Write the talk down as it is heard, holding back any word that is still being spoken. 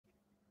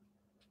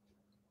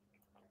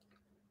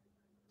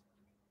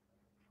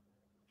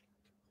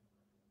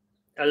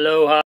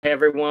Aloha,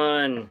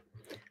 everyone.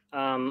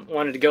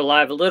 Wanted to go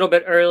live a little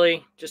bit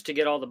early just to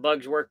get all the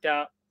bugs worked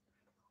out.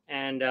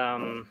 And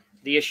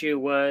the issue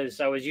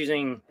was I was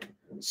using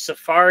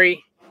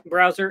Safari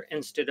browser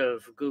instead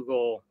of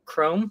Google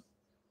Chrome.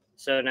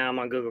 So now I'm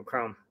on Google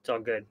Chrome. It's all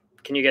good.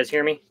 Can you guys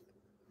hear me?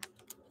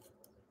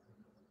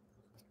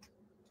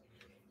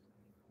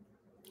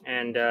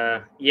 And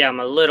yeah, I'm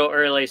a little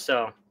early,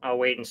 so I'll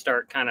wait and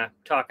start kind of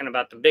talking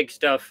about the big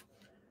stuff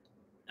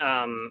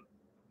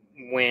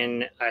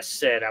when I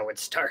said I would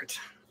start.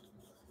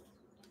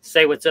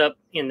 Say what's up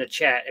in the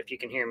chat if you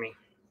can hear me.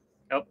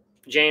 Oh,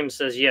 James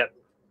says, yep.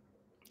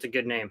 It's a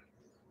good name.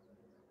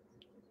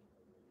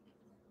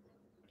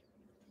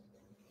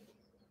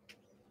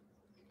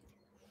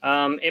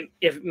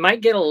 It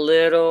might get a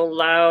little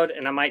loud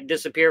and I might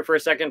disappear for a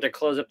second to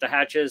close up the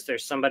hatches.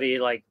 There's somebody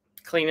like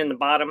cleaning the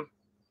bottom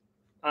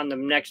on the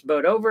next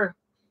boat over.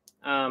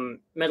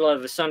 Middle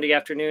of a Sunday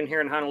afternoon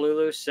here in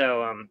Honolulu.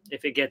 So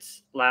if it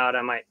gets loud,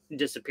 I might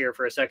disappear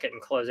for a second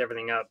and close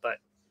everything up. But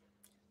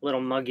a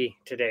little muggy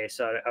today,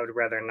 so I would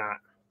rather not.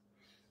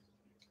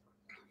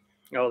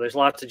 Oh, there's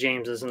lots of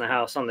Jameses in the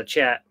house on the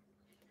chat.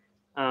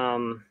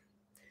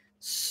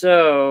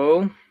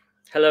 So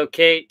hello,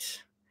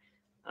 Kate.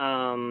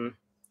 So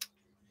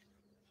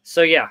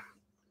yeah,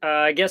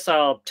 I guess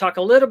I'll talk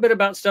a little bit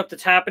about stuff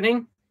that's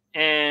happening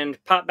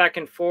and pop back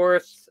and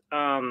forth.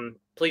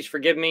 Please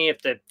forgive me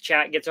if the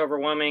chat gets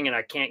overwhelming and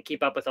I can't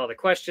keep up with all the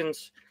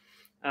questions.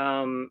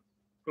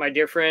 My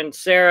dear friend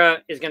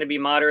Sarah is going to be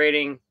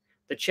moderating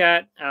the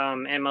chat,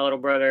 and my little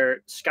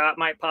brother Scott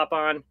might pop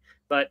on,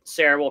 but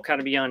Sarah will kind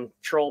of be on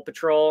troll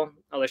patrol.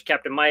 Oh, there's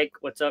Captain Mike.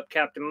 What's up,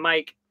 Captain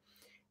Mike?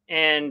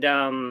 And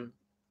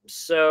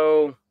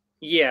so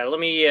yeah,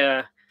 let me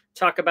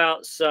talk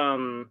about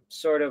some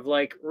sort of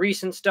like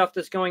recent stuff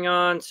that's going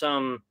on,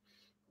 some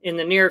in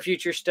the near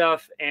future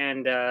stuff,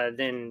 and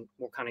then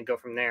we'll kind of go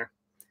from there.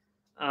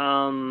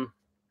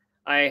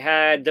 I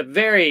had the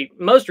very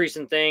most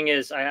recent thing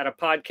is I had a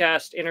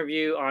podcast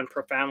interview on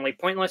Profoundly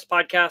Pointless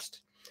podcast.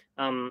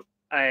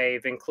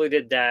 I've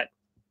included that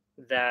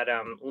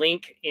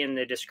link in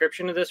the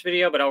description of this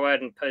video, but I'll go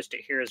ahead and post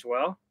it here as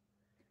well.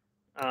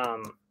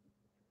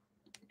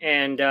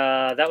 And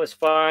that was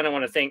fun. I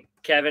want to thank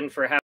Kevin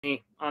for having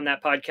me on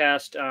that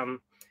podcast.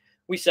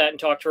 We sat and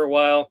talked for a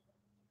while,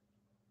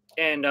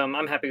 and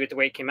I'm happy with the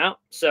way it came out.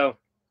 So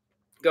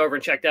go over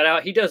and check that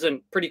out. He does a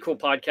pretty cool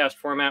podcast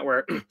format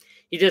where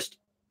he just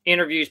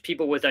interviews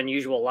people with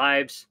unusual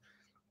lives,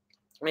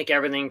 like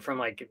everything from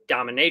like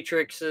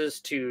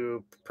dominatrixes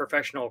to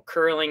professional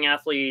curling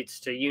athletes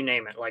to you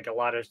name it, like a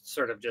lot of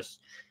sort of just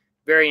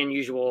very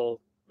unusual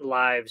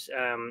lives.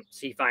 So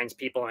he finds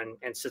people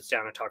and sits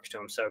down and talks to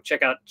them. So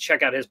check out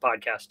his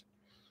podcast.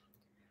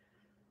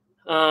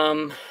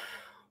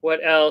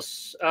 What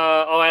else?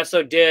 I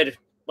also did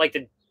like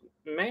I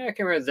can't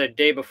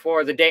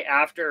remember the day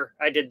after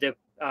I did the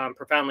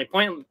Profoundly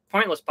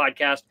Pointless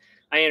podcast.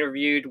 I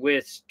interviewed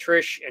with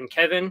Trish and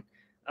Kevin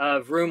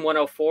of Room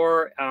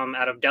 104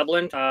 out of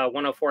Dublin,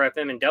 104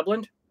 FM in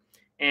Dublin.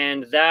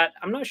 And that,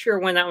 I'm not sure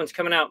when that one's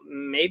coming out,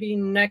 maybe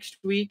next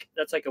week.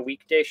 That's like a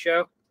weekday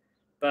show.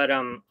 But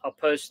I'll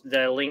post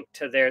the link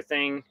to their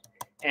thing.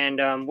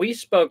 And we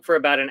spoke for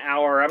about an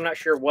hour. I'm not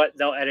sure what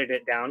they'll edit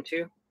it down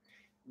to.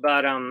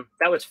 But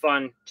that was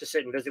fun to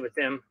sit and visit with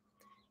them.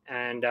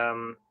 And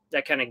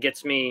that kind of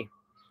gets me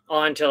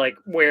on to like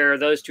where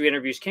those two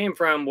interviews came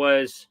from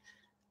was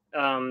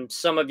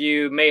some of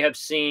you may have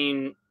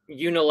seen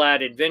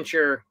UNILAD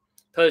Adventure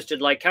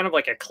posted like kind of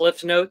like a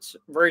Cliff Notes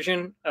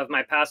version of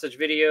my passage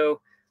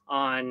video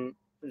on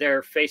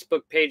their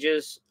Facebook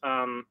pages,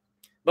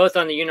 both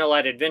on the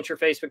UNILAD Adventure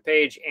Facebook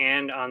page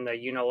and on the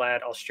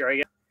UNILAD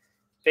Australia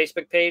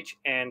Facebook page.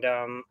 And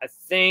I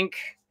think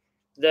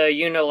the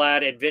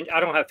UNILAD Adventure, I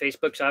don't have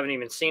Facebook, so I haven't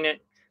even seen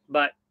it.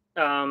 But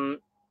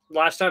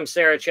last time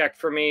Sarah checked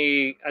for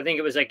me, I think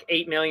it was like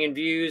 8 million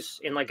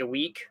views in like a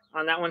week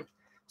on that one.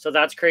 So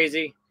that's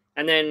crazy.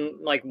 And then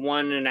like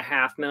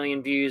 1.5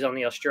 million views on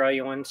the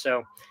Australia one.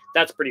 So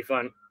that's pretty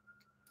fun.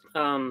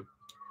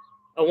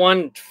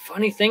 One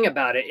funny thing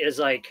about it is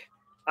like,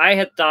 I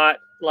had thought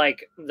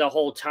like the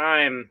whole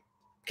time,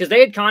 because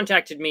they had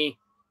contacted me,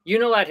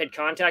 UNILAD had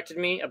contacted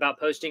me about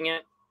posting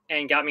it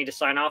and got me to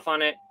sign off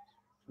on it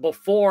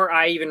before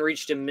I even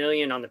reached 1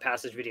 million on the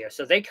passage video.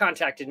 So they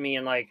contacted me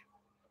in like,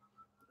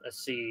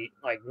 let's see,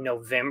 like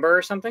November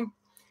or something.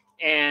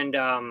 And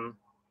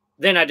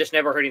then I just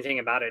never heard anything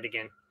about it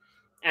again.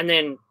 And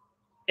then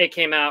it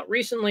came out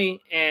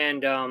recently,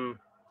 and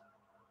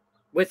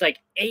with like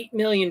 8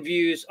 million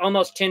views,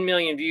 almost 10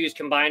 million views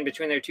combined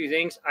between their two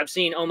things, I've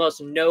seen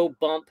almost no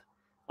bump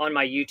on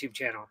my YouTube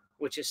channel,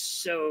 which is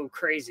so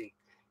crazy.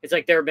 It's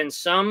like there have been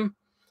some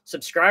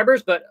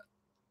subscribers, but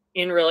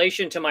in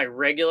relation to my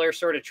regular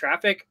sort of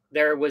traffic,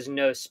 there was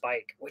no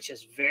spike, which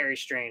is very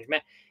strange.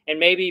 And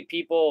maybe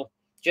people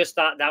just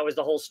thought that was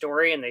the whole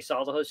story and they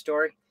saw the whole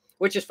story,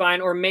 which is fine.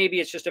 Or maybe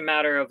it's just a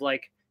matter of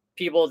like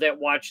people that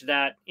watched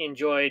that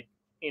enjoyed,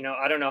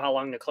 I don't know how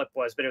long the clip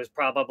was, but it was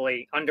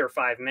probably under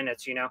 5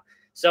 minutes,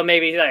 So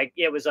maybe like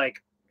it was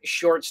like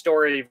short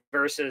story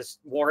versus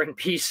War and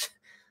Peace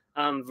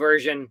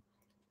version.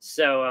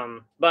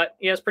 So, but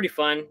yeah, it's pretty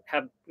fun.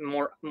 Have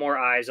more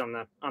eyes on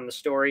the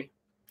story.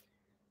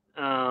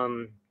 Let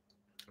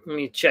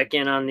me check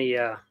in on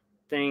the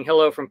thing.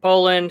 Hello from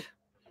Poland.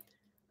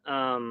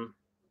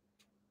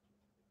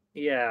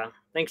 Yeah,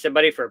 thanks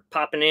everybody for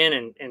popping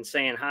in and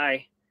saying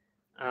hi.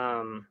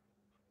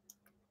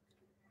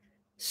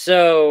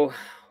 So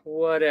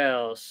what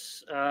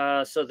else?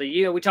 So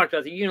we talked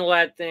about the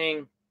UNILAD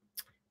thing.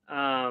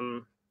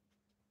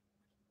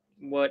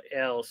 What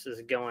else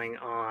is going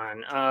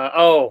on?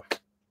 Oh,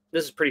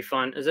 this is pretty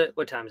fun. Is it?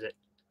 What time is it?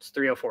 It's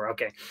 3:04.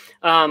 Okay.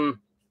 I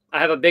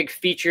have a big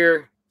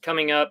feature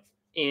coming up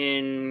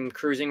in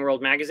Cruising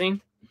World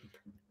magazine.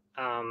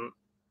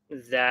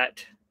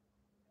 That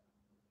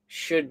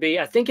should be,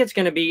 I think it's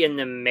going to be in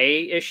the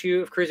May issue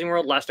of Cruising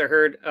World. Last I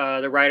heard,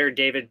 the writer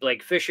David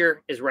Blake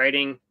Fisher is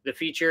writing the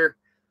feature,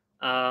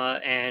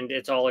 and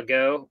it's all a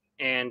go.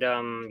 And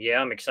yeah,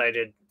 I'm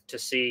excited to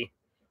see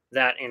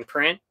that in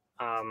print,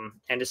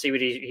 and to see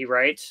what he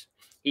writes.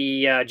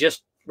 He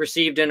just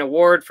received an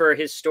award for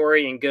his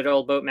story in Good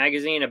Old Boat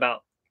magazine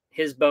about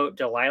his boat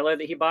Delilah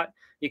that he bought.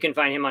 You can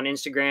find him on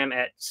Instagram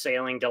at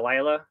Sailing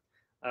Delilah.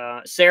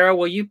 Sarah,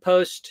 will you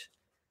post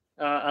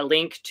a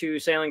link to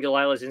Sailing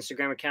Delilah's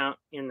Instagram account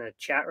in the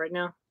chat right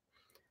now?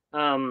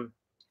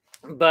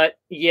 But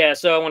yeah,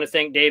 so I want to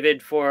thank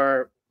David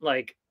for,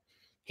 like,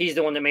 he's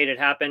the one that made it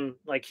happen.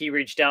 Like, he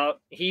reached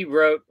out, he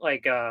wrote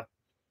like a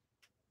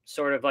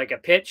sort of like a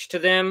pitch to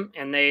them,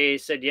 and they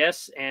said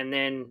yes, and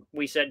then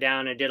we sat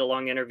down and did a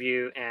long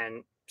interview,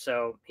 and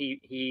so he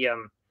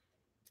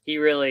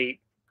really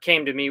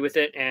came to me with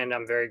it, and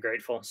I'm very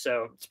grateful.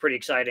 So it's pretty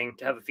exciting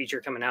to have a feature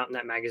coming out in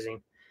that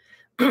magazine.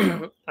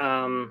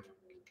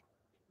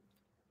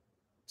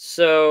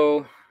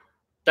 So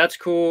that's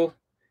cool.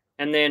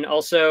 And then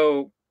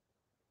also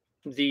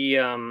the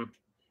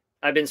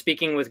I've been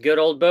speaking with Good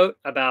Old Boat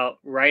about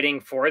writing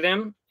for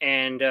them,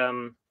 and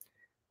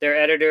their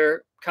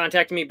editor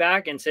contacted me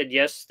back and said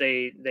yes,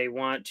 they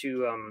want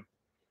to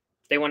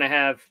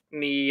have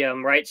me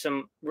write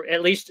some,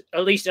 at least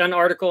an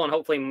article, and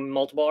hopefully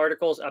multiple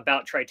articles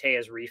about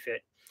Triteia's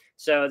refit.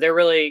 So they're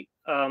really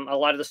a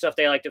lot of the stuff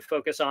they like to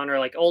focus on are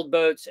like old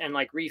boats and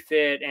like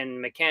refit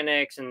and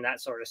mechanics and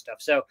that sort of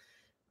stuff. So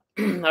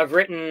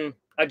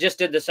I just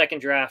did the second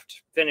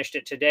draft, finished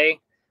it today,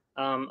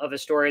 of a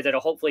story that'll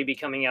hopefully be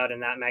coming out in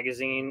that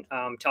magazine,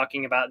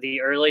 talking about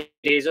the early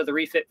days of the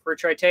refit for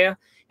Triteia.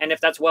 And if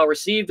that's well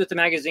received with the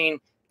magazine,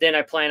 then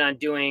I plan on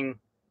doing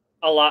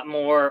a lot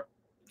more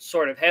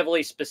sort of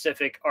heavily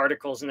specific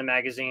articles in the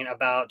magazine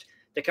about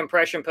the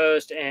compression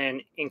post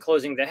and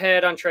enclosing the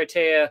head on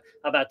Triteia,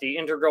 about the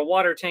integral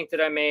water tank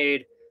that I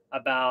made,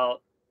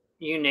 about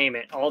you name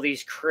it, all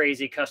these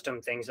crazy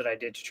custom things that I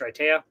did to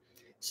Triteia.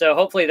 So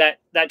hopefully that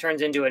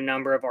turns into a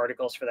number of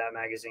articles for that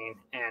magazine,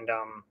 and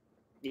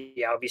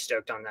yeah, I'll be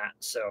stoked on that.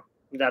 So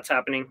that's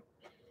happening.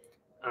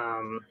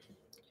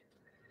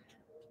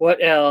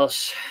 What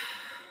else?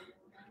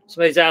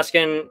 Somebody's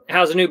asking,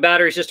 how's the new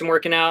battery system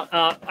working out?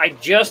 I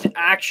just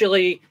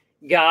actually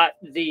got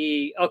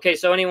okay,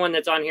 so anyone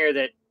that's on here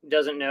that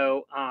doesn't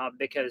know,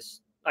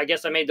 because I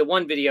guess I made the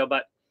one video,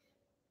 but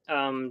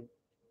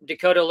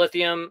Dakota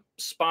Lithium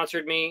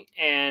sponsored me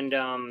and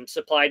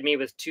supplied me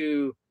with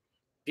two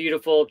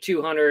beautiful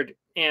 200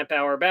 amp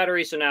hour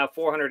batteries. So now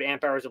 400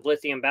 amp hours of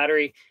lithium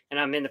battery, and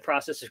I'm in the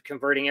process of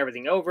converting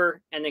everything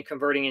over and then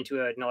converting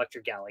into an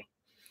electric galley.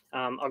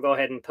 I'll go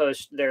ahead and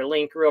post their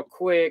link real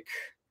quick.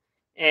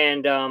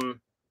 And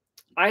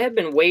I have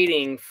been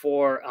waiting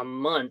for a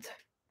month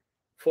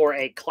for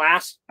a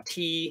Class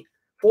T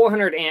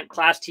 400 amp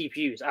Class T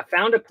fuse. I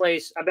found a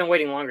place. I've been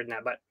waiting longer than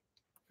that, but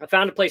I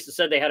found a place that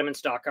said they had them in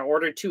stock. I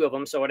ordered 2 of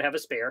them so I'd have a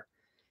spare.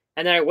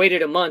 And then I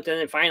waited a month, and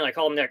then finally I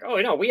called them. They're like,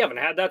 oh, no, we haven't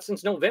had that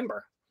since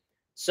November.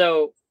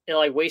 So it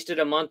like wasted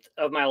a month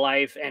of my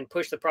life and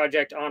pushed the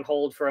project on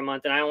hold for a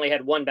month. And I only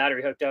had one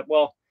battery hooked up.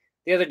 Well,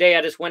 the other day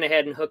I just went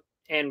ahead and hooked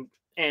and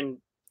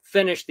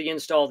finished the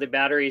install of the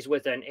batteries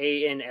with an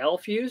ANL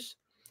fuse,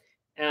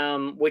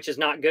 which is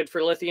not good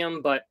for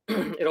lithium, but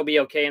it'll be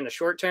okay in the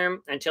short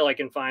term until I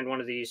can find one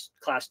of these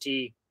Class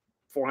T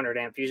 400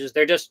 amp fuses.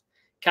 They're just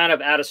kind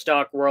of out of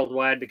stock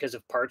worldwide because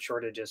of part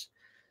shortages.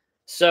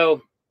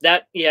 So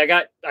that, yeah,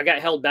 I got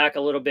held back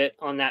a little bit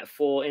on that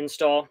full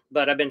install,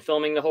 but I've been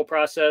filming the whole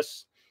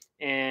process.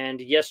 And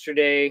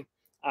yesterday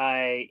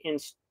I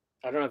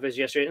don't know if it was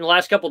yesterday. In the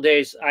last couple of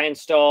days, I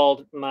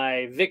installed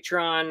my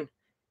Victron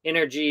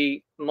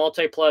Energy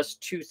Multiplus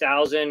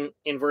 2000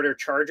 inverter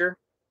charger.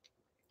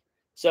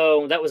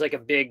 So that was like a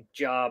big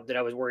job that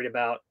I was worried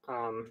about.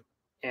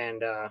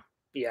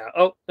 Yeah.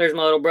 Oh, there's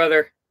my little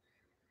brother,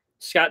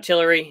 Scott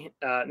Tillery.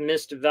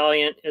 Mist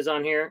Valiant is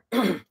on here.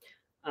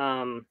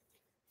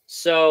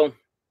 So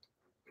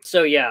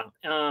yeah,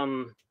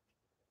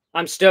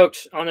 I'm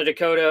stoked on the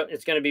Dakota.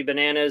 It's going to be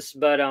bananas,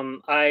 but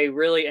I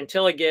really,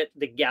 until I get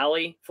the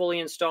galley fully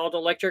installed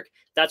electric,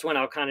 that's when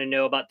I'll kind of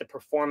know about the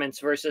performance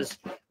versus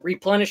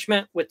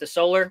replenishment with the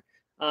solar.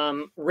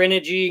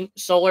 Renogy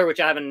solar, which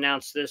I haven't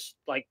announced this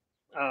like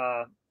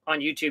on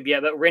YouTube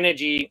yet, but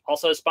Renogy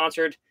also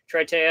sponsored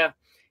Triteia.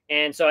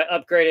 And so I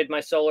upgraded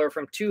my solar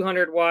from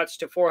 200 watts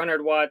to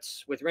 400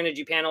 watts with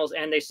Renogy panels,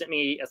 and they sent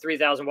me a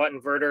 3,000 watt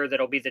inverter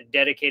that'll be the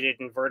dedicated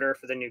inverter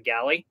for the new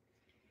galley.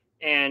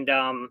 And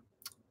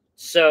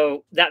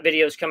so that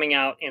video is coming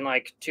out in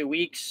like 2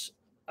 weeks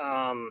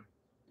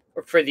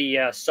for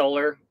the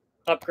solar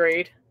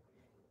upgrade.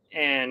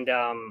 And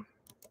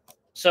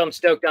so I'm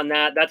stoked on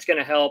that. That's going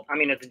to help. I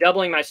mean, it's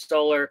doubling my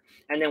solar.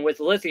 And then with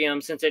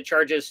lithium, since it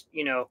charges,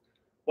 you know,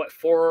 what,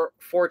 four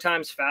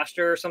times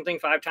faster or something,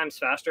 5 times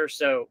faster.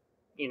 So,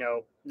 you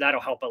know,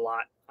 that'll help a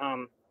lot.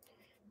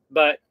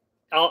 But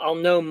I'll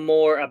know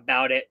more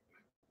about it,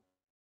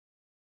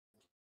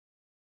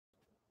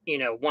 you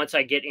know, once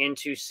I get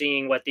into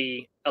seeing what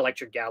the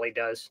electric galley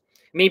does.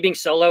 Me being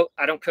solo,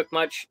 I don't cook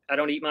much. I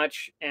don't eat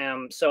much.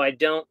 So I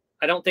don't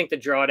think the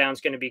drawdown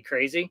is going to be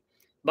crazy,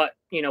 but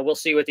you know, we'll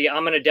see with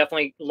I'm going to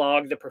definitely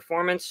log the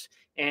performance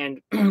and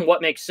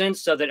what makes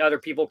sense so that other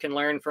people can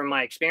learn from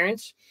my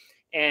experience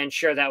and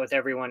share that with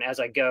everyone as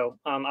I go.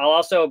 I'll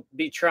also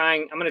be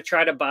I'm going to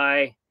try to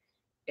buy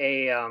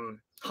a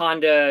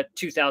Honda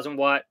 2000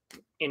 watt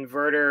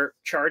inverter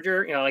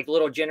charger, you know, like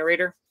little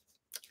generator.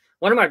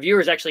 One of my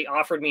viewers actually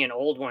offered me an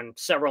old one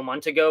several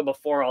months ago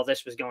before all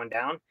this was going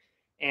down.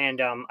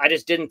 And I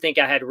just didn't think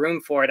I had room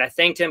for it. I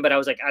thanked him, but I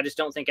was like, I just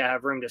don't think I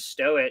have room to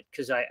stow it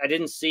because I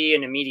didn't see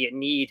an immediate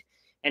need.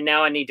 And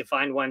now I need to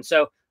find one.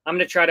 So I'm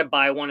going to try to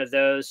buy one of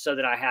those so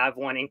that I have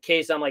one in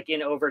case I'm like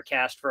in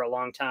overcast for a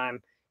long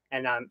time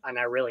and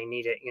I really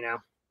need it, you know?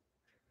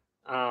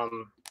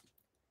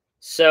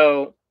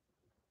 So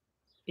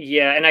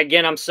yeah. And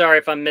again, I'm sorry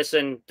if I'm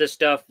missing this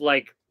stuff.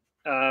 Like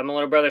my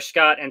little brother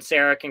Scott and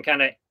Sarah can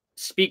kind of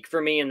speak for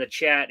me in the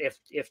chat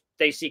if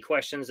they see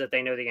questions that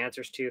they know the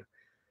answers to.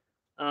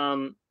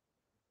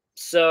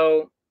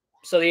 So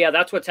yeah,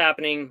 that's what's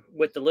happening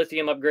with the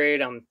lithium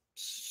upgrade. I'm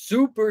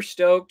super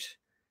stoked.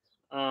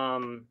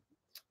 And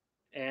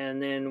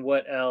then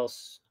what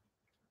else?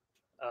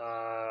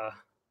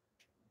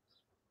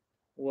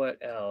 What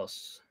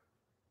else?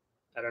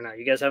 I don't know.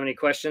 You guys have any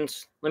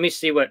questions? Let me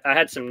see what I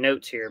had some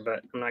notes here,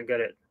 but I'm not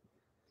good at.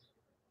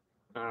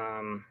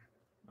 I'll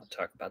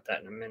talk about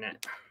that in a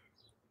minute.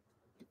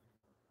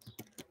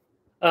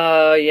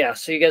 Yeah.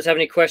 So you guys have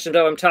any questions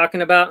about what I'm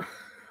talking about?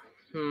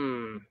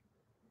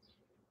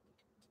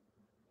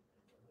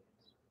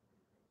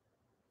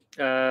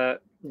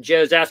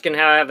 Joe's asking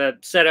how I have a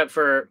setup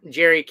for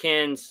jerry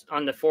cans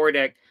on the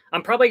foredeck.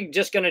 I'm probably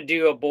just going to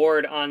do a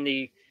board on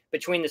the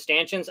between the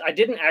stanchions. I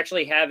didn't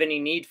actually have any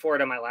need for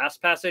it on my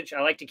last passage.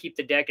 I like to keep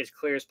the deck as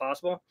clear as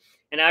possible,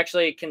 and I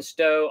actually can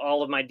stow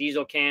all of my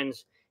diesel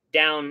cans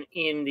down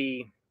in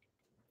the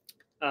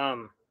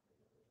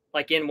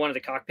like in one of the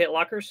cockpit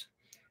lockers.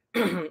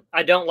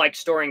 I don't like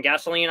storing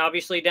gasoline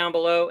obviously down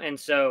below, and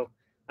so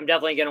I'm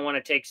definitely going to want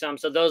to take some.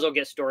 So those will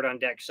get stored on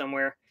deck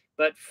somewhere.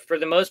 But for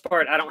the most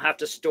part, I don't have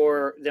to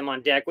store them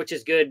on deck, which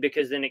is good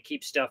because then it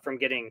keeps stuff from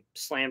getting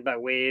slammed by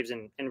waves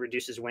and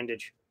reduces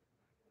windage.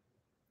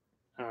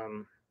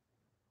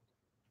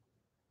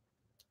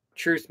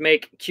 Truth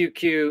Make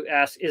QQ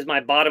asks, is my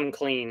bottom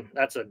clean?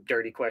 That's a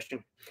dirty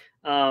question.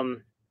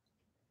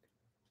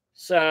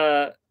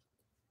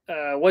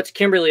 What's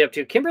Kimberly up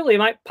to? Kimberly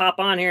might pop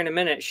on here in a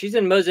minute. She's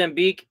in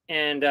Mozambique,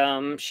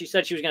 and she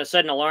said she was going to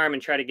set an alarm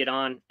and try to get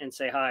on and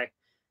say hi.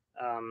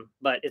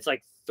 But it's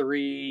like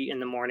 3 in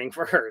the morning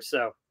for her.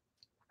 So,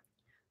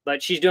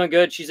 but she's doing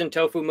good. She's in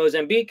Tofu,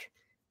 Mozambique.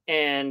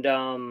 And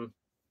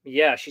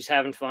yeah, she's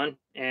having fun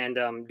and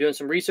doing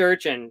some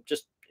research and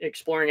just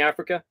exploring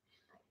Africa.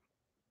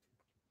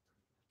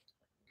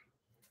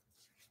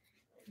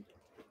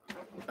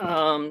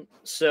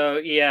 So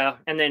yeah.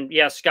 And then,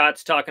 yeah,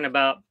 Scott's talking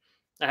about,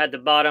 I had the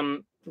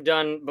bottom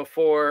done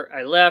before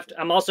I left.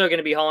 I'm also going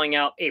to be hauling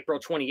out April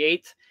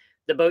 28th.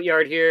 The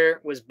boatyard here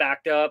was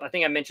backed up. I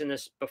think I mentioned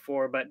this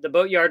before, but the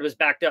boatyard was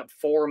backed up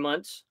 4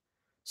 months.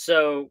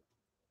 So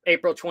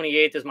April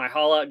 28th is my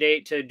haul out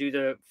date to do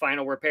the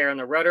final repair on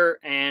the rudder.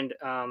 And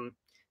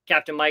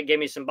Captain Mike gave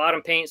me some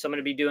bottom paint. So I'm going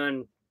to be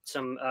doing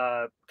some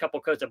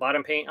couple coats of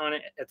bottom paint on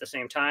it at the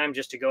same time,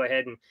 just to go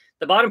ahead. And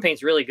the bottom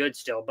paint's really good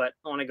still, but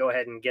I want to go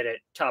ahead and get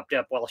it topped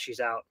up while she's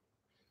out.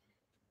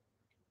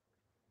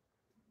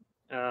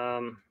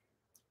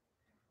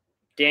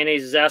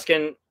 Danny's is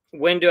asking,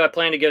 when do I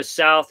plan to go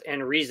south,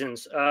 and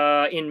reasons?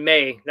 In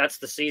May. That's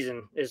the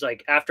season, is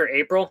like after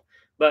April,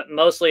 but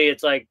mostly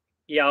it's like,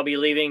 yeah, I'll be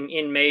leaving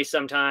in May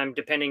sometime,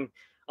 depending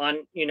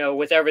on, you know,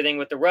 with everything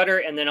with the rudder.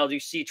 And then I'll do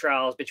sea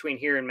trials between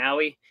here and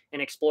Maui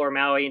and explore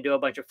Maui and do a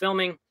bunch of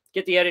filming,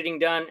 get the editing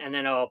done, and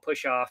then I'll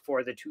push off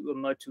for the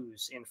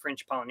Tuamotus in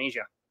French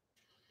Polynesia.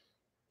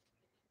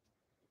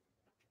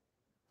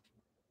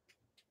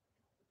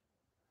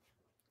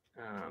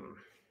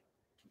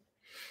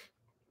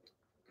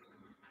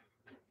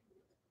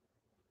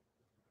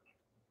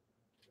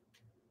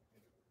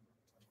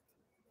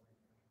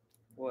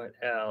 What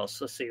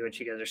else? Let's see what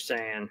you guys are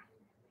saying.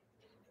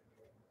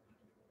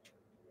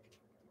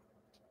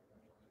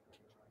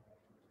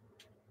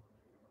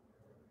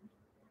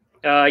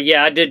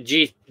 Yeah, I did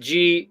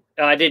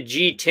I did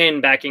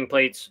G10 backing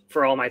plates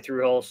for all my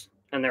through holes,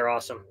 and they're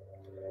awesome.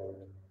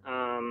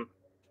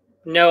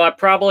 No, I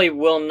probably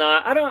will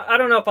not. I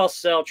don't know if I'll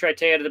sell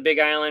Triteia to the Big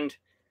Island,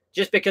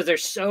 just because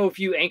there's so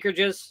few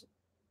anchorages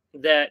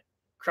that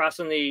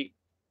crossing the,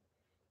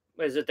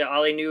 is it the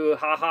Ali Nu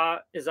Haha?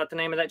 Is that the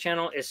name of that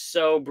channel? Is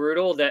so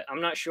brutal that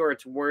I'm not sure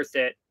it's worth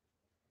it.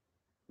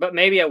 But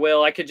maybe I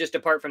will. I could just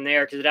depart from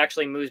there because it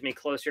actually moves me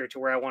closer to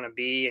where I want to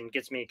be and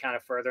gets me kind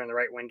of further in the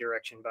right wind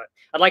direction. But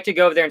I'd like to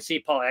go over there and see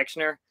Paul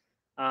Exner.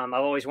 I've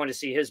always wanted to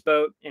see his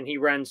boat, and he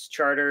runs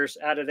charters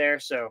out of there.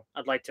 So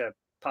I'd like to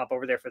pop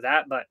over there for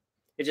that, but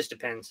it just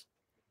depends.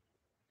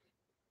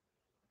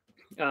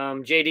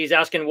 JD's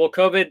asking, will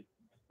COVID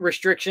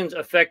restrictions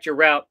affect your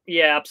route?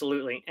 Yeah,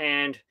 absolutely.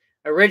 And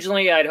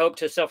originally I'd hoped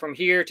to sell from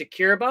here to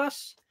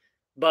Kiribati,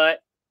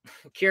 but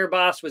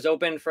Kiribati was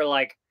open for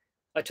like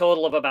a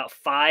total of about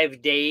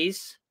 5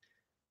 days.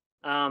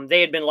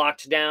 They had been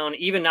locked down,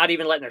 not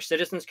even letting their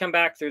citizens come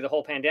back through the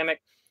whole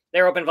pandemic.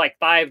 They're open for like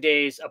 5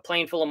 days. A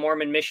plane full of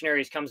Mormon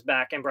missionaries comes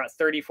back and brought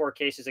 34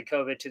 cases of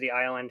COVID to the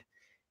island.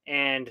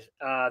 And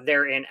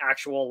they're in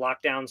actual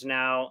lockdowns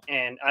now.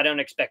 And I don't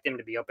expect them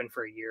to be open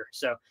for a year.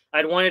 So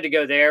I'd wanted to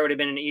go there. It would have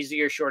been an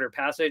easier, shorter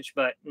passage.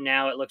 But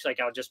now it looks like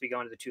I'll just be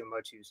going to the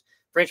Tuamotus.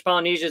 French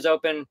Polynesia is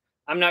open.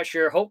 I'm not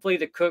sure. Hopefully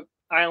the Cook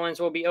Islands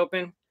will be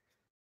open.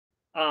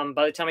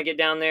 By the time I get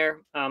down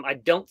there. I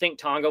don't think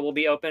Tonga will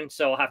be open,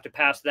 so I'll have to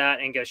pass that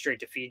and go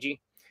straight to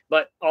Fiji.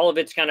 But all of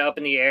it's kind of up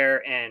in the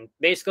air, and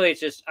basically it's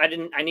just I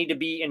need to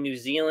be in New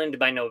Zealand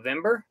by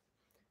November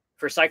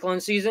for cyclone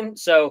season,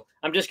 so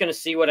I'm just going to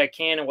see what I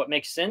can and what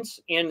makes sense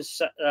in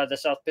the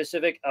South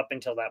Pacific up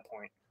until that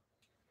point.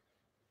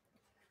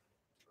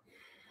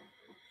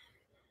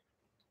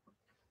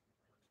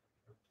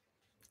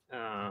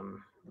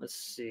 Let's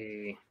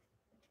see.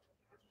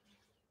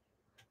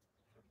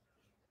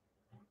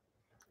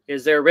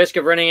 Is there a risk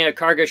of running a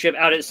cargo ship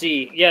out at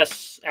sea?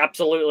 Yes,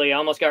 absolutely. I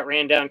almost got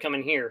ran down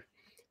coming here.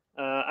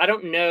 I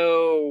don't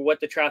know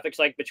what the traffic's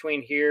like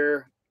between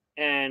here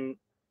and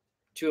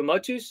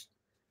Tuamotus,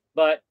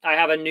 but I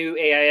have a new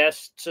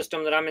AIS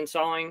system that I'm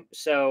installing,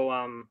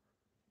 so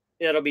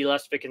it'll be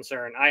less of a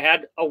concern. I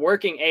had a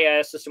working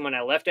AIS system when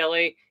I left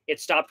LA. It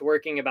stopped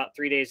working about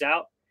 3 days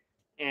out,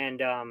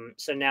 and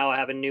so now I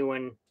have a new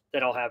one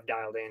that I'll have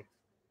dialed in.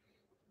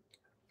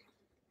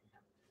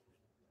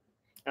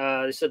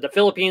 They said the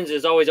Philippines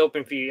is always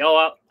open for you.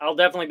 Oh, I'll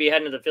definitely be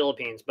heading to the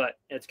Philippines, but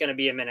it's going to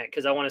be a minute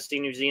because I want to see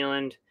New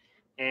Zealand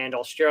and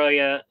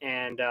Australia,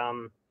 and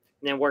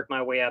then work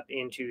my way up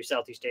into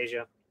Southeast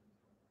Asia.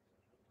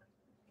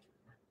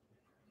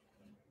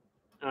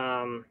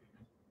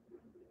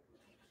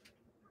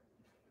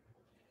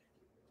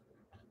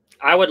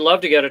 I would love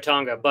to go to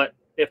Tonga, but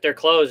if they're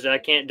closed, I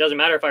can't. It doesn't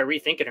matter if I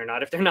rethink it or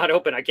not. If they're not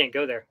open, I can't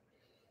go there.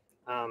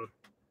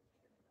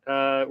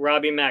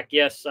 Robbie Mack,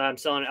 yes, I'm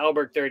selling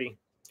Alberg 30.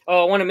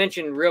 Oh, I want to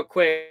mention real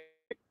quick,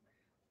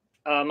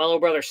 my little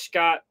brother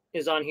Scott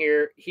is on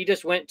here. He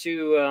just went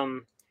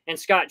to, and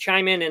Scott,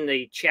 chime in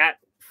the chat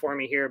for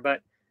me here,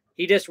 but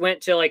he just went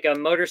to like a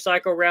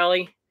motorcycle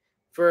rally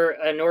for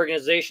an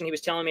organization he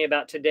was telling me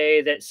about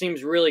today that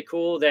seems really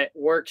cool, that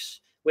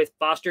works with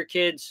foster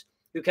kids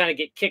who kind of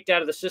get kicked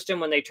out of the system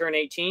when they turn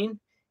 18.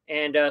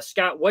 And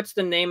Scott, what's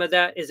the name of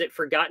that? Is it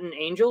Forgotten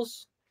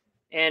Angels?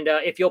 And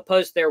if you'll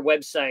post their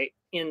website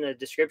in the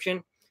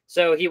description.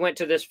 So he went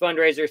to this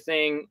fundraiser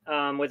thing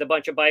with a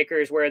bunch of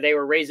bikers where they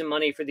were raising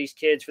money for these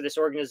kids, for this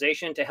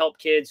organization to help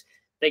kids.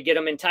 They get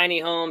them in tiny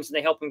homes and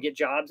they help them get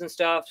jobs and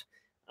stuff.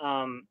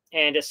 And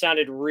it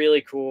sounded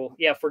really cool.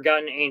 Yeah,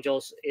 Forgotten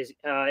Angels is,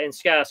 and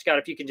Scott,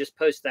 if you could just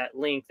post that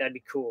link, that'd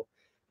be cool.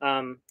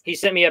 He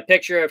sent me a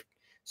picture of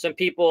some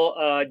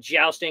people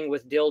jousting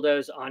with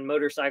dildos on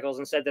motorcycles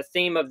and said the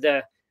theme of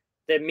the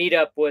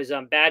meetup was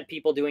bad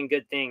people doing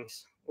good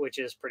things, which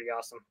is pretty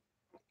awesome.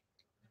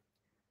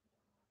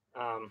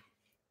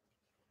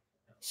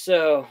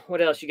 So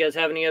what else? You guys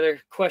have any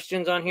other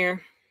questions on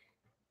here?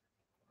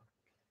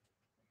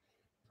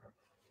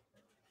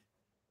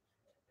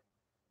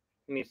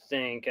 Let me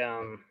think.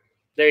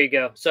 There you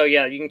go. So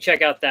yeah, you can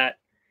check out that.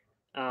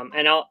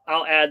 And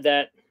I'll add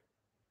that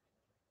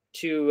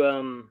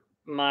to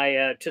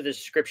my to the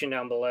description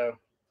down below.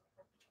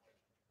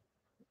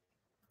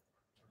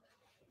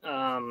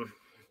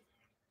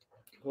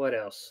 What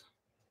else?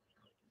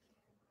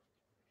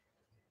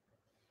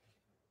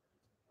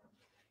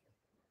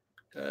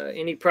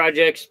 Any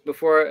projects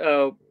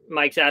before?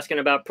 Mike's asking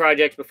about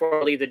projects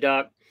before I leave the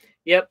dock.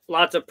 Yep,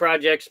 lots of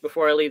projects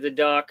before I leave the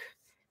dock.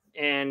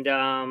 And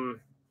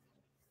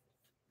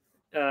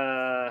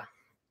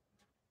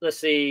let's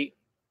see,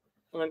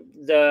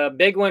 the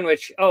big one,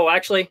 which,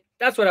 actually,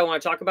 that's what I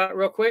want to talk about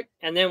real quick.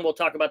 And then we'll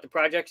talk about the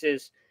projects.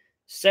 Is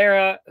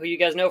Sarah, who you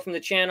guys know from the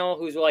channel,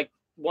 who's like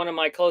one of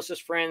my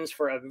closest friends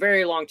for a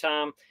very long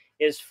time,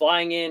 is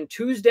flying in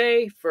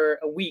Tuesday for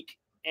a week.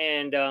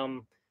 And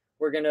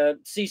we're going to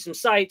see some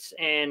sites,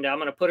 and I'm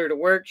going to put her to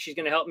work. She's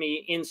going to help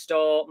me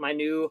install my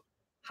new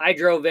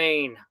hydro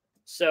vane.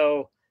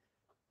 So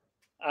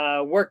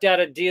worked out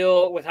a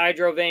deal with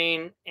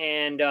Hydrovane,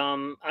 and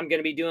I'm going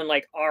to be doing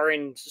like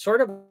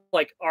sort of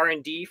like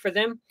R&D for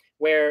them,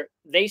 where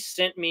they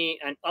sent me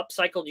an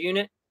upcycled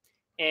unit,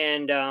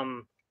 and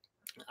I'm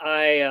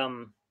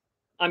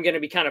going to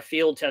be kind of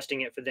field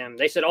testing it for them.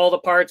 They said all the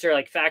parts are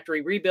like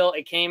factory rebuilt.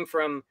 It came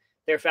from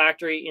their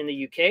factory in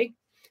the UK,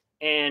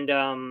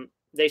 and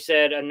they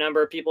said a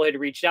number of people had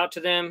reached out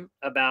to them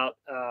about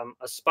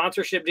a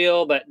sponsorship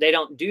deal, but they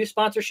don't do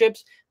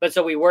sponsorships. But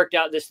so we worked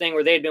out this thing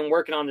where they'd been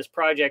working on this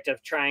project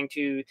of trying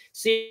to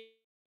see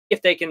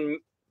if they can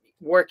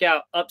work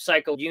out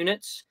upcycled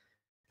units,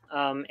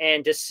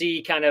 and to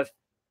see kind of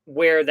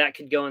where that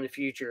could go in the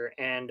future.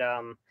 And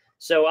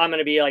so I'm going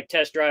to be like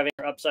test driving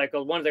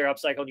one of their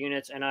upcycled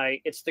units, and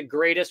it's the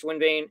greatest wind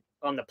vane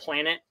on the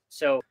planet.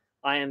 So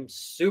I am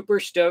super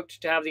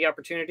stoked to have the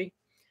opportunity.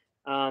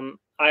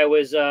 I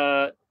was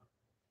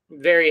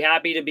very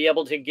happy to be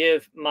able to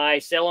give my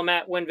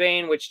Celomat wind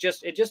vane, which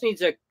just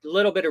needs a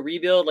little bit of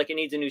rebuild, like it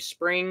needs a new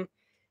spring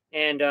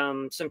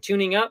and some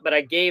tuning up. But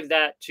I gave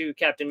that to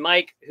Captain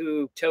Mike,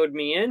 who towed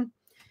me in,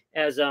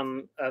 as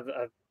a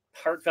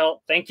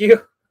heartfelt thank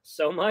you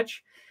so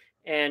much.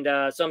 And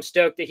so I'm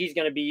stoked that he's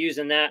going to be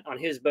using that on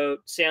his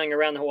boat, sailing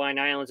around the Hawaiian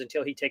Islands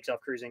until he takes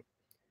off cruising.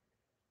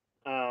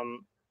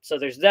 So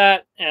there's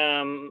that.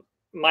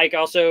 Mike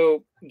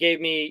also gave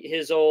me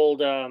his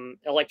old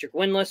electric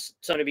windlass.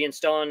 So I'm going to be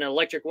installing an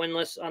electric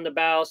windlass on the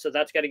bow. So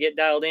that's got to get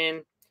dialed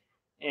in.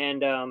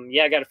 And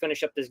yeah, I got to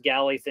finish up this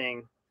galley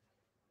thing.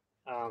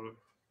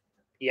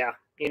 Yeah,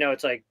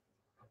 it's like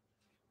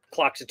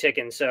clock's a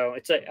ticking. So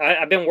it's like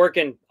I've been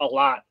working a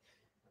lot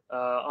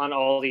on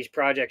all these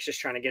projects,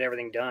 just trying to get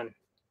everything done.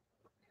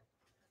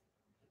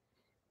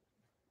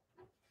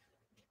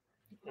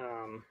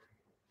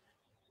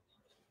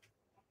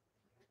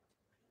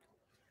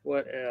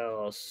 What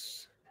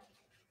else?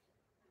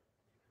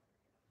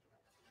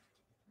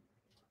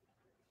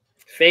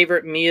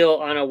 Favorite meal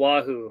on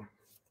Oahu?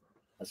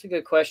 That's a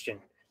good question.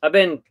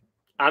 I'm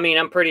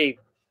pretty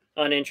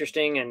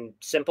uninteresting and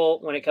simple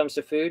when it comes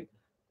to food,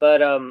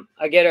 but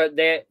I get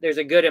there's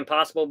a good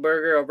Impossible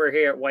Burger over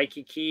here at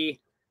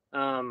Waikiki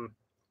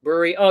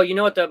Brewery. Oh, you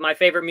know what my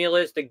favorite meal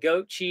is? The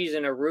goat cheese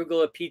and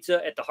arugula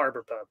pizza at the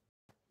Harbor Pub.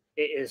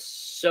 It is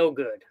so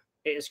good.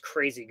 It is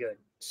crazy good.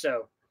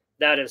 So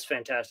that is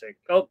fantastic.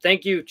 Oh,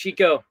 thank you,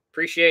 Chico.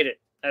 Appreciate it.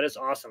 That is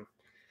awesome.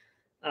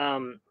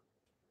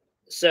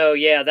 So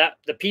yeah,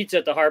 the pizza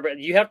at the Harbor,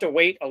 you have to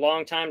wait a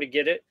long time to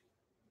get it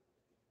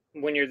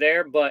when you're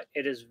there, but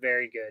it is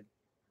very good.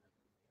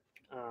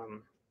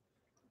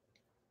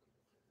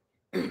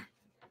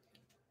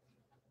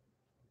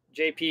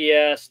 JP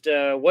asked,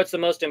 what's the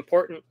most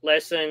important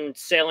lesson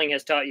sailing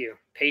has taught you?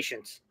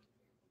 Patience.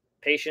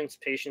 Patience,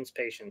 patience,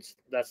 patience.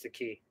 That's the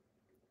key.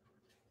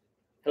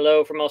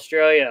 Hello from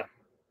Australia.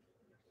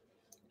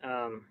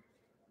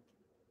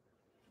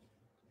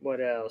 What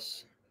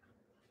else?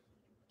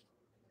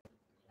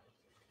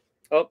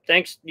 Oh,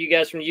 thanks, you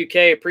guys from the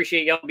UK.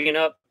 Appreciate y'all being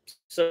up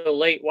so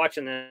late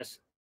watching this.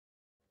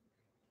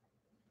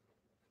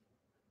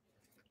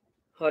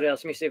 What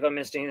else? Let me see if I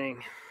missed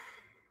anything.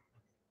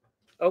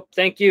 Oh,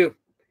 thank you,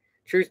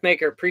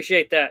 Truthmaker.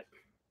 Appreciate that.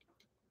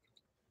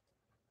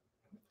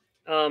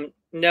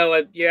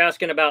 No, you're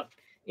asking about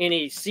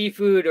any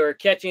seafood or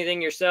catch anything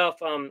yourself.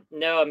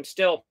 No, I'm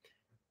still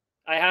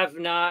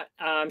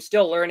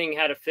learning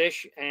how to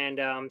fish, and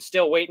I'm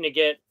still waiting to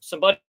get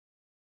somebody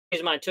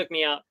of mine took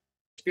me out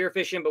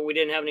spearfishing, but we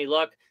didn't have any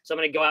luck. So I'm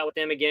going to go out with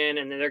them again,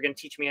 and then they're going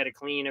to teach me how to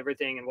clean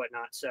everything and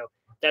whatnot. So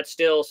that's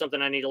still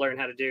something I need to learn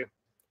how to do.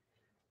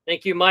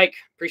 Thank you, Mike.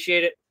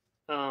 Appreciate it.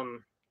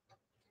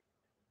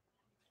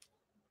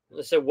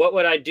 So what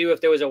would I do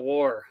if there was a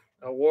war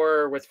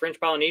with French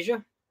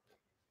Polynesia?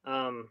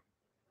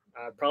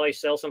 I'd probably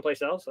sell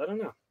someplace else. I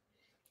don't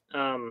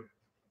know.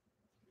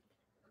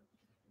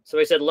 So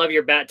he said, love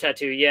your bat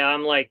tattoo. Yeah,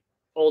 I'm like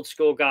old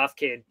school goth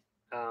kid.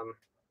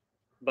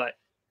 But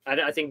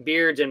I think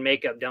beards and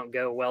makeup don't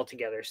go well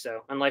together.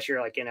 So unless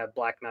you're like in a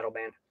black metal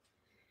band.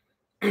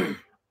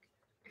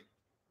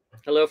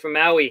 Hello from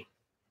Maui.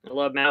 I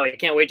love Maui. I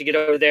can't wait to get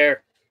over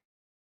there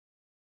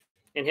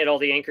and hit all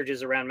the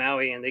anchorages around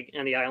Maui and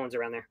the islands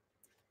around there.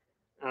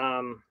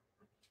 Am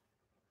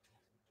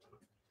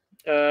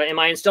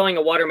I installing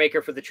a water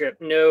maker for the trip?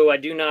 No, I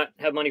do not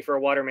have money for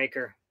a water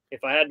maker.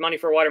 If I had money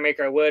for a water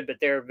maker, I would, but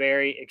they're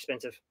very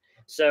expensive.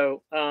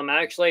 So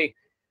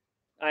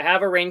I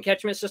have a rain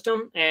catchment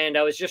system, and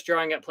I was just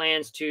drawing up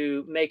plans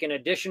to make an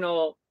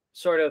additional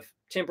sort of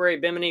temporary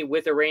bimini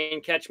with a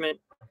rain catchment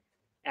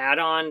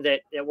add-on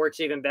that works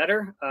even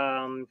better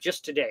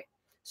just today.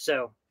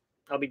 So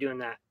I'll be doing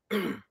that.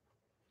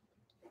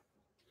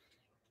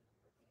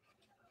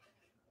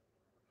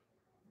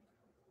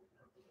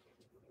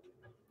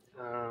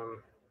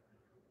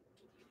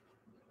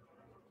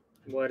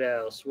 What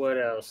else?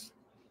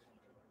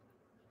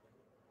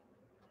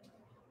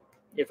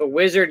 If a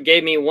wizard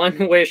gave me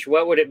one wish,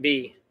 what would it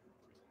be?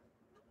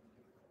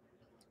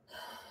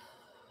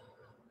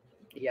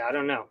 Yeah, I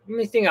don't know. Let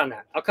me think on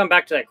that. I'll come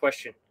back to that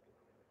question.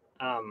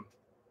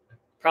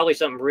 Probably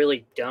something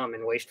really dumb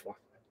and wasteful.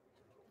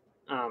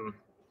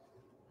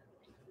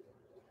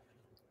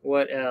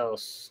 What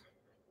else?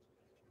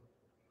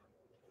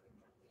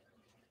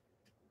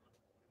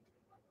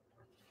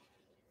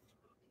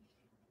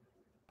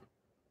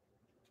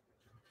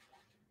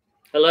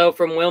 Hello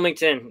from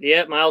Wilmington.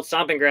 Yep, my old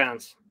stomping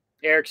grounds.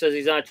 Eric says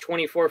he's on a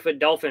 24-foot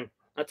dolphin.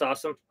 That's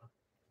awesome.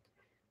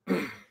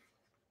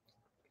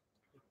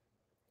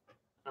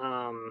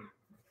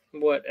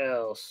 What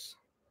else?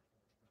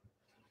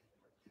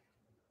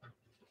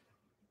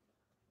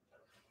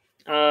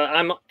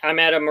 I'm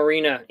at a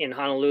marina in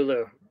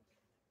Honolulu.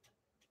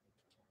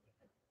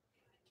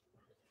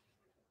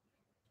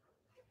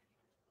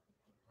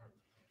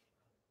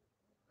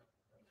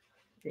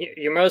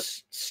 Your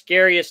most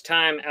scariest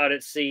time out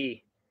at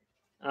sea.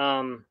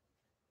 Actually,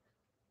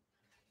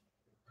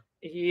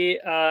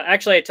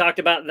 I talked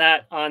about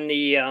that on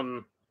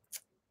the.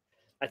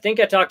 I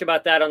think I talked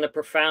about that on the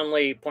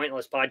Profoundly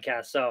Pointless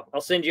podcast. So I'll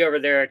send you over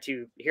there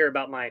to hear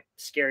about my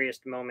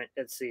scariest moment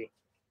at sea.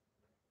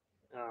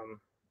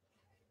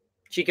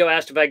 Chico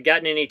asked if I'd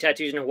gotten any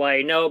tattoos in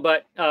Hawaii. No,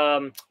 but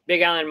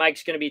Big Island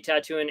Mike's going to be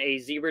tattooing a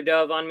zebra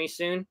dove on me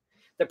soon.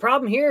 The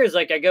problem here is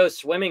like I go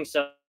swimming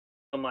so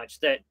much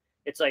that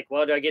it's like,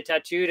 well, do I get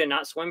tattooed and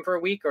not swim for a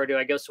week, or do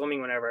I go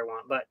swimming whenever I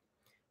want? But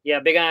yeah,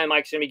 Big Island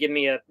Mike's going to be giving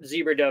me a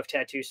zebra dove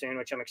tattoo soon,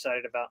 which I'm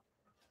excited about.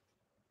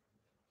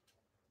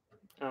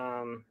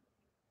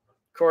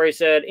 Corey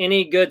said,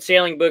 any good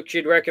sailing book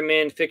you'd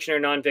recommend, fiction or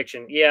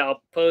nonfiction? Yeah,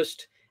 I'll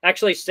post.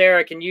 Actually,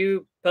 Sarah, can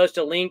you post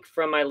a link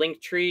from my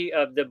link tree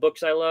of the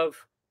books I love?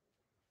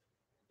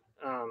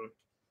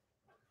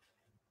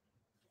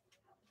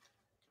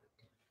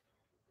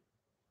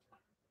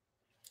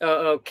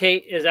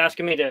 Kate is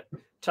asking me to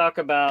talk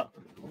about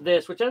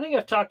this, which I think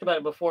I've talked about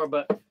it before,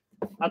 but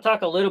I'll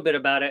talk a little bit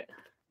about it.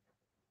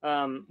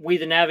 We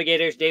the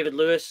Navigators, David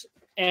Lewis.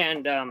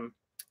 And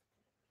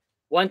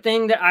one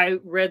thing that I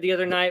read the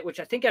other night, which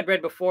I think I'd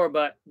read before,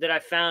 but that I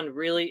found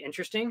really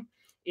interesting,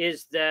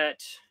 is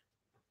that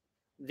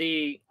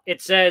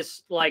it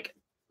says like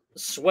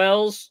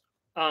swells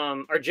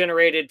are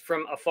generated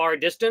from a far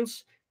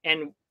distance,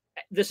 and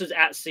this is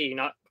at sea,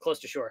 not close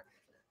to shore.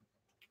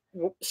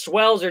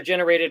 Swells are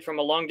generated from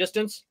a long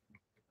distance,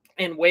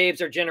 and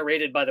waves are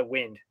generated by the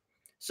wind.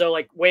 So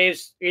like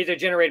waves either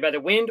generated by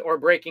the wind or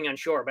breaking on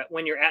shore. But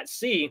when you're at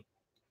sea,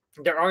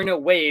 there are no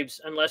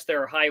waves unless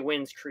there are high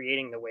winds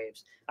creating the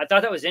waves. I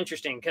thought that was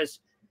interesting because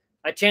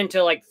I tend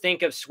to like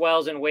think of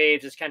swells and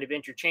waves as kind of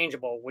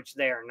interchangeable, which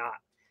they are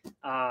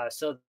not.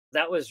 So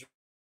that was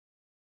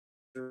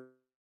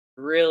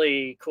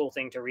really cool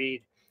thing to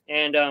read.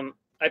 And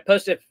I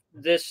posted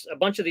a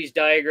bunch of these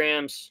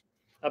diagrams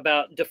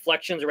about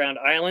deflections around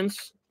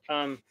islands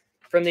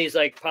from these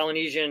like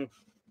Polynesian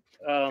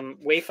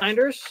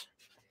wayfinders,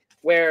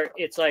 where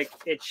it's like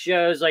it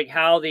shows like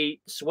how the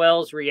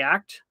swells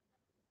react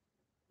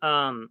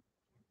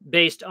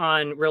based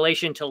on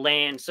relation to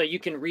land. So you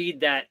can read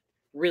that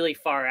really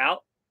far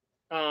out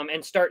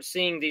and start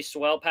seeing these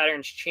swell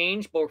patterns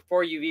change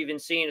before you've even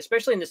seen,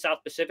 especially in the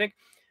South Pacific,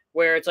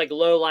 where it's like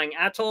low-lying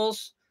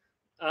atolls,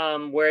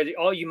 where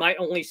you might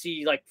only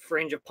see like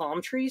fringe of palm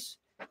trees,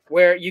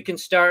 where you can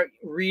start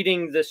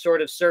reading the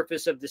sort of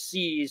surface of the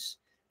seas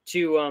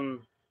to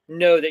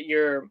know that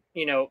you're,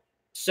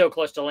 so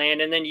close to land.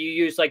 And then you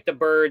use like the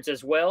birds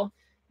as well,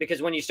 because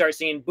when you start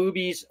seeing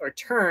boobies or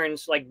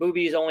terns, like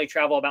boobies only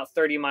travel about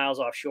 30 miles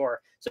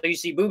offshore. So you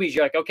see boobies,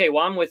 you're like, okay,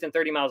 well, I'm within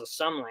 30 miles of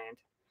some land.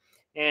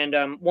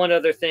 And one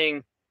other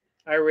thing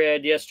I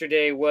read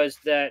yesterday was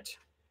that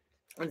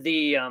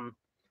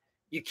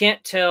you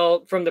can't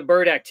tell from the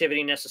bird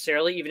activity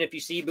necessarily, even if you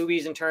see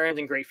boobies and terns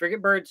and great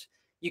frigate birds,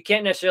 you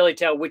can't necessarily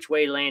tell which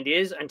way land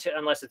is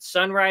unless it's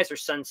sunrise or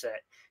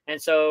sunset.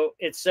 And so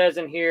it says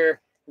in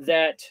here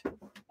that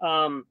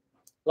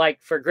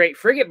like for great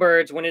frigate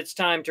birds, when it's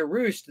time to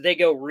roost, they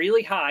go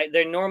really high.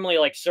 They're normally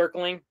like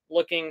circling,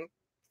 looking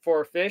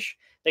for fish.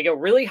 They go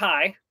really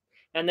high,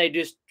 and they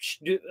just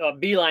do a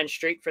beeline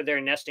straight for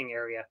their nesting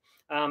area.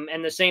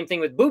 And the same thing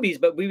with boobies,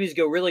 but boobies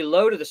go really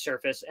low to the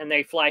surface, and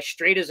they fly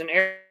straight as an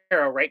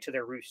arrow right to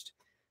their roost.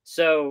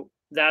 So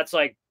that's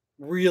like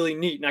really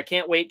neat. And I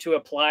can't wait to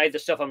apply the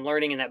stuff I'm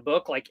learning in that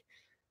book, like,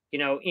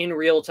 in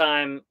real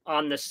time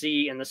on the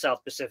sea in the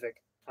South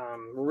Pacific.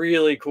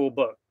 Really cool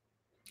book.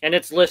 And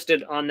it's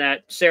listed on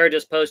that. Sarah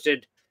just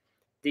posted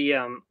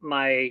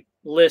my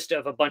list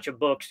of a bunch of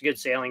books, good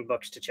sailing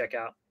books to check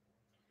out.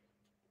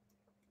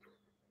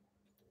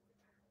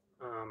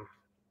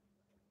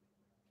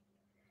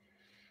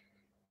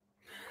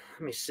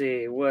 Let me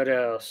see what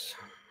else.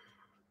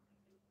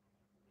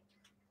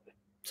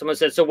 Someone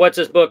said, so what's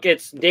this book?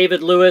 It's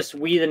David Lewis,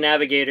 We the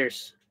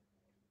Navigators.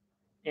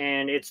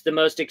 And it's the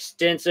most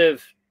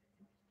extensive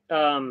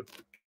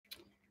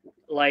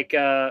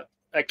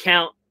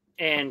account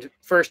and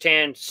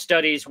firsthand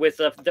studies with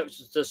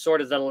the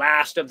sort of the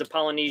last of the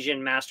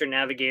Polynesian master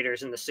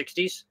navigators in the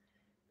 60s.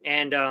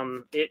 And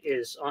it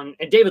is on,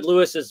 and David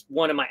Lewis is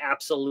one of my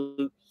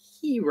absolute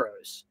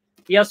heroes.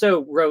 He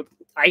also wrote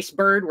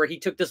Icebird, where he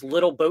took this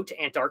little boat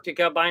to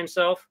Antarctica by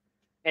himself.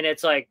 And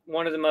it's like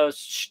one of the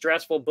most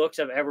stressful books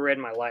I've ever read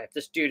in my life.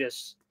 This dude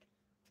is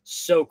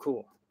so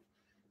cool.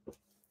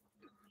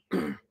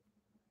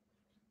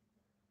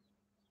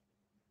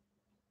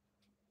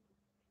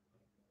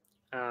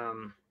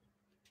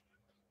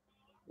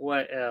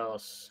 What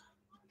else?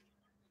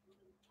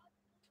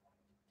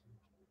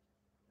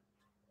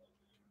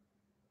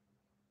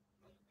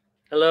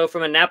 Hello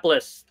from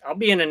Annapolis. I'll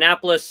be in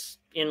Annapolis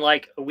in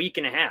like a week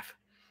and a half.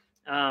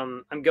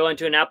 I'm going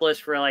to Annapolis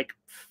for like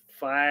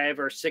 5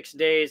 or 6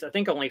 days. I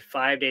think only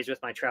 5 days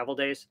with my travel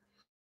days.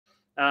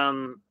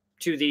 To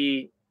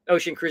the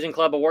Ocean Cruising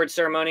Club award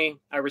ceremony.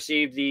 I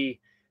received the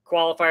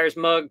qualifiers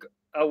mug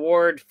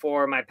award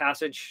for my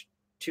passage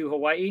to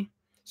Hawaii.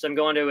 So I'm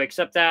going to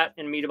accept that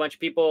and meet a bunch of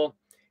people.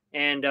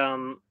 And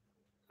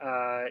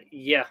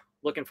yeah,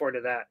 looking forward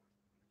to that.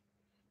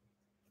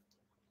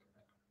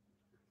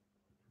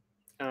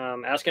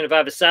 Asking if I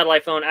have a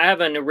satellite phone. I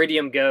have an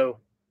Iridium Go,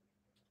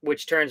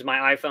 which turns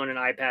my iPhone and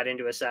iPad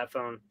into a sat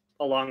phone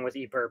along with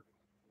ePerb.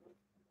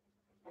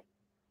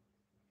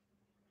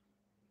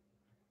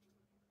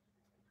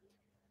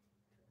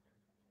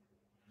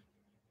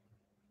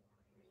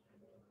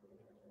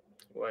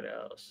 What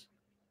else?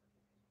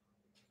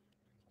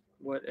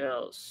 What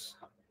else?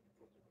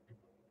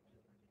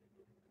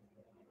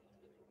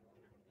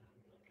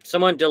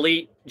 Someone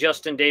delete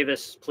Justin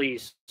Davis,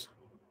 please,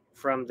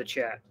 from the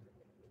chat.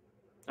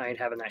 I ain't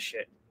having that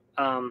shit.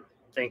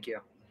 Thank you.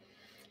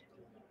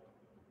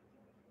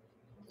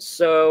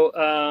 So,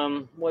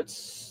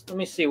 let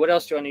me see. What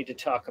else do I need to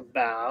talk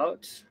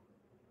about?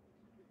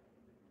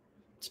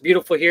 It's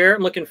beautiful here.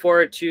 I'm looking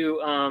forward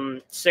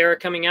to Sarah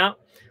coming out.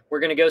 We're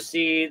going to go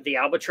see the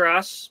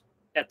albatross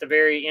at the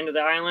very end of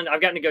the island.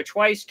 I've gotten to go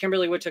twice.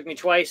 Kimberly Wood took me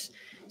twice.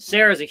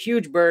 Sarah's a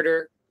huge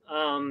birder.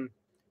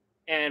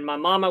 And my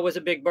mama was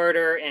a big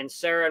birder, and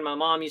Sarah and my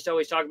mom used to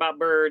always talk about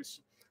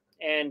birds.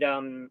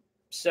 And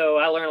so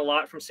I learned a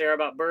lot from Sarah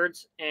about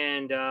birds,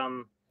 and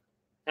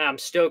I'm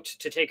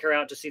stoked to take her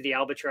out to see the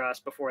albatross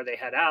before they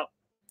head out.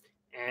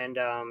 And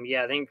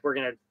yeah, I think we're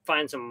going to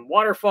find some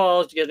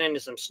waterfalls to get into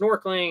some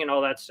snorkeling and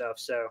all that stuff.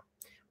 So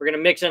we're going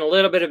to mix in a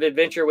little bit of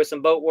adventure with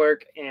some boat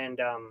work, and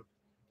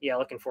yeah,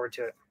 looking forward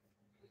to it.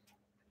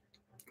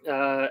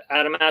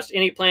 Adam asked,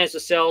 any plans to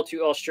sell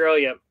to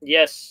Australia?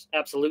 Yes,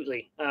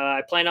 absolutely.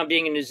 I plan on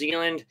being in New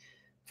Zealand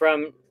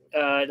from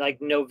like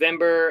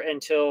November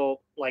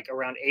until like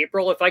around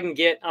April. If I can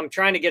get, I'm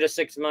trying to get a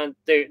 6 month,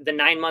 the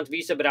 9 month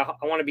visa, but I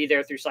want to be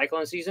there through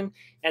cyclone season.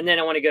 And then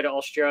I want to go to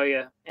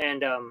Australia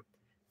and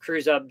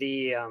cruise up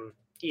the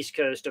east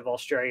coast of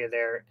Australia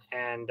there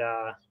and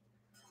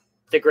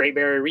the Great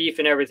Barrier Reef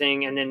and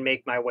everything, and then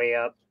make my way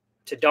up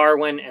to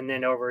Darwin and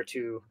then over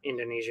to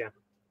Indonesia.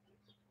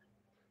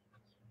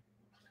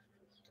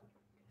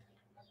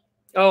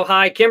 Oh,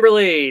 hi,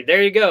 Kimberly.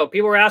 There you go.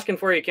 People were asking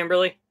for you,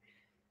 Kimberly.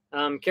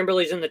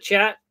 Kimberly's in the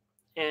chat,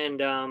 and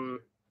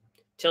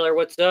tell her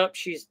what's up.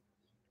 She's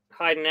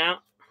hiding out.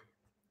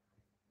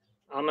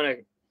 I'm going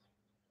to...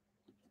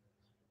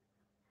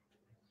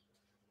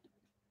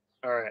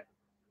 All right.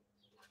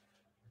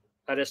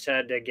 I just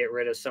had to get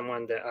rid of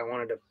someone that I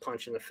wanted to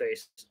punch in the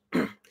face.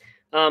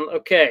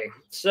 Okay,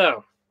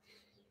 so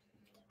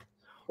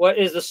what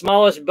is the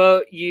smallest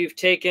boat you've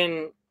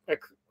taken?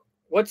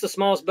 What's the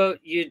smallest boat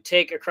you'd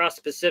take across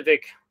the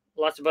Pacific?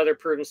 Lots of other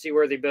proven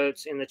seaworthy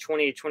boats in the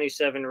 20 to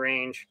 27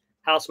 range.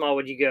 How small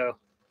would you go?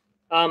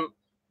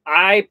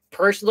 I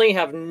personally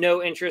have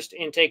no interest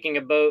in taking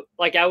a boat.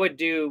 Like I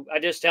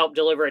just helped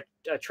deliver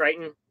a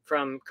Triton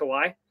from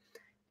Kauai.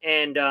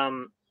 And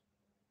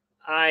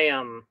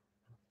I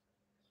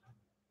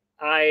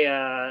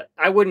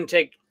wouldn't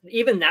take,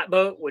 even that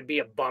boat would be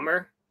a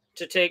bummer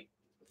to take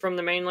from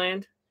the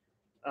mainland.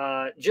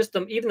 Just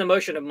even the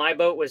motion of my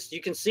boat was,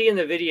 you can see in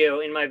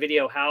my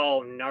video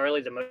how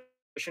gnarly the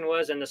motion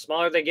was, and the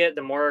smaller they get,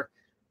 the more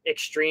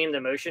extreme the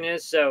motion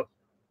is. So,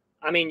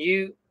 I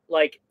mean,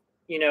 I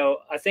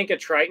think a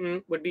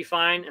Triton would be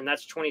fine, and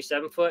that's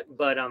 27 foot,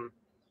 but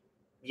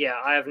yeah,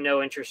 I have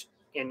no interest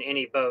in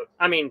any boat.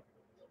 I mean,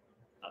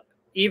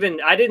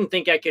 I didn't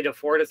think I could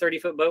afford a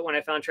 30-foot boat when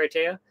I found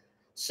Triteia.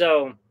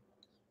 So,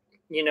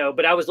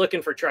 but I was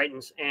looking for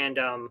Tritons, and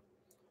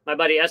my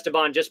buddy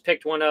Esteban just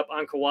picked one up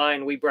on Kauai,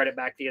 and we brought it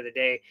back the other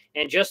day.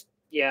 And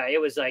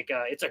it was like,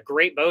 it's a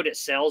great boat. It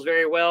sails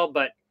very well,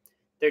 but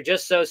they're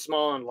just so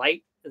small and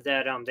light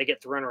that they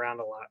get thrown around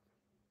a lot.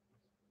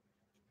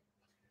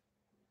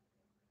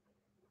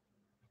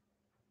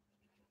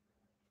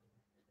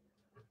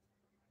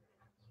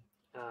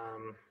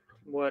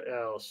 What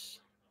else?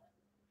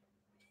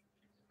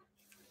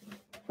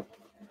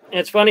 And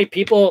it's funny,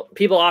 people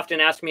often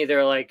ask me,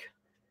 they're like,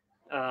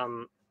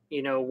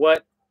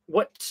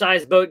 what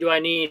size boat do I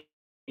need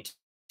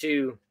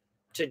to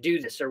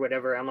do this or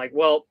whatever? I'm like,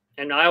 well,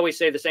 and I always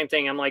say the same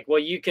thing. I'm like, well,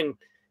 you can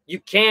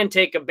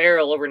take a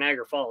barrel over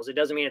Niagara Falls. It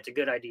doesn't mean it's a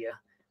good idea.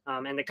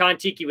 And the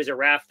Kon-Tiki was a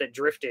raft that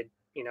drifted,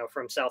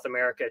 from South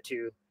America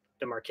to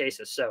the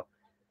Marquesas. So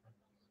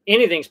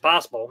anything's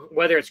possible.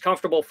 Whether it's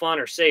comfortable, fun,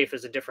 or safe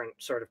is a different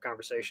sort of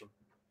conversation.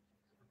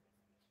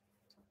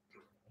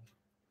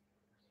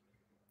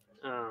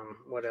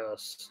 What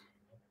else?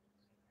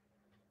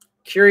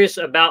 Curious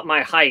about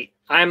my height.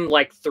 I'm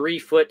like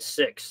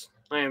 3'6".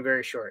 I am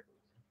very short.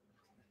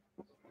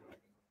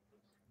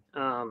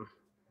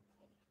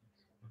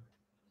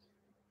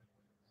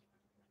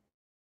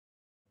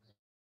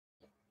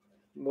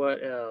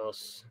 What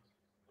else?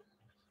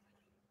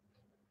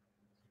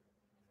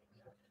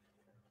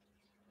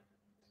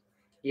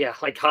 Yeah,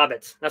 like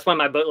hobbits. That's why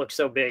my boat looks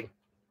so big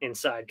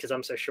inside, because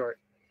I'm so short.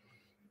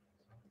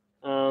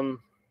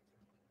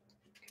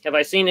 Have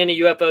I seen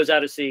any UFOs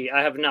out at sea?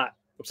 I have not.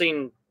 I've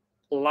seen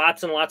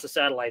lots and lots of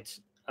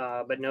satellites,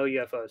 but no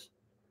UFOs.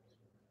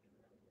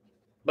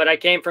 But I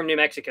came from New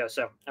Mexico,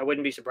 so I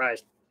wouldn't be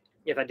surprised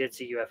if I did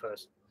see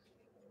UFOs.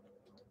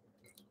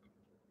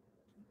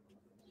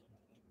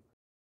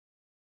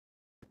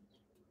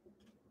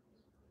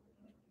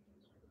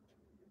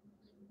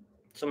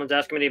 Someone's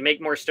asking me to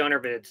make more stoner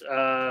vids.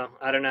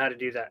 I don't know how to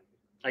do that.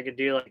 I could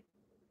do like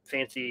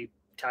fancy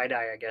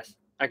tie-dye, I guess.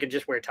 I could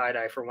just wear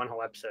tie-dye for one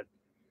whole episode.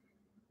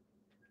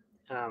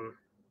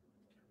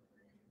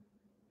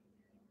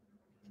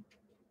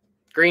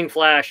 Green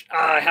flash.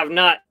 I have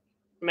not.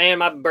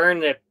 Man, I've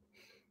burned the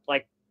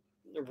like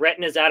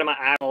retinas out of my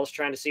eyeballs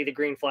trying to see the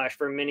green flash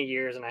for many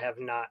years, and I have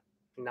not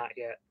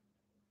yet.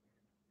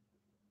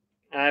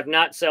 I have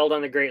not sailed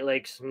on the Great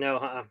Lakes.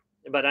 No,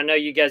 but I know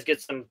you guys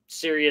get some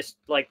serious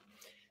like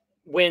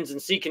winds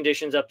and sea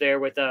conditions up there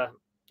with the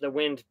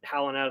wind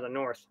howling out of the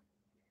north.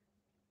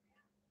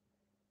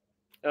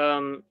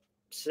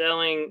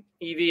 Selling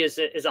EV is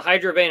a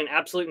hydrovane an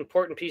absolute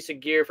important piece of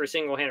gear for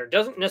single hander?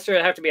 Doesn't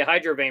necessarily have to be a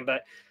hydrovane,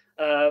 but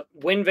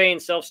wind vane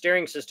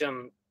self-steering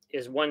system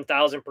is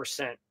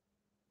 1000%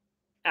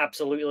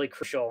 absolutely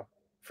crucial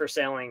for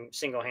sailing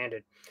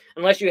single-handed,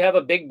 unless you have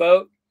a big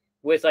boat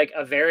with like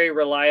a very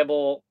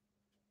reliable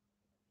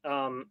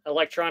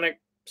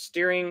electronic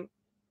steering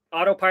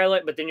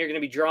autopilot, but then you're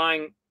going to be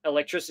drawing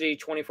electricity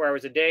 24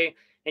 hours a day,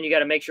 and you got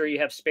to make sure you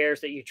have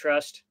spares that you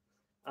trust.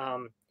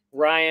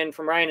 Ryan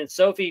and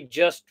Sophie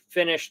just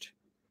finished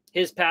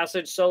his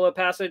solo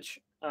passage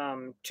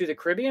to the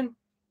Caribbean,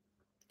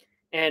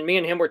 and me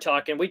and him were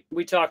talking.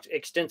 We talked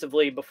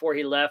extensively before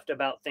he left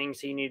about things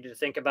he needed to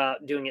think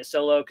about doing it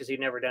solo, because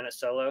he'd never done it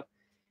solo,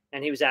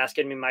 and he was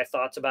asking me my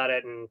thoughts about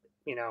it, and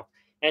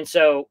and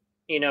so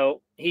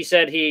he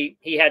said he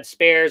had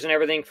spares and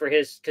everything for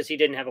his, because he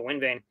didn't have a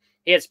wind vane.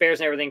 He had spares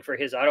and everything for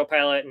his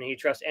autopilot, and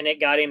and it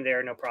got him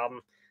there no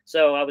problem.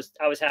 So I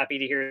was happy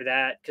to hear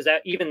that, because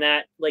even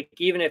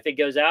if it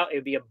goes out, it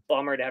would be a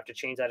bummer to have to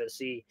change that at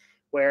sea.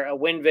 Where a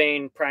wind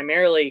vane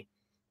primarily,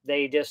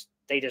 they just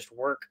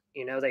work.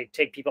 They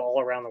take people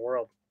all around the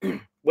world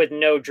with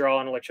no draw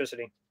on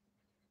electricity.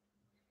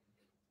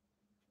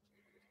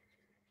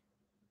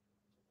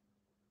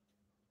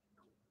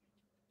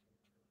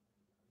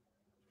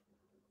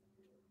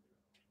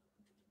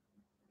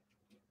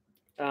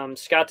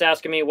 Scott's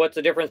asking me what's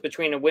the difference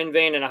between a wind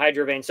vane and a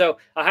hydrovane. So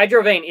a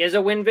hydrovane is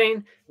a wind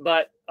vane,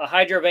 but a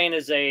hydrovane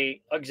is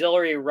a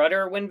auxiliary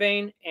rudder wind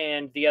vane,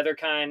 and the other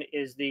kind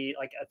is the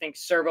I think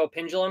servo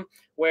pendulum,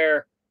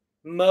 where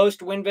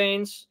most wind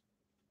vanes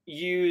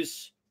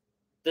use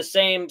the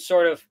same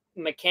sort of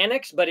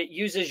mechanics, but it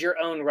uses your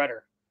own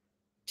rudder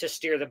to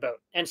steer the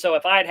boat. And so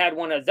if I had had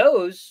one of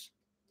those,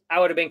 I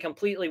would have been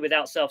completely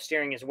without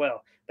self-steering as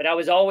well. But I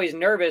was always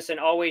nervous and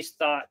always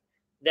thought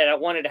that I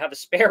wanted to have a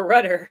spare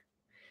rudder,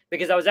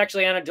 because I was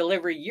actually on a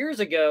delivery years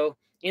ago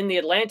in the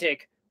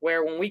Atlantic,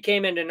 where when we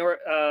came into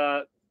North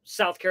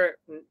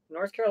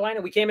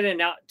Carolina, we came in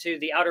and out to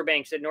the Outer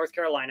Banks at North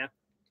Carolina,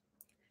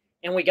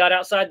 and we got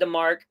outside the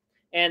mark,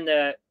 and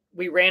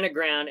we ran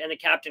aground, and the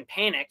captain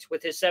panicked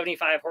with his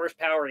 75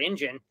 horsepower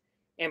engine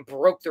and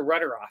broke the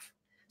rudder off.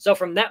 So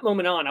from that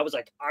moment on, I was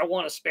like, I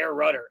want a spare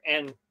rudder.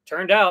 And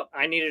turned out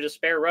I needed a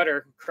spare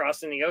rudder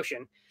crossing the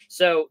ocean.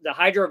 So the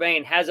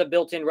hydrovane has a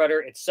built-in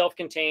rudder. It's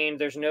self-contained.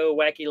 There's no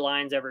wacky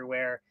lines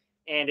everywhere.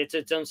 And it's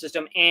its own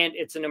system. And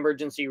it's an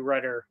emergency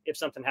rudder if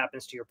something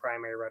happens to your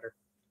primary rudder.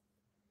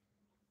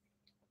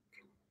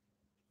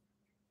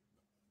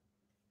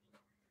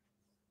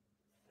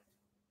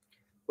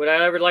 Would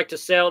I ever like to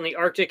sail in the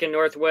Arctic and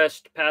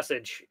Northwest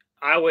Passage?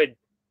 I would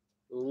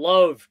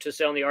love to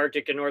sail in the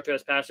Arctic and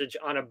Northwest Passage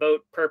on a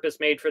boat purpose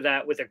made for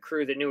that, with a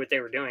crew that knew what they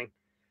were doing.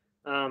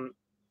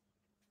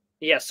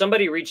 Yeah,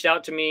 somebody reached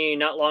out to me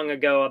not long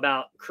ago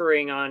about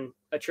crewing on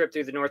a trip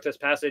through the Northwest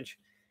Passage,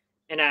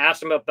 and I asked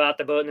them about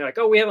the boat, and they're like,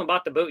 "Oh, we haven't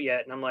bought the boat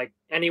yet." And I'm like,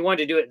 and he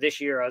wanted to do it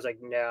this year. I was like,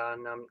 "No,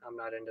 I'm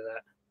not into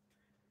that."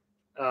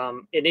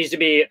 It needs to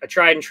be a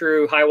tried and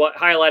true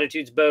high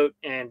latitudes boat,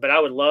 but I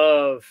would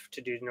love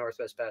to do the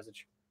Northwest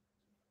Passage.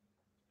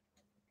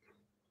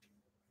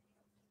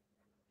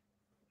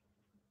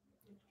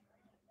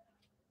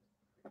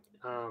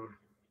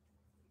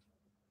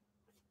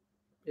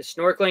 Is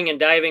snorkeling and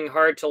diving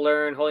hard to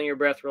learn? Holding your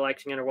breath,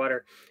 relaxing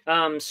underwater.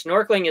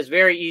 Snorkeling is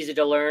very easy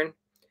to learn.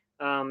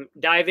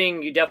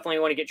 Diving, you definitely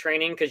want to get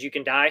training, because you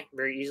can die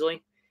very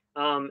easily.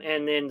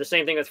 And then the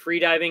same thing with free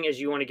diving is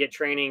you want to get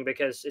training,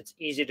 because it's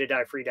easy to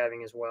die free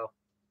diving as well.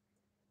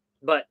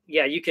 But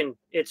yeah, you can.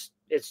 It's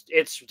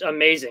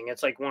amazing.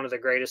 It's like one of the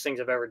greatest things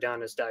I've ever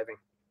done is diving.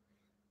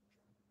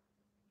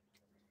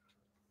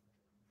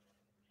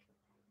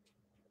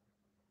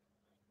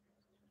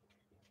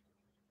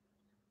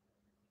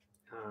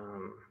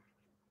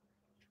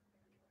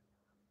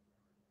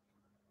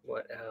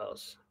 What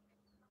else?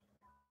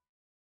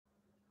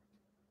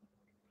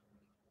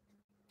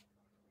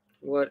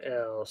 What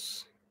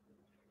else?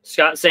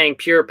 Scott saying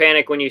pure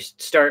panic when you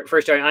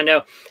first starting. I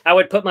know I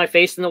would put my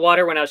face in the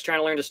water when I was trying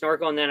to learn to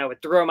snorkel, and then I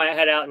would throw my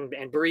head out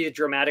and breathe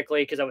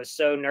dramatically because I was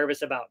so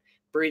nervous about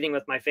breathing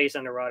with my face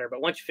underwater. But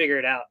once you figure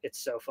it out,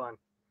 it's so fun.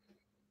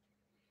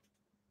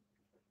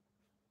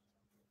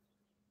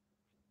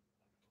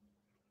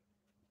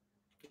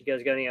 You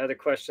guys got any other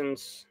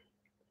questions?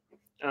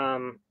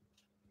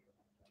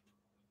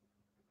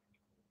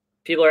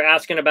 People are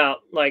asking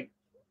about like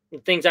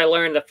things I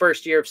learned the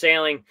first year of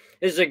sailing.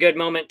 This is a good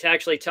moment to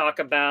actually talk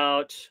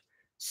about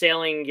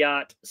sailing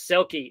yacht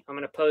Selkie. I'm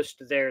going to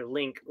post their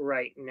link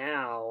right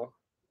now.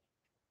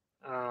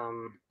 A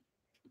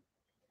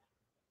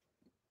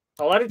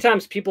lot of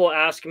times people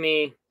ask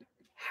me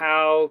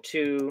how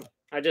to,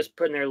 I just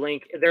put in their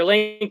link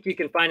you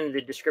can find in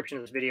the description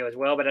of this video as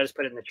well, but I just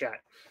put it in the chat.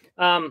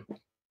 A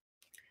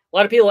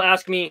lot of people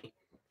ask me,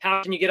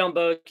 how can you get on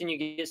boat? Can you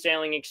get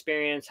sailing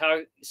experience? How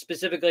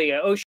specifically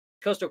ocean,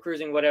 coastal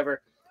cruising,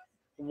 whatever.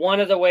 One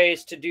of the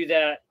ways to do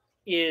that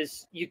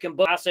is you can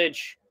book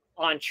passage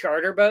on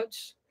charter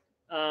boats.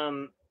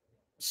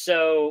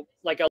 So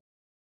like a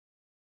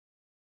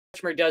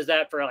customer does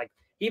that for like,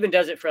 he even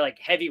does it for like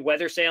heavy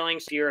weather sailing.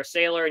 So you're a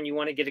sailor and you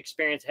want to get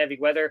experience heavy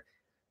weather.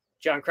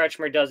 John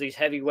Kretschmer does these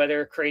heavy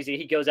weather crazy.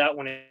 He goes out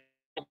when it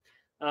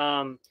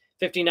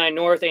 59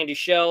 North, Andy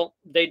Shell,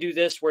 they do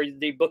this where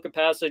they book a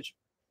passage.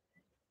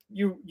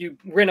 You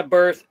rent a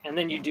berth and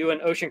then you do an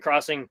ocean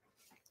crossing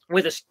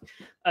with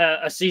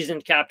a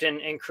seasoned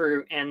captain and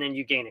crew, and then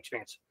you gain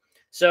experience.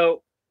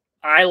 So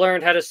I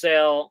learned how to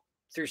sail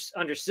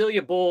under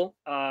Celia Bull,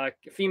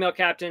 female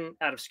captain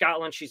out of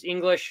Scotland. She's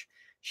English.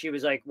 She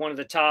was like one of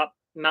the top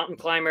mountain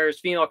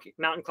climbers, female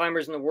mountain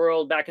climbers in the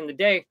world back in the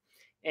day.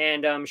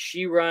 And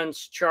she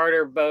runs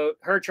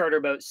her charter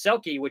boat,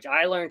 Selkie, which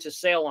I learned to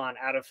sail on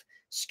out of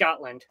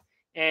Scotland.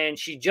 And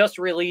she just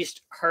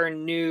released her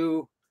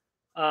new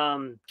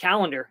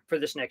calendar for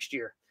this next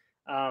year.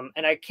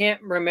 And I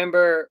can't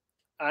remember,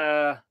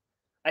 I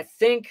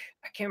can't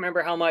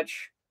remember how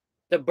much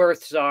the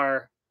berths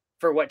are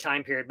for what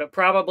time period, but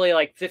probably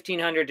like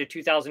 $1,500 to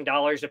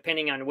 $2,000,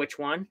 depending on which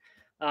one.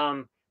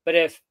 But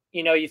if,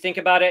 you think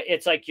about it,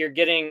 it's like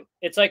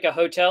it's like a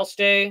hotel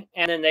stay,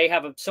 and then they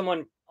have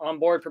someone on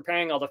board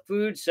preparing all the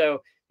food.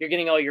 So you're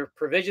getting all your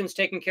provisions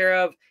taken care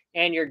of,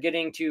 and you're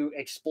getting to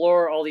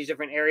explore all these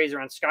different areas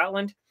around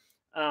Scotland.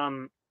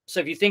 So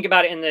if you think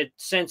about it in the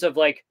sense of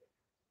like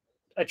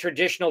a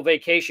traditional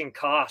vacation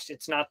cost,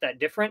 it's not that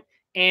different.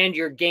 And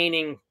you're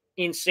gaining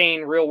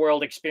insane real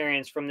world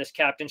experience from this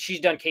captain. She's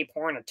done Cape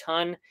Horn a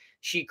ton.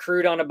 She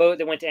crewed on a boat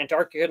that went to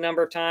Antarctica a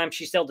number of times.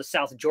 She sailed to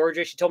South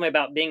Georgia. She told me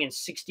about being in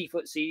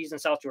 60-foot seas in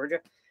South Georgia.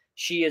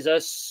 She is a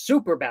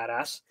super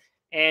badass.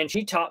 And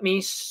she taught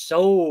me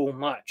so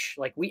much.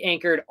 Like we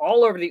anchored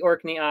all over the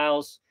Orkney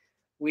Isles.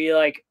 We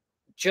like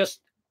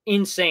just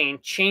insane,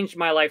 changed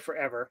my life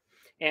forever.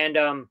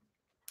 And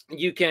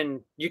you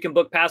can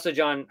book passage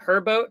on her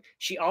boat.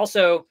 She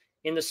also,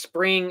 in the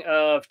spring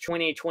of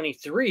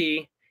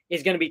 2023,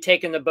 is going to be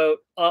taking the boat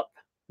up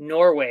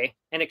Norway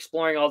and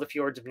exploring all the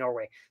fjords of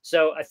Norway.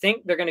 So I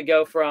think they're going to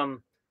go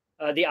from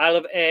the Isle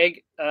of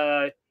Egg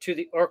to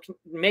the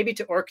maybe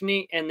to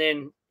Orkney, and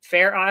then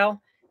Fair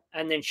Isle,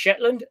 and then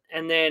Shetland,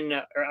 and then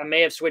or I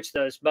may have switched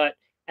those,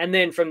 and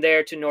then from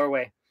there to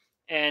Norway.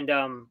 And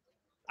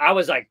I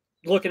was like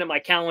looking at my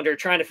calendar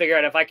trying to figure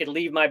out if I could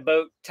leave my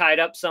boat tied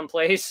up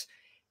someplace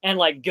and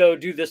like go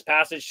do this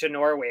passage to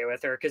Norway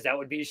with her, because that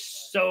would be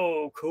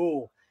so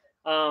cool.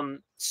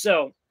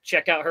 So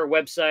check out her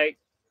website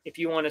if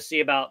you want to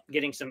see about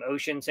getting some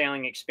ocean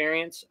sailing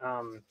experience.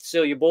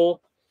 Celia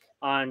Bull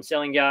on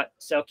Sailing Yacht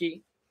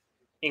Selkie,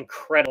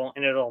 incredible,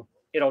 and it'll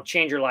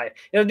change your life.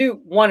 It'll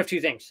do one of two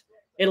things.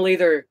 It'll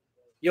either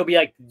you'll be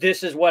like,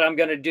 this is what I'm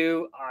going to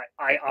do.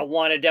 I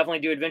want to definitely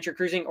do adventure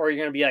cruising, or you're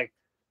going to be like,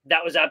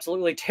 that was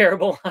absolutely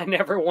terrible. I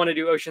never want to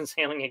do ocean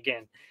sailing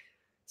again.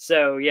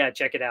 So yeah,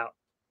 check it out.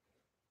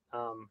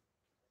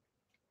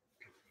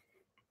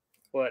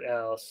 What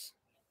else?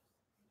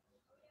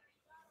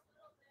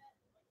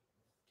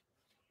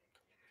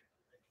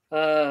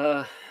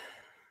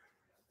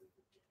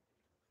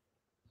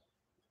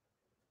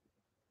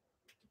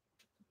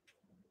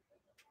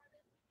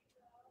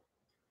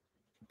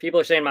 People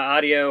are saying my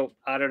audio,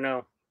 I don't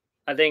know.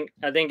 I think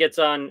it's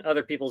on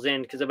other people's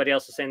end because everybody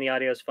else is saying the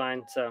audio is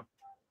fine. So,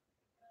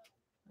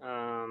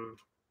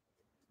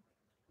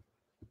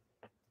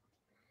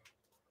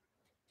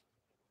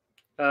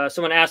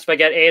 someone asked if I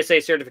got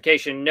ASA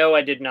certification. No,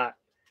 I did not.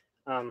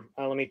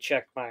 Let me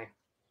check I'm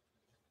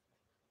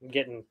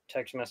getting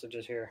text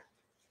messages here.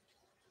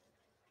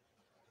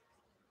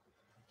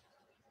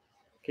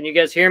 Can you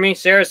guys hear me?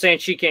 Sarah's saying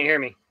she can't hear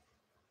me.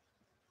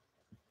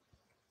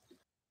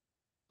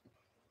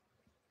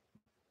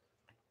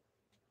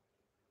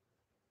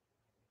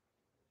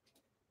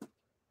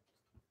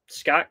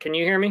 Scott, can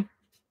you hear me?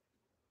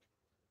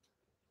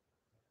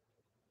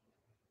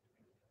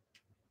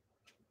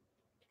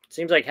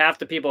 Seems like half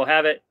the people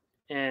have it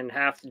and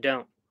half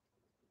don't.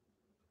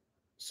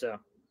 So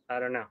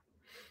I don't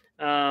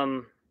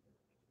know.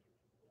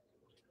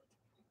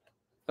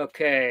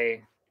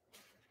 Okay.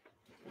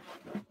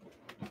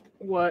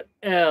 What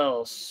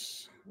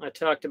else? I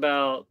talked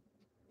about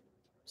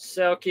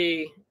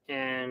Selkie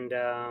and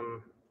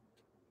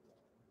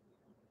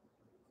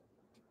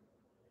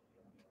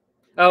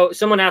oh,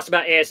 someone asked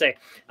about ASA.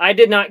 I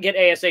did not get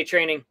ASA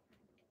training.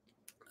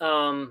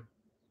 And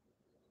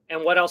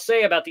what I'll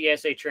say about the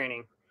ASA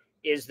training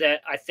is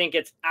that I think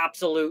it's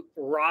absolute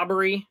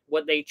robbery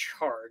what they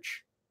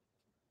charge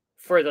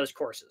for those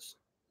courses.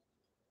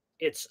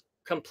 It's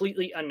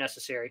completely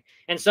unnecessary.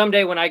 And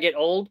someday when I get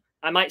old,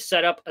 I might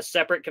set up a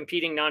separate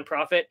competing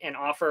nonprofit and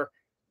offer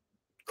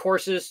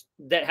courses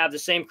that have the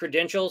same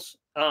credentials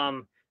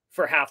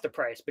for half the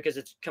price, because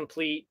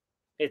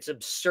it's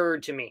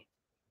absurd to me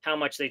how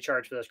much they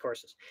charge for those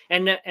courses.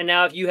 And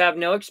now if you have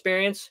no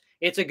experience,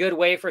 it's a good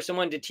way for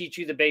someone to teach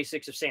you the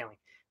basics of sailing.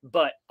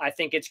 But I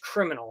think it's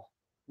criminal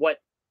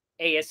what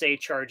ASA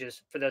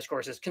charges for those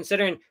courses,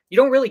 considering you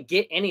don't really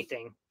get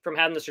anything from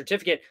having the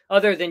certificate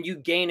other than you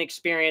gain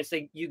experience,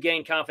 you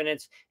gain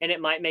confidence, and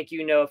it might make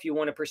you know if you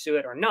want to pursue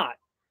it or not.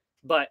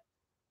 But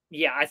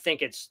yeah, I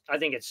think it's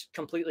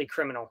completely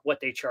criminal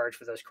what they charge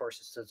for those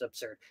courses. It's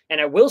absurd.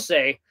 And I will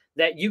say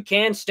that you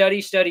can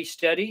study.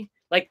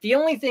 Like the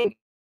only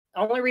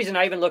reason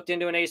I even looked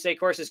into an ASA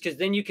course is because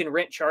then you can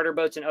rent charter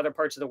boats in other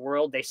parts of the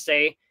world. They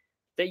say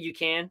that you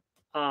can.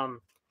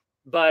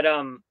 But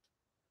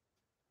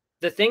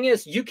the thing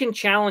is, you can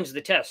challenge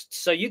the tests.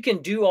 So you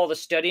can do all the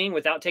studying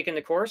without taking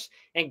the course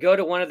and go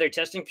to one of their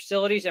testing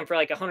facilities and for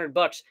like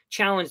 $100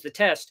 challenge the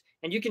test.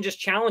 And you can just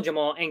challenge them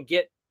all and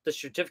get the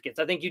certificates.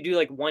 I think you do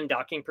like one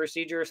docking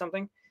procedure or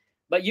something,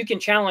 but you can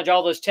challenge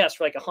all those tests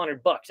for like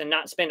 $100 and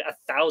not spend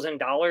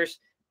 $1,000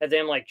 of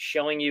them like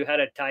showing you how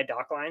to tie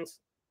dock lines.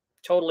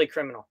 Totally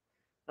criminal.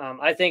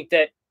 I think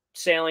that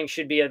sailing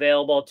should be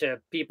available to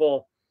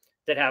people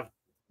that have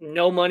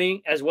no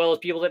money as well as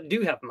people that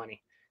do have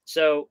money.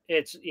 So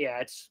it's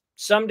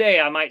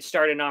someday I might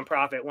start a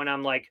nonprofit when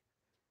I'm like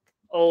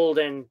old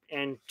and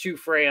too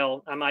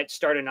frail. I might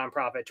start a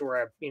nonprofit to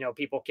where,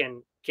 people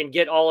can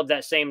get all of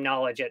that same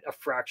knowledge at a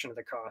fraction of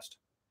the cost.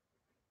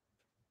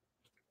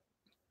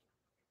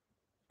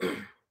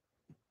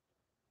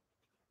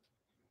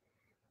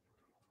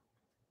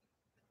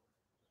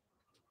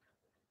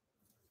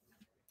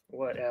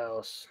 What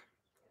else?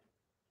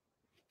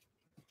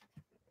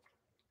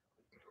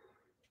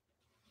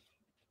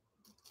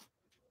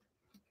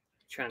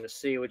 Trying to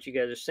see what you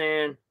guys are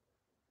saying.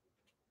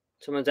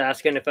 Someone's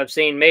asking if I've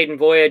seen Maiden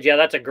Voyage. Yeah,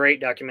 that's a great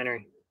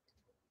documentary.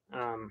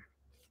 Someone's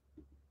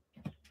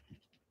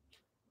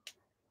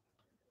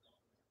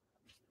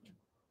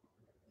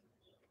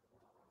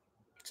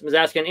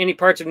asking any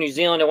parts of New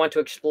Zealand I want to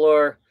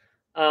explore.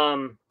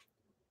 I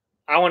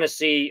want to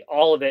see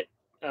all of it.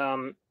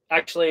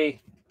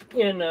 Actually,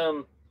 in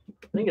I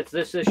think it's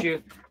this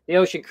issue, the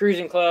Ocean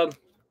Cruising Club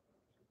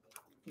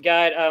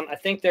guide. I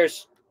think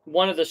there's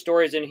one of the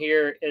stories in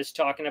here is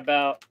talking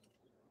about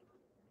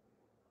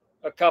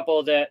a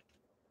couple that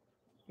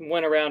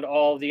went around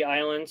all the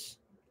islands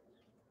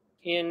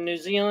in New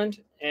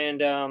Zealand,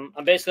 and I'm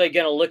basically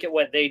going to look at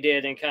what they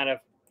did and kind of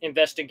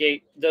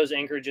investigate those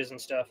anchorages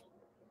and stuff.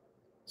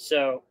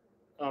 So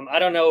I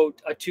don't know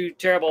a too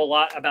terrible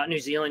lot about New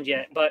Zealand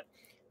yet, but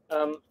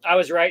I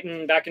was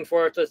writing back and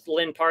forth with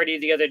Lynn Party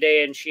the other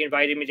day, and she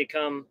invited me to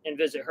come and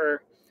visit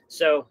her.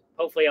 So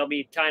hopefully I'll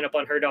be tying up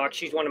on her dock.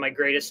 She's one of my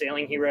greatest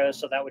sailing heroes,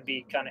 so that would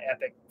be kind of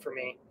epic for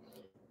me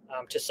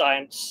to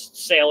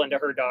sail into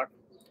her dock.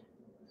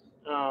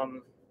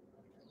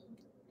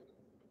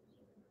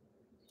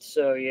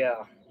 So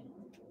yeah.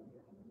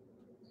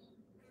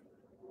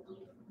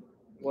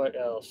 What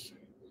else?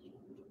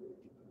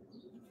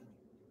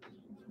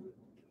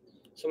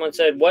 Someone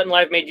said, what in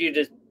life made you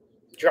just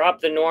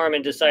drop the norm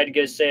and decide to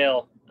go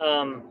sail?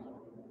 I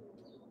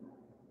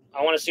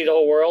want to see the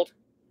whole world.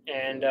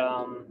 And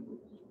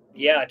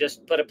yeah,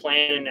 just put a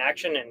plan in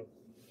action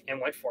and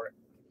went for it.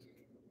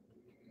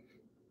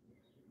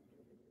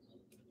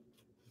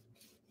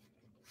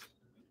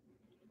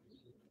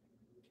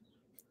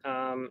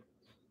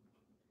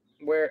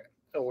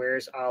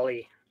 Where's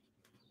Ollie?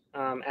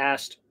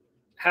 Asked,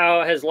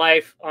 how has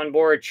life on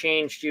board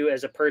changed you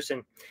as a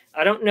person?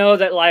 I don't know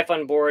that life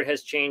on board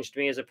has changed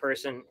me as a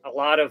person. A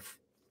lot of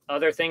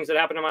other things that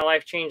happened in my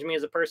life changed me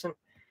as a person,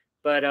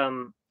 but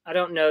I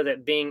don't know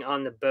that being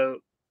on the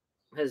boat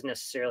has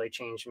necessarily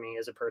changed me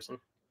as a person.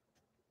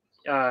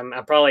 I'm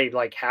probably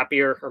like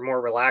happier or more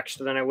relaxed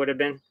than I would have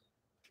been.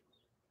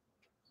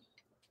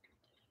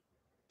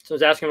 So I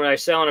was asking, would I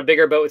sail on a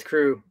bigger boat with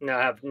crew? No,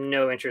 I have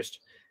no interest.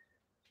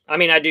 I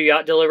mean, I do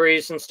yacht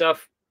deliveries and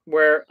stuff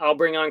where I'll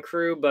bring on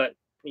crew, but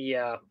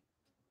yeah,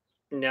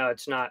 no,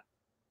 it's not.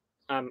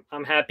 I'm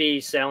happy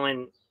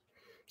sailing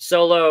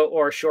solo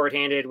or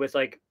shorthanded with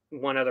like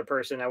one other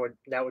person.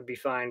 That would be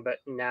fine. But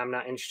now I'm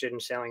not interested in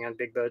sailing on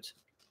big boats.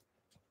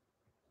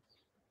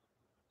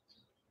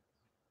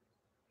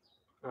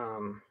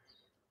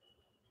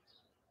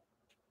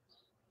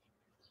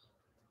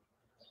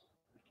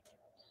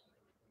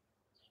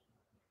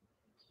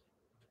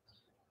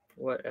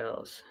 What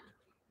else?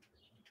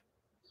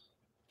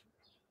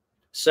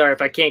 Sorry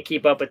if I can't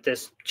keep up with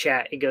this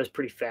chat. It goes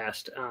pretty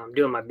fast. I'm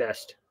doing my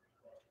best.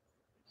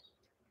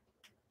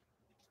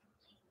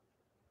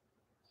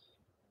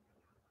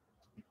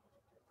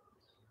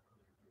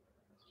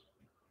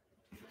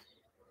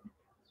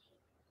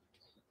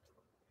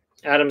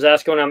 Adam's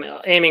asking when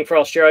I'm aiming for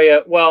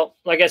Australia. Well,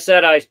 like I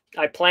said,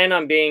 I plan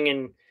on being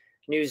in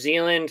New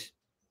Zealand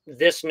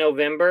this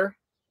November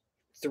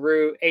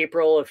through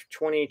April of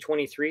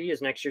 2023,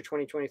 is next year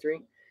 2023,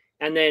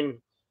 and then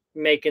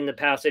making the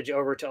passage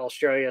over to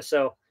Australia.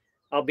 So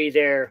I'll be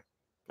there.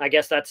 I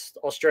guess that's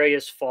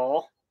Australia's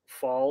fall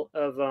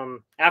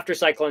of after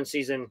cyclone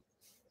season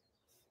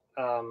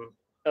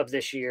of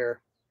this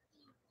year,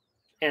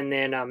 and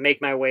then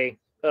make my way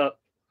up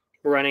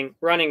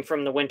running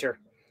from the winter.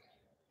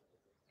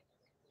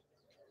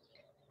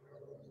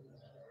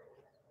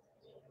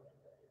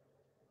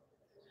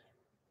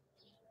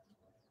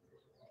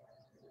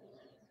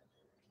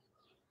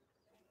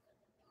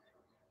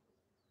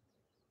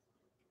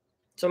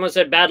 Someone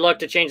said bad luck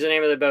to change the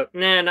name of the boat.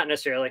 Nah, not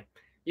necessarily.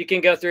 You can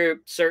go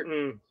through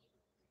certain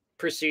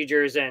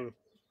procedures and,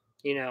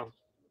 you know,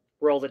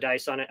 roll the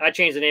dice on it. I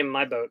changed the name of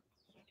my boat,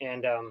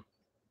 and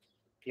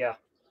yeah.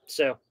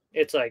 So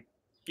it's like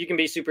you can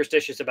be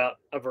superstitious about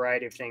a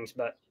variety of things,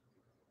 but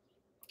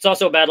it's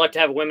also bad luck to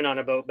have women on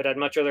a boat. But I'd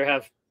much rather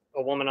have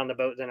a woman on the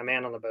boat than a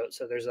man on the boat.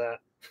 So there's that.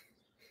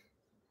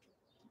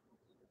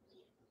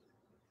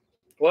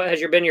 What has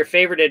been your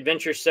favorite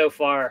adventure so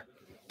far?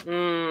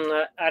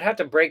 I'd have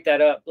to break that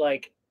up.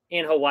 Like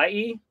in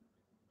Hawaii,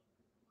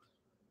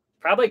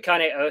 probably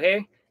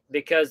Kaneohe,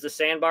 because the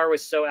sandbar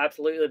was so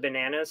absolutely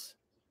bananas.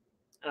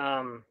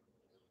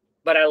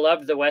 But I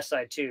loved the west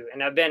side too.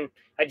 And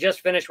I just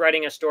finished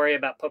writing a story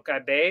about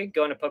Pokai Bay,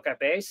 going to Pokai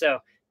Bay. So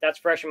that's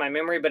fresh in my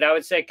memory. But I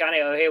would say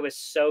Kaneohe was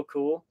so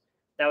cool.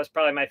 That was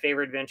probably my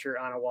favorite adventure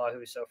on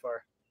Oahu so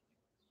far.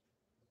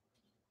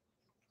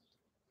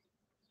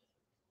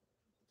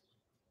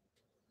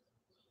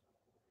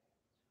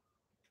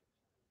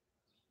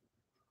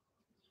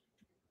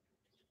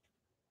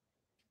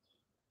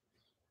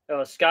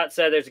 Oh, Scott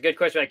said there's a good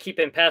question about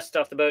keeping pests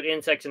off the boat,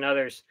 insects and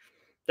others.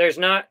 There's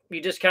not. You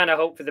just kind of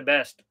hope for the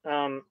best.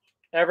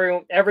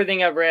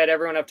 Everything I've read,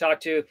 everyone I've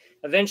talked to,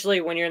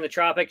 eventually when you're in the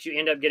tropics, you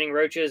end up getting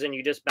roaches and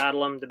you just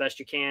battle them the best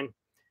you can.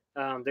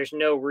 There's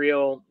no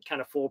real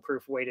kind of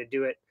foolproof way to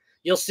do it.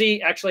 You'll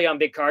see actually on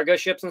big cargo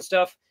ships and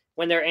stuff,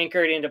 when they're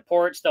anchored into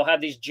ports, they'll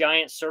have these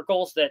giant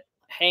circles that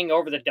hang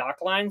over the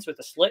dock lines with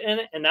a slit in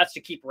it. And that's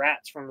to keep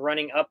rats from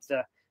running up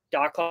the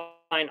dock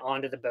line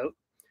onto the boat.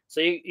 So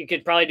you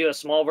could probably do a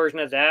small version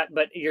of that,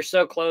 but you're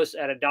so close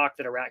at a dock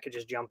that a rat could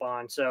just jump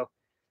on. So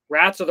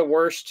rats are the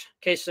worst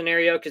case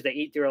scenario because they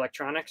eat through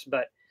electronics.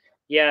 But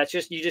yeah, it's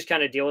just you just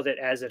kind of deal with it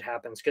as it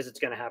happens because it's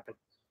going to happen.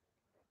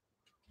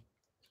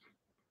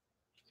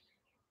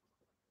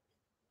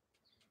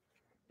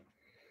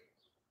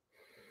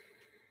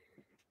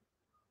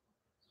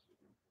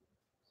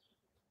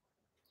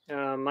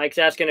 Mike's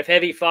asking if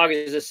heavy fog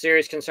is a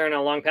serious concern on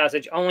a long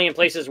passage, only in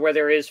places where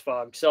there is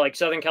fog. So, like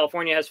Southern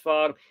California has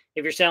fog.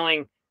 If you're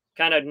sailing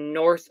kind of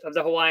north of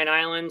the Hawaiian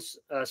Islands,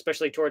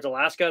 especially towards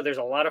Alaska, there's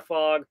a lot of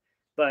fog.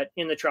 But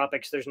in the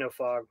tropics, there's no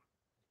fog.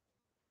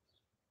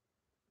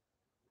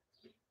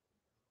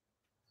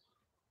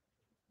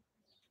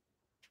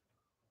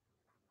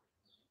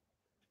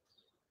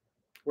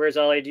 Whereas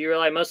Ollie, do you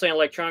rely mostly on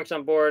electronics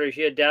on board, or is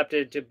you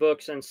adapted to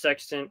books and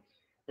sextant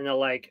and the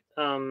like?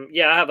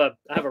 Yeah, I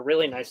have a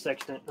really nice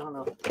sextant. I don't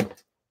know,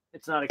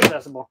 it's not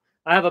accessible.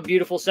 I have a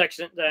beautiful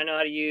sextant that I know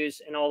how to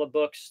use and all the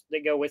books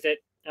that go with it.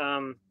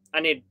 I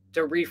need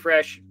to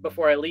refresh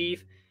before I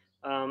leave.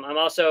 I'm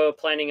also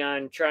planning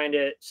on trying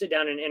to sit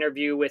down and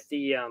interview with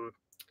the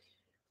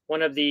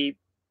one of the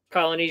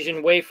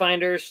Polynesian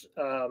wayfinders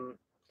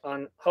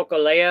on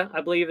Hokulea,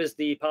 I believe, is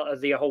the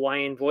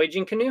Hawaiian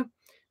voyaging canoe.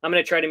 I'm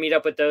going to try to meet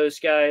up with those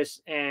guys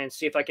and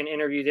see if I can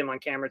interview them on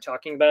camera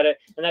talking about it.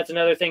 And that's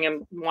another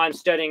thing why I'm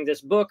studying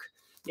this book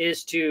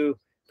is to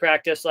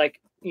practice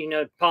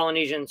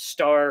Polynesian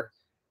star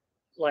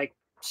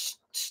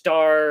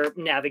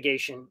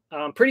navigation.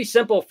 Pretty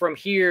simple from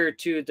here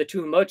to the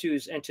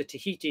Tuamotus and to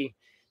Tahiti.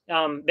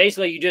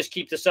 Basically, you just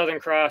keep the Southern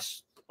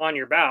Cross on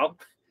your bow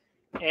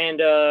and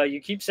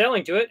you keep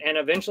sailing to it, and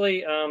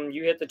eventually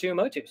you hit the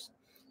Tuamotus.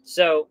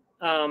 So,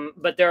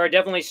 but there are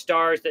definitely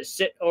stars that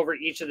sit over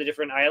each of the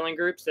different island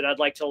groups that I'd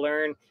like to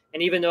learn.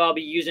 And even though I'll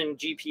be using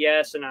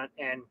GPS and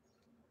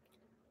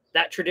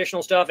that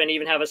traditional stuff, and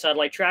even have a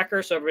satellite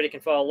tracker so everybody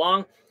can follow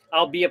along,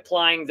 I'll be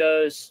applying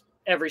those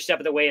every step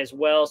of the way as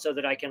well, so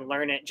that I can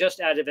learn it just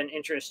out of an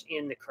interest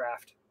in the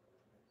craft.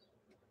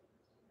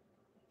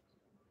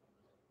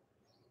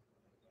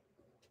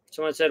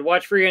 Someone said,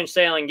 watch Free Range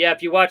Sailing. Yeah,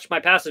 if you watch my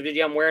passive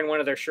video, I'm wearing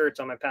one of their shirts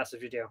on my passive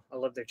video. I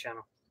love their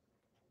channel.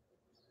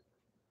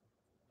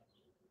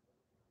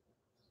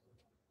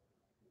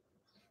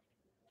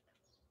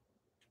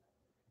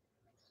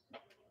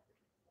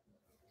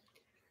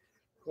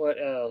 What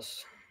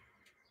else?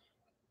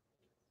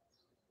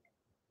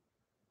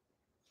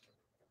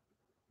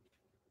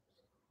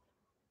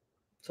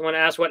 Someone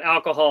asked, what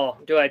alcohol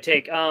do I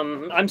take?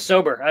 I'm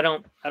sober. I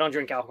don't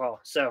drink alcohol,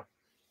 so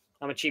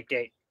I'm a cheap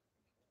date.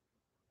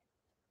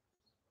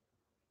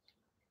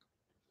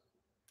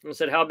 I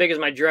said, how big is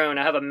my drone?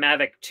 I have a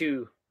Mavic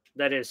 2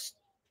 that is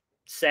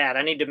sad.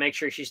 I need to make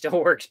sure she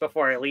still works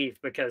before I leave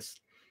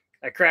because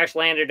I crash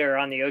landed her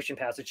on the Ocean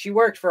Passage. She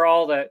worked for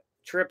all the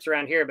trips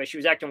around here, but she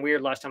was acting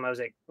weird last time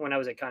when I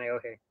was at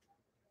Kaneohe.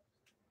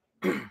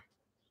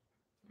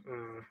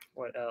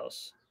 What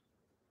else?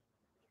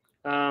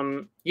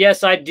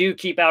 Yes, I do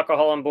keep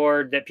alcohol on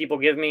board that people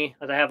give me.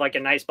 I have like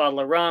a nice bottle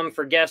of rum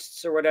for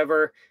guests or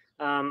whatever.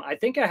 I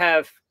think I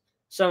have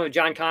some of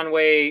John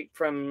Conway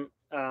from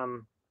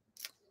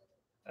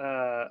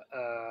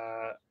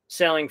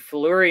selling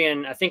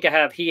Flurian. I think I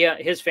have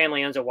his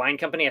family owns a wine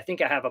company. I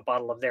think I have a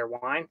bottle of their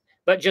wine,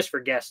 but just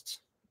for guests.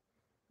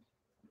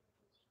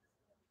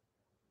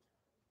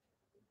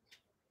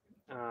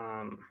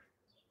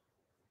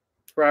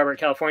 Robert,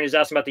 California is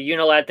asking about the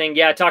UNILAD thing.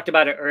 Yeah, I talked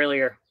about it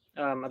earlier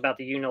about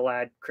the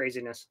UNILAD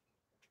craziness.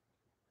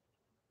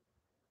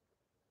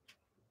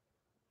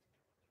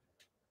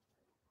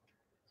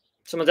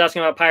 Someone's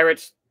asking about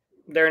pirates.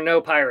 There are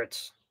no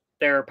pirates.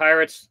 There are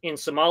pirates in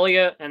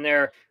Somalia, and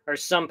there are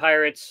some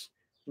pirates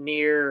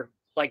near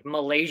like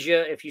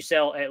Malaysia if you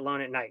sail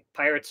alone at night.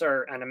 Pirates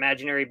are an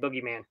imaginary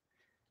boogeyman.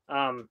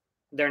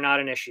 They're not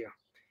an issue.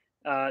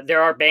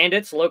 There are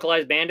bandits,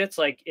 localized bandits.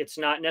 Like it's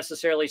not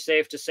necessarily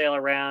safe to sail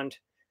around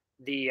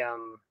the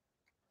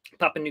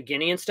Papua New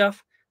Guinea and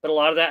stuff, but a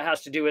lot of that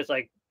has to do with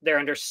like they're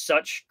under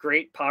such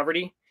great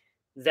poverty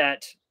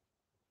that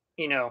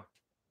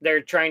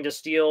they're trying to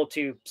steal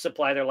to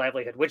supply their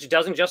livelihood, which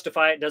doesn't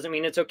justify it, doesn't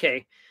mean it's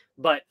okay,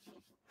 but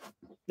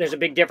there's a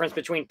big difference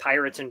between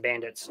pirates and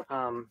bandits.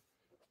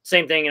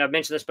 Same thing, and I've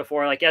mentioned this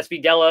before, like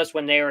SV Delos,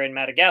 when they were in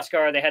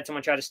Madagascar, they had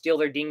someone try to steal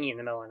their dinghy in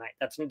the middle of the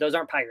night. Those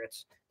aren't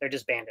pirates. They're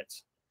just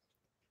bandits.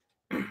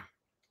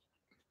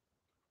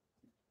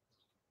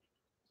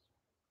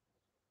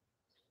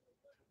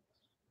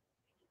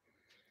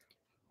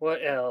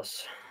 What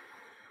else?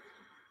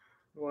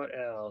 What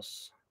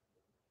else?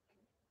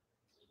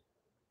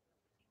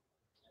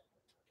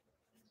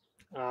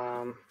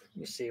 Let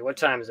me see. What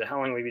time is it? How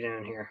long have we been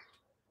doing here?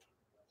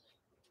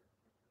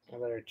 I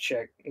better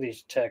check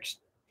these texts.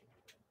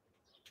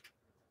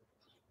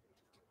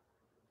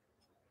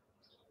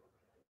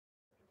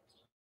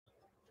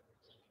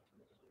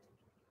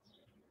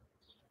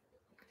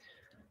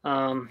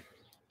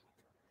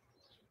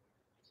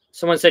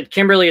 Someone said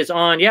Kimberly is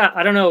on. Yeah,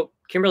 I don't know.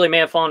 Kimberly may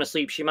have fallen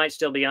asleep. She might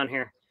still be on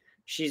here.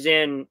 She's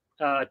in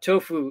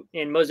Tofu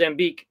in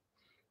Mozambique,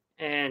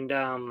 and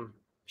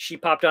she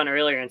popped on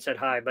earlier and said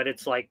hi, but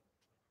it's like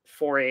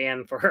 4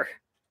 a.m. for her.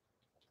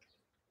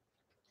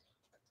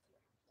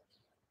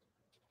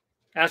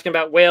 Asking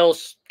about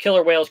whales,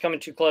 killer whales coming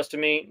too close to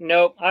me.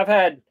 Nope, I've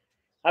had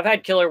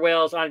killer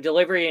whales on a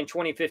delivery in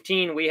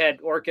 2015. We had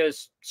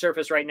orcas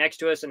surface right next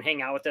to us and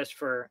hang out with us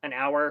for an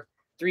hour.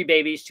 3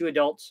 babies, 2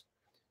 adults.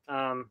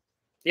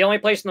 The only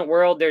place in the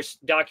world there's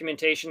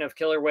documentation of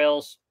killer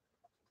whales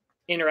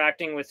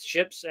interacting with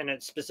ships and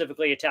it's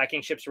specifically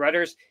attacking ships'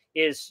 rudders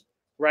is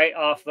right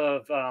off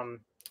of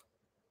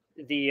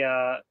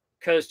the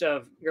coast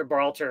of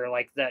Gibraltar,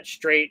 like that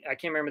strait. I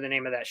can't remember the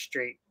name of that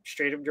Strait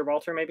of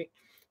Gibraltar, maybe.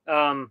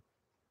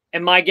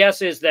 And my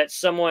guess is that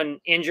someone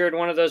injured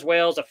one of those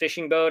whales, a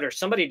fishing boat, or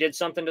somebody did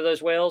something to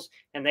those whales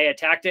and they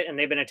attacked it, and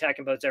they've been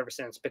attacking boats ever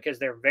since because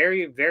they're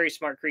very, very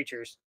smart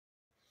creatures.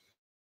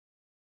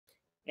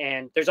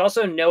 And there's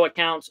also no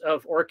accounts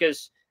of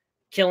orcas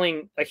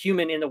killing a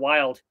human in the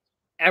wild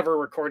ever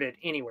recorded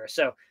anywhere.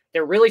 So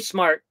they're really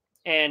smart,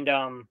 and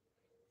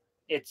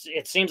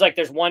it seems like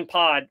there's one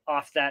pod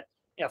off that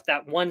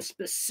one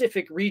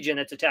specific region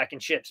that's attacking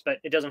ships, but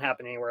it doesn't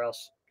happen anywhere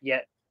else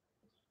yet.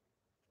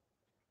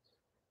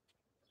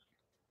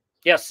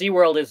 Yeah,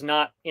 SeaWorld is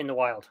not in the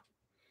wild.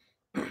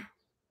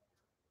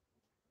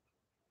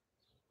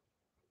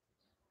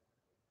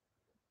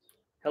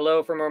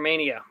 Hello from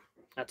Romania.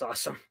 That's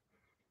awesome.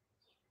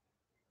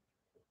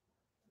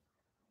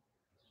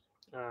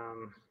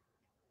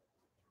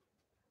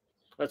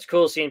 That's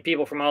cool seeing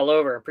people from all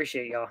over.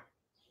 Appreciate y'all.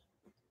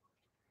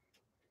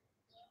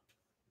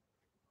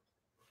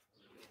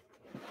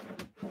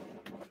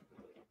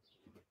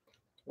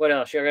 What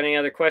else? You got any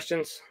other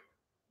questions?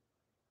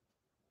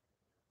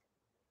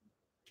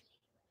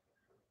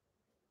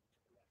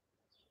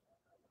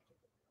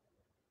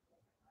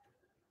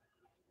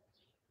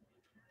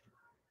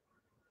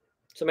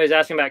 Somebody's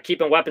asking about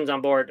keeping weapons on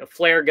board, a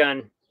flare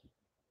gun,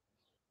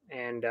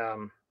 and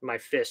my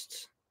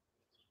fists.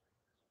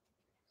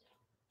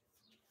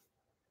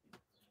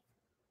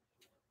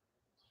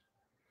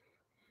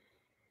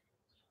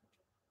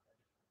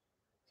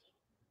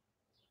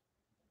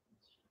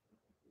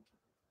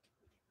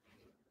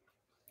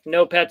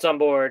 No pets on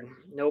board.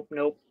 Nope.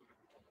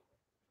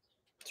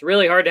 It's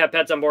really hard to have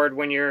pets on board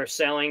when you're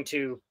sailing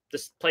to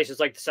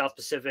places like the South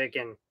Pacific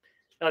and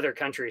other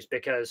countries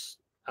because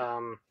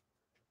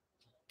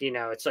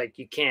it's like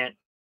you can't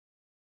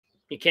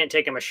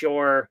take them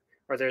ashore,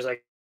 or there's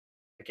like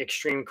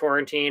extreme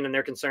quarantine, and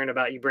they're concerned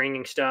about you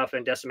bringing stuff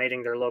and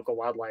decimating their local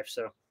wildlife.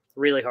 So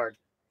really hard.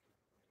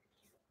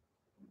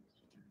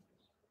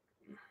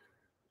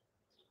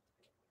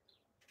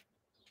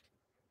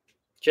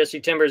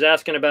 Jesse Timbers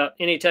asking about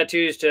any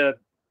tattoos to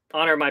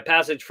honor my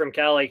passage from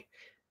Cali.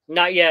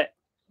 Not yet.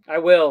 I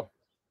will.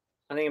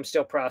 I think I'm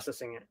still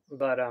processing it,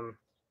 but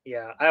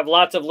yeah, I have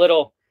lots of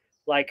little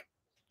like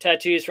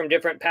tattoos from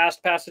different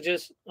past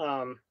passages,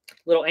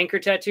 little anchor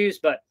tattoos,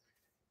 but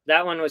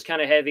that one was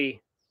kind of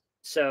heavy,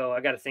 so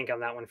I got to think on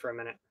that one for a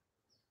minute.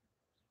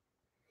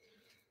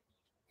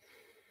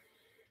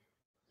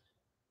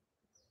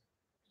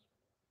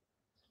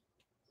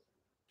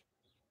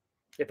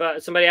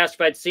 If somebody asked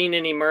if I'd seen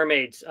any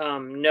mermaids,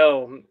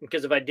 no,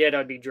 because if I did,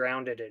 I'd be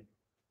drowned in it.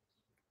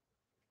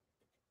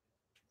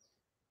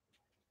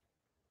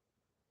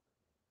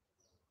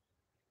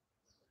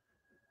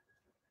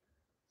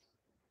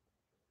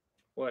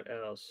 What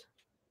else?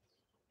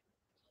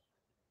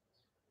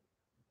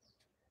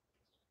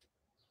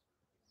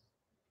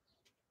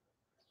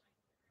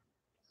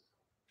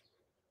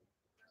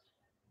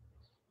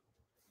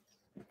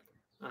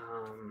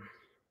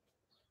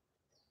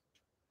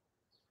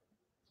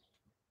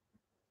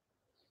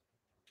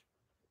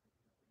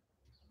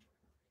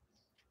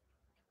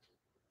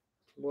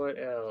 What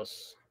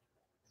else?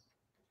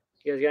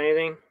 You guys got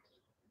anything?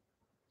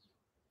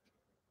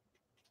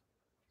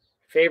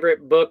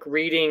 Favorite book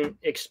reading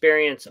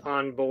experience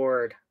on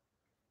board?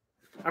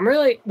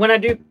 When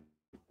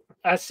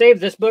I save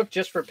this book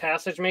just for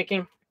passage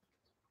making,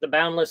 The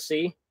Boundless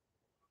Sea.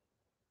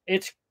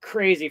 It's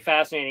crazy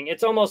fascinating.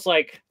 It's almost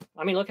like,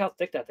 I mean, look how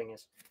thick that thing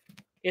is.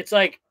 It's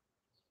like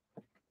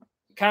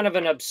kind of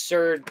an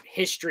absurd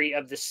history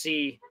of the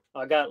sea.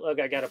 I got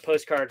a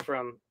postcard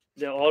from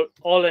the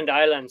Åland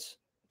Islands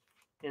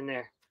in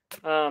there.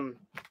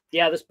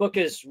 Yeah, this book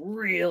is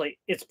really,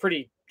 it's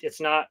pretty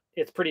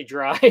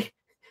dry.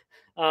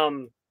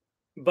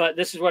 But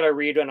this is what I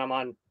read when I'm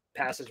on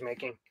passage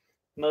making,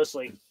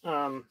 mostly.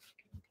 And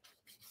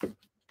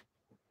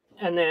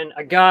then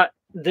I got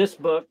this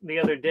book the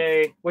other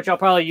day, which I'll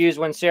probably use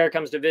when Sarah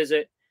comes to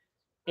visit,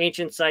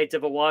 Ancient Sites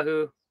of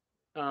Oahu.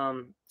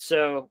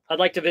 So I'd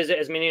like to visit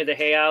as many of the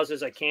heiaus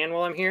as I can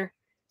while I'm here.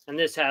 And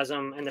this has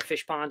them, and the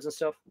fish ponds and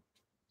stuff.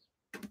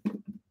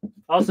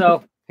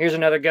 Also, here's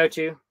another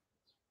go-to,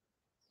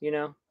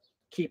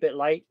 keep it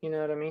light. You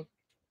know what I mean?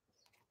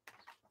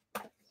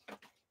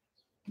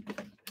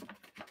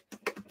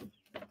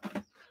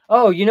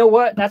 Oh, you know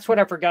what? That's what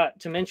I forgot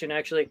to mention,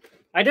 actually.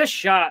 I just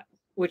shot,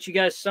 which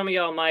some of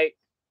y'all might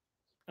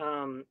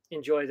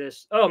enjoy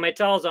this. Oh,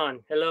 Metal's on.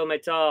 Hello,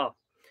 Metal.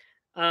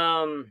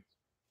 I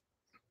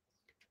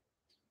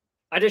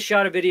just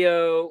shot a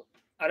video.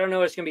 I don't know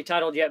what it's going to be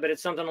titled yet, but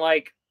it's something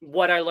like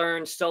what I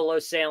learned solo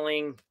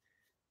sailing,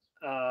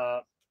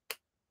 what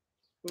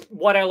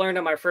I learned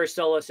on my first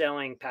solo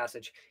sailing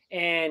passage.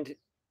 And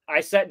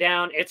I sat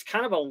down. It's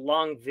kind of a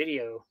long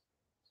video.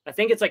 I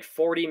think it's like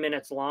 40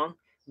 minutes long,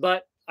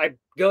 but I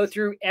go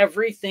through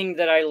everything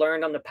that I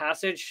learned on the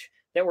passage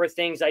that were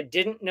things I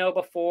didn't know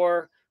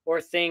before, or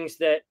things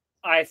that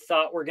I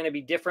thought were going to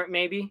be different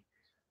maybe.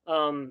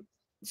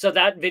 So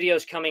that video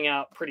is coming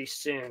out pretty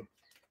soon.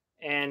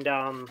 And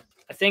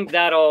I think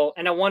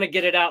and I want to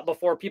get it out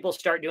before people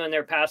start doing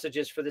their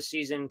passages for the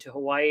season to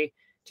Hawaii,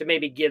 to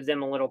maybe give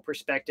them a little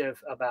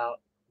perspective about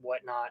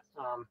whatnot.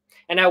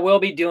 And I will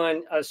be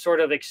doing a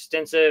sort of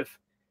extensive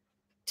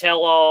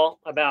tell-all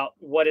about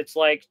what it's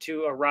like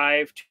to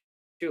arrive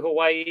to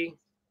Hawaii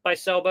by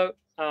sailboat,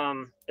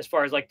 as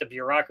far as like the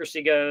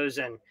bureaucracy goes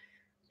and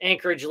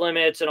anchorage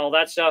limits and all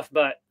that stuff.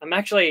 But I'm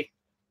actually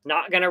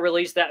not going to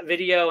release that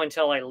video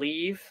until I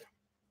leave,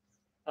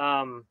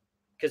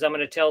 because I'm going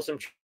to tell some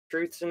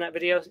truths in that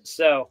video.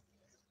 So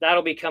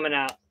that'll be coming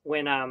out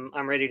when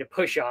I'm ready to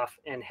push off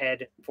and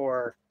head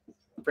for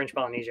French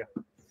Polynesia.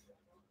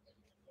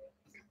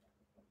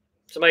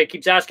 Somebody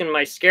keeps asking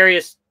my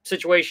scariest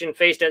situation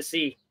faced at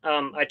sea.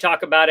 I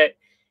talk about it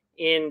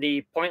in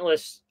the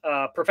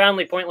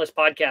Profoundly Pointless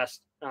podcast.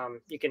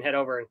 You can head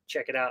over and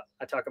check it out.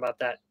 I talk about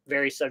that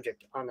very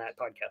subject on that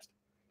podcast.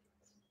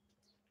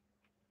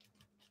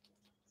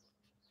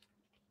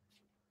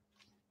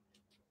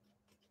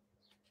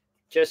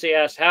 Jesse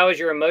asked, how is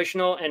your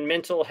emotional and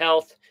mental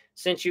health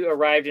since you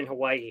arrived in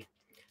Hawaii?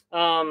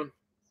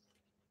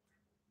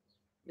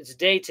 It's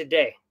day to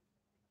day,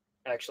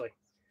 actually.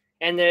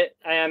 And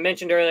I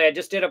mentioned earlier, I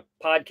just did a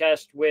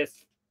podcast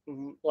with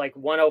like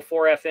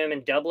 104 FM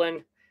in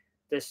Dublin.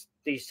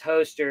 These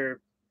hosts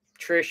are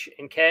Trish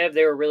and Kev.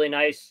 They were really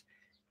nice.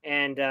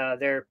 And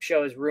their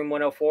show is Room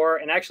 104.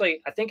 And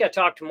actually, I think I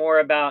talked more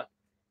about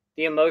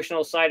the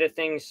emotional side of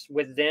things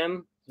with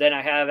them than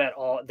I have at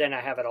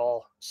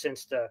all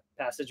since the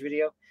passage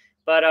video.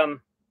 But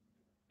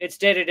it's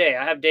day to day.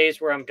 I have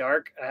days where I'm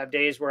dark. I have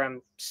days where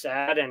I'm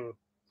sad and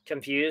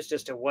confused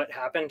as to what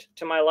happened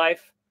to my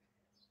life.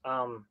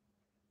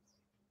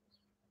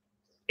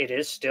 It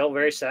is still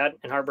very sad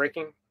and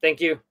heartbreaking.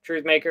 Thank you,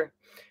 Truth Maker.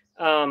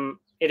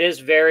 It is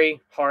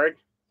very hard.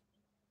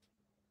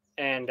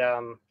 and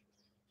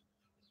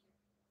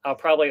I'll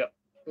probably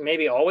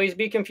maybe always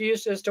be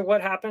confused as to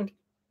what happened,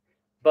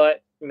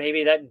 but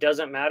maybe that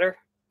doesn't matter.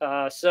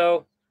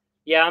 So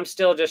yeah, I'm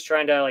still just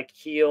trying to like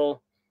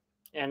heal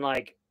and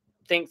like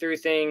think through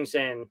things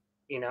and,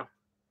 you know,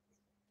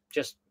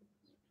 just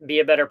be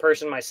a better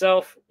person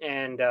myself.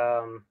 And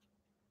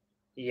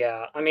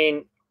yeah, I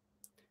mean,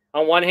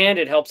 on one hand,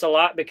 it helps a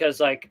lot because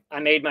like I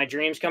made my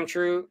dreams come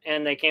true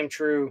and they came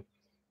true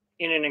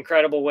in an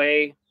incredible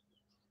way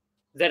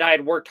that I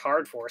had worked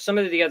hard for.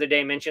 Somebody the other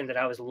day mentioned that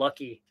I was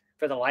lucky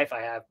for the life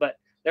I have, but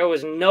there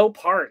was no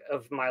part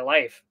of my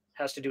life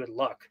has to do with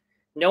luck.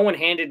 No one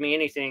handed me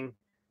anything.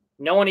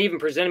 No one even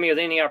presented me with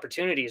any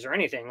opportunities or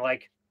anything.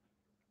 Like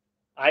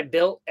I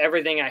built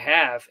everything I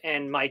have,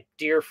 and my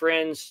dear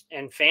friends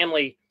and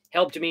family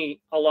helped me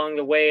along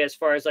the way as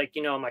far as like,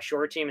 you know, my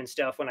short team and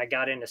stuff when I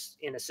got in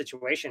a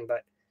situation,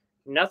 but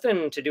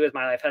nothing to do with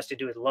my life has to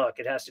do with luck.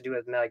 It has to do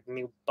with like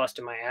me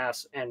busting my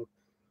ass and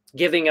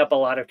giving up a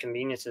lot of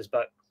conveniences.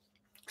 But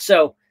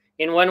so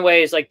in one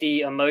way is like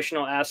the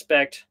emotional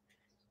aspect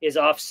is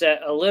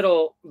offset a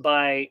little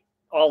by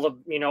all of,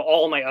 you know,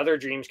 all of my other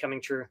dreams coming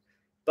true.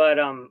 But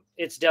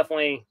it's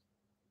definitely,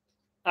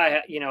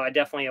 I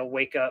definitely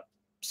wake up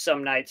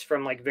some nights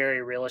from like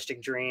very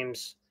realistic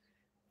dreams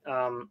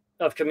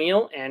of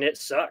Camille, and it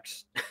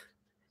sucks.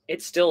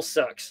 It still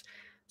sucks.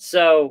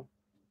 So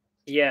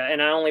yeah,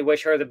 and I only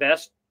wish her the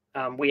best.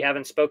 We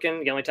haven't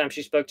spoken. The only time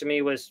she spoke to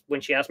me was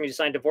when she asked me to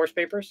sign divorce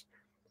papers.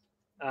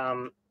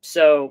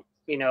 So,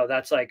 you know,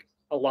 that's like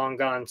a long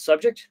gone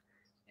subject.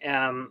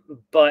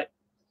 But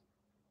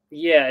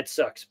yeah, it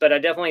sucks. But I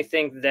definitely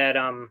think that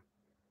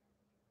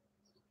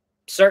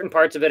certain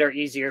parts of it are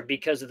easier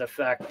because of the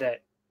fact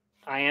that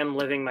I am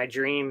living my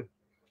dream,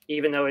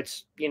 even though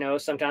it's, you know,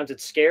 sometimes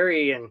it's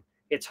scary and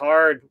it's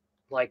hard.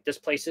 Like this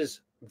place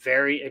is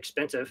very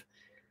expensive.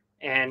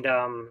 And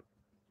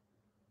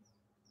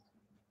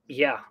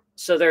yeah,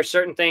 so there are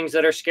certain things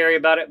that are scary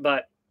about it,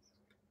 but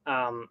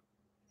um,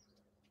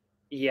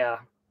 yeah,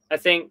 I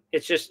think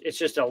it's just I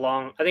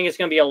think it's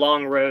going to be a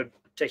long road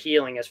to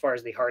healing as far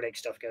as the heartache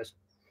stuff goes.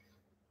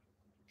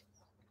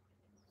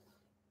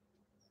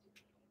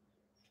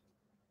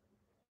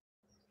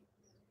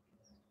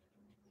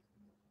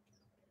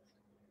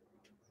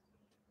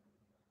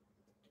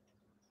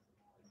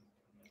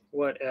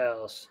 What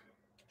else?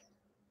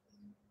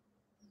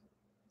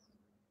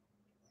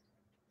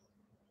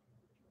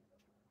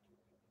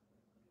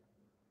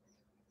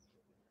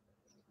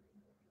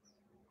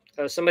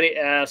 Somebody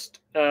asked,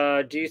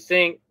 do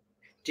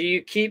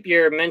you keep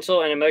your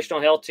mental and emotional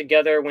health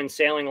together when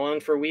sailing alone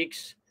for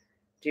weeks?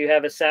 Do you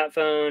have a sat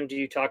phone? Do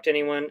you talk to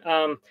anyone?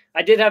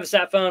 I did have a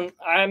sat phone.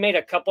 I made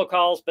a couple of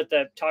calls, but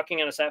the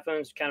talking on a sat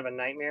phone is kind of a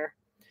nightmare.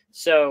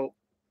 So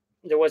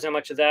there wasn't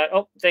much of that.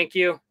 Oh, thank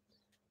you,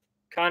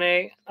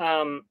 Kane.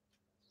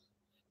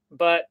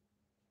 But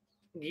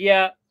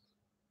yeah,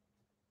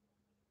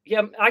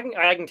 yeah,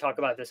 I can talk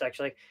about this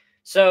actually.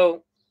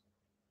 So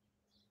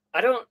I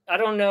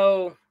don't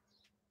know.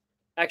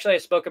 Actually, I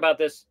spoke about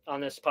this on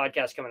this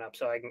podcast coming up,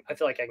 so I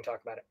feel like I can talk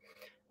about it.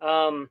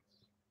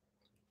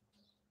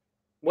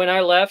 When I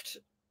left,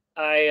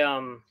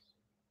 I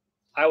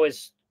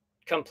was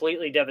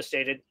completely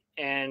devastated,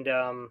 and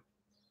I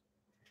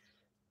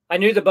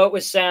knew the boat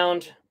was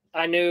sound.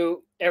 I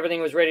knew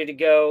everything was ready to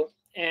go,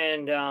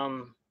 and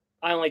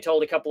I only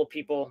told a couple of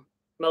people,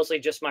 mostly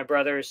just my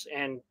brothers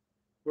and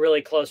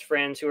really close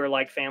friends who are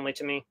like family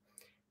to me.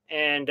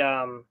 And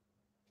I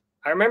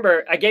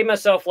remember I gave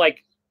myself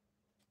like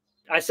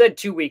I said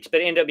 2 weeks, but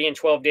it ended up being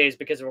 12 days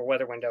because of a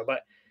weather window.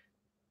 But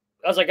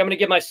I was like, I'm going to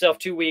give myself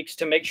 2 weeks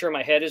to make sure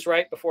my head is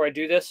right before I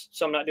do this,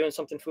 so I'm not doing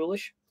something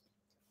foolish.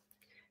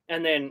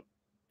 And then,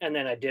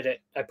 I did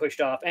it. I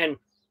pushed off, and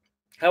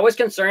I was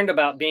concerned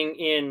about being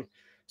in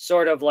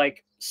sort of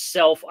like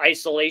self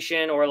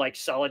isolation or like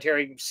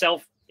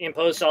self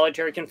imposed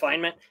solitary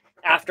confinement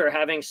after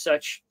having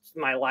such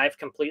my life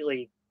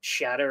completely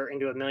shatter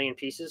into a million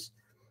pieces.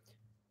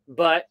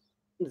 But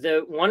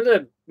the one of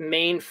the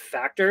main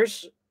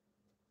factors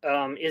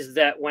is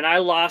that when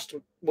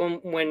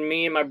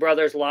me and my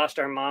brothers lost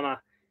our mama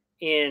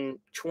in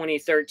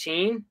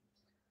 2013,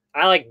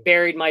 I like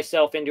buried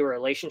myself into a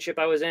relationship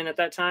I was in at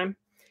that time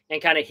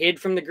and kind of hid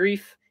from the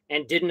grief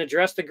and didn't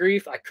address the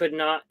grief. I could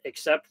not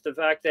accept the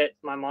fact that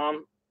my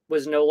mom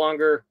was no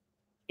longer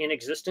in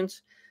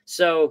existence.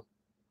 So,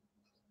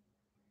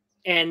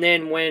 and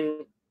then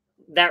when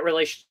that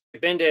relationship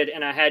ended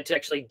and I had to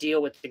actually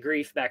deal with the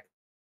grief back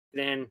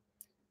then,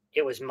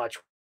 it was much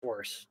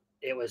worse.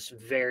 It was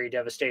very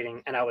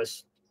devastating, and I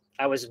was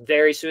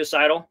very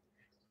suicidal.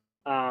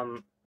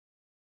 Um,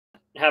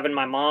 Having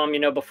my mom,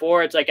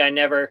 before it's like I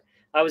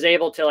was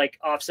able to like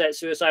offset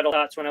suicidal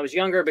thoughts when I was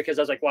younger because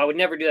I was like, well, I would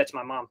never do that to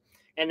my mom.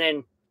 And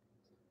then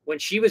when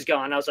she was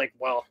gone, I was like,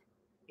 well,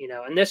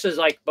 and this was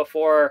like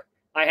before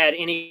I had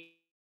any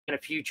kind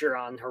of future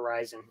on the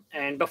horizon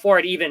and before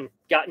I'd even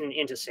gotten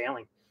into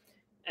sailing.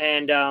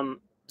 And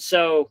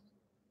so,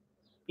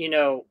 you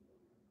know,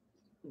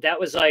 that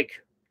was like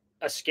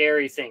a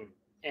scary thing.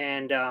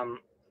 And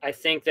I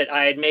think that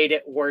I had made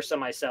it worse on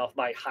myself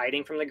by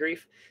hiding from the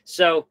grief.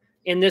 So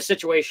in this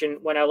situation,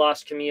 when I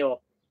lost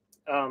Camille,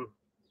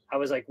 I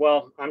was like,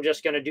 well, I'm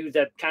just going to do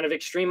the kind of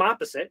extreme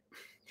opposite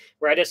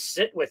where I just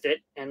sit with it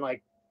and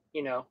like,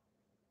 you know,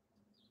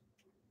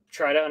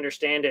 try to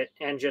understand it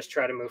and just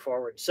try to move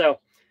forward. So,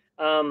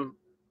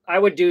 I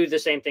would do the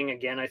same thing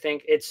again. I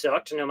think it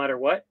sucked no matter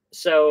what.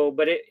 So,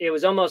 but it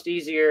was almost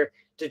easier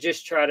to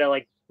just try to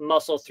like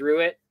muscle through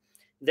it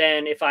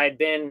than if I had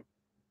been,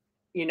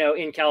 you know,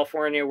 in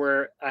California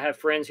where I have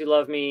friends who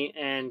love me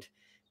and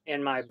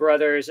my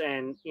brothers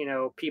and, you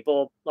know,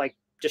 people like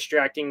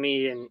distracting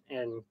me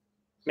and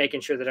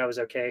making sure that I was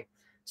okay.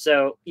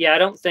 So yeah,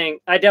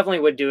 I definitely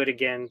would do it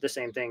again, the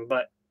same thing,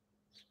 but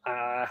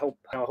I hope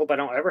I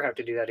don't ever have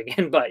to do that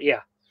again. But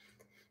yeah.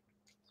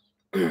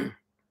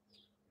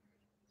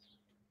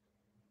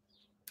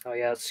 Oh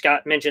yeah,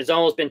 Scott mentioned it's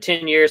almost been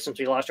 10 years since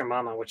we lost our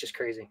mama, which is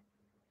crazy.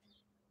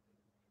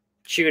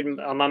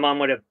 My mom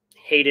would have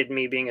hated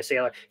me being a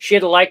sailor.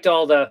 She'd have liked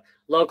all the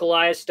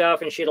localized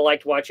stuff and she'd have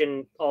liked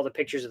watching all the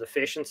pictures of the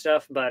fish and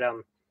stuff, but it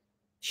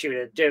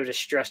would have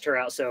stressed her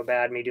out so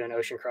bad me doing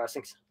ocean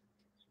crossings.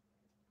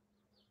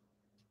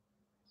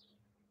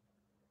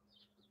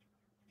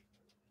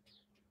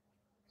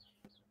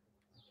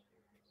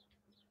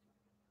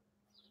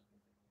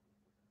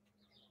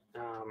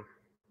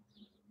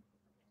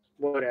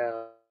 What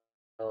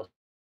else?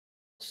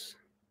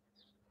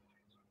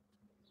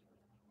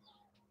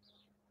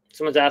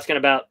 Someone's asking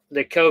about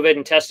the COVID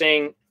and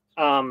testing.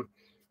 I'm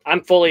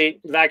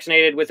fully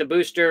vaccinated with a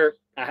booster.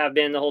 I have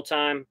been the whole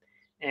time,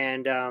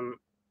 and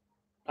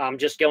I'm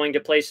just going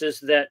to places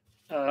that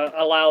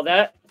allow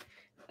that,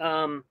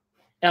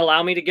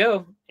 allow me to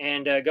go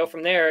and go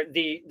from there.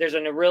 There's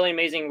a really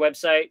amazing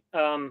website.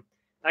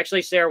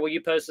 Actually, Sarah, will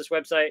you post this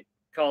website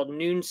called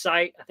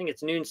Noonsite? I think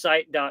it's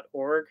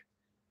noonsite.org.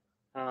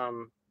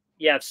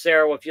 Yeah,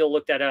 Sarah, if you'll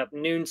look that up,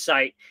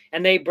 Noonsite,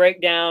 and they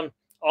break down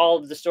all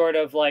of the sort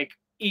of like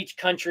each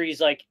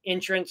country's like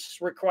entrance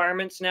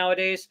requirements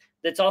nowadays.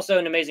 That's also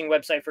an amazing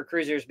website for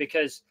cruisers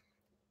because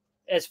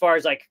as far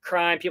as like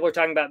crime, people are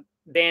talking about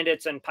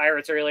bandits and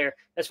pirates earlier.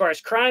 As far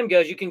as crime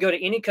goes, you can go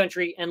to any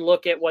country and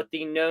look at what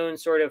the known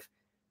sort of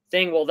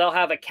thing. Well, they'll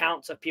have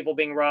accounts of people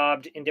being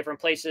robbed in different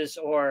places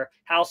or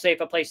how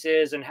safe a place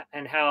is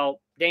and how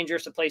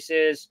dangerous a place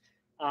is,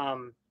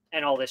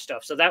 and all this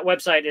stuff. So that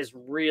website is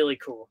really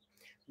cool.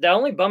 The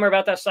only bummer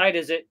about that site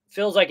is it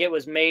feels like it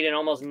was made in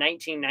almost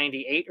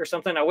 1998 or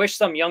something. I wish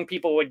some young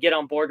people would get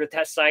on board with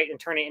that site and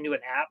turn it into an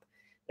app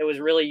that was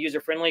really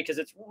user friendly because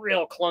it's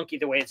real clunky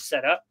the way it's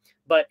set up,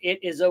 but it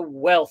is a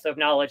wealth of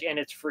knowledge and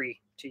it's free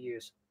to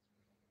use.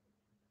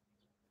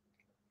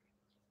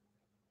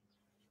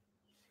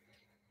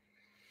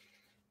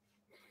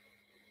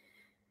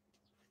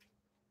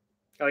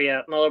 Oh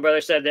yeah, my little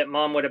brother said that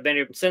mom would have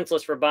been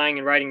senseless for buying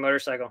and riding a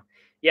motorcycle.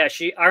 Yeah,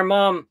 our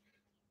mom,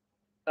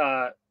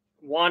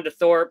 Wanda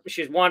Thorpe,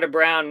 she's Wanda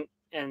Brown,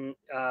 and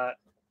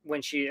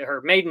when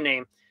her maiden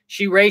name,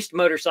 she raced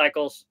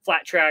motorcycles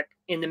flat track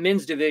in the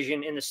men's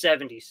division in the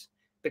 70s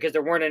because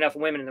there weren't enough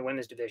women in the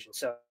women's division.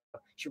 So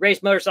she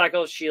raced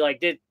motorcycles. She like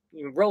did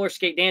roller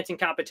skate dancing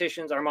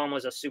competitions. Our mom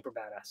was a super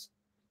badass.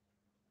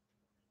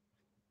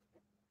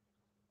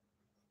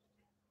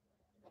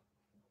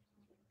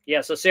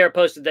 Yeah, so Sarah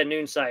posted that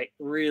Noon site.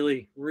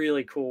 Really,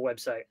 really cool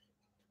website.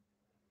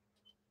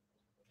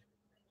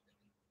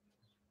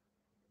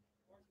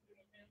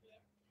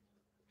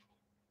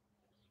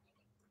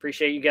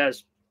 Appreciate you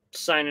guys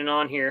signing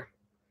on here.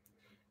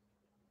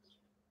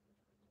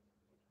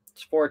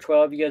 It's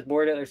 4:12. You guys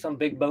bored it? There's some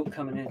big boat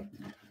coming in.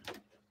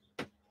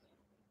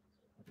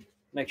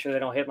 Make sure they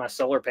don't hit my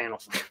solar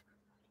panels.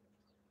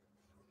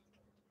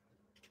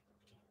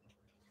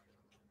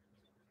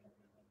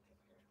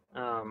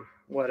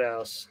 What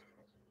else?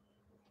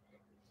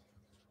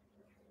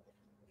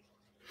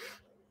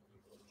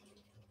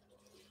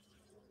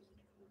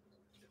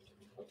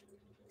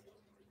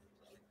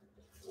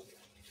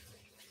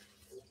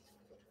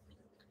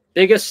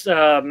 Biggest,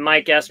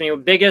 Mike asked me,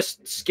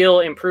 biggest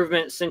skill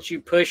improvement since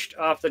you pushed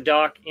off the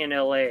dock in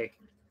LA?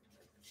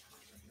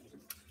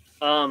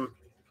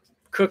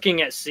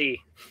 Cooking at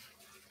sea.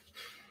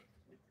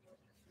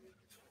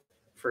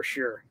 For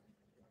sure.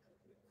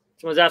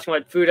 Someone's asking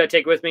what food I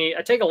take with me.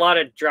 I take a lot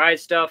of dry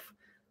stuff,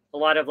 a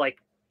lot of like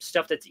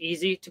stuff that's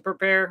easy to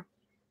prepare.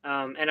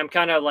 And I'm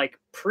kind of like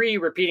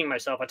repeating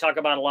myself. I talk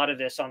about a lot of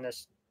this on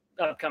this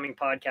upcoming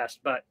podcast,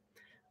 but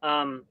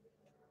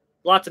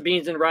lots of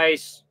beans and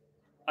rice.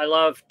 I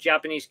love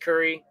Japanese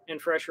curry and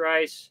fresh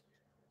rice.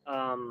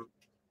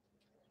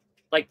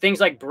 Like things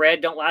like bread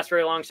don't last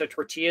very long, so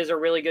tortillas are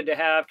really good to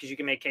have because you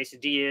can make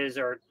quesadillas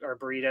or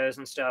burritos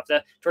and stuff.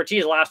 The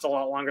tortillas last a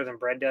lot longer than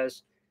bread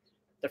does.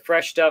 The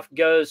fresh stuff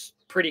goes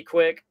pretty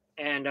quick,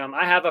 and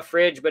I have a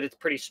fridge, but it's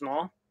pretty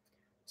small.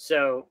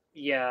 So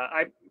yeah,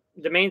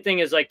 the main thing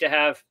is like to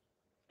have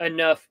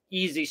enough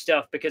easy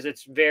stuff because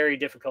it's very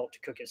difficult to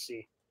cook at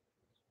sea.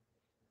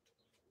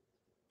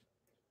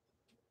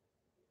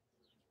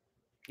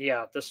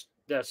 Yeah,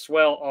 the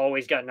swell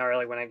always got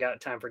gnarly when I got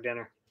time for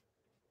dinner.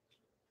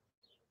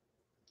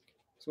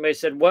 Somebody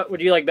said, what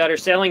would you like better,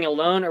 sailing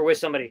alone or with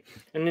somebody?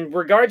 And in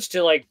regards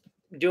to like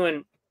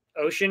doing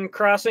ocean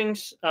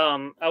crossings,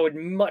 I would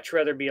much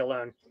rather be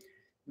alone,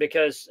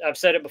 because I've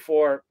said it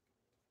before,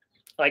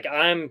 like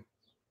I'm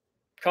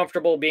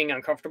comfortable being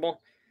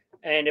uncomfortable.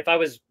 And if I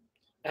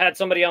had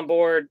somebody on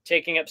board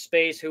taking up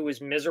space who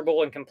was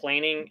miserable and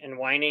complaining and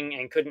whining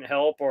and couldn't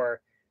help, or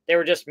they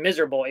were just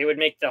miserable, it would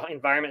make the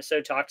environment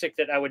so toxic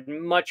that I would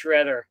much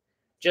rather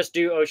just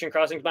do ocean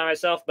crossings by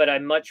myself. But I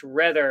much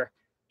rather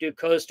do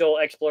coastal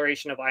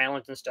exploration of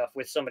islands and stuff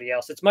with somebody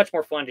else. It's much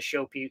more fun to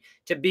show people,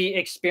 to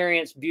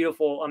experience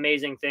beautiful,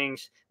 amazing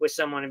things with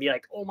someone and be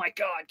like, oh my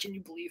God, can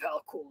you believe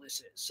how cool this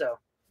is? So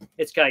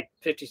it's like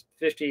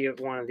 50-50 of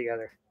one or the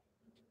other.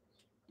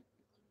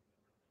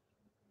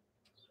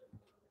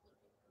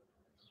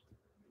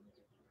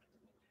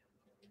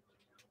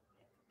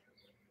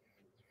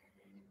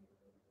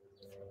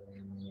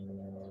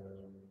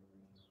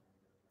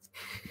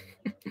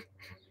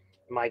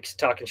 Mike's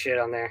talking shit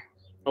on there.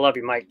 I love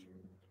you, Mike.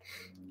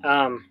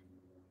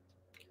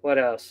 What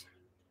else?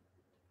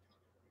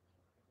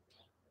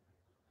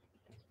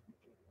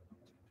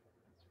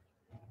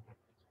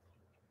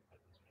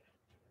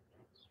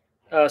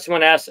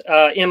 Someone asked,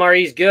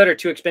 MRE's good or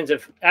too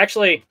expensive?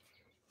 Actually,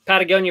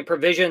 Patagonia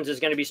Provisions is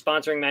going to be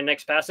sponsoring my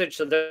next passage,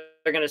 so they're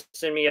going to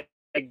send me a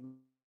big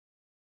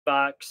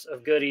box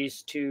of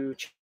goodies to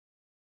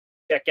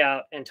check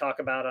out and talk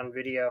about on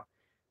video.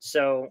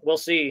 So we'll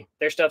see.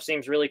 Their stuff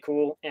seems really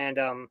cool, and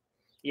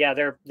yeah,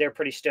 they're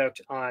pretty stoked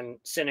on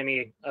sending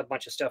me a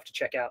bunch of stuff to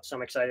check out. So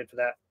I'm excited for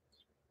that.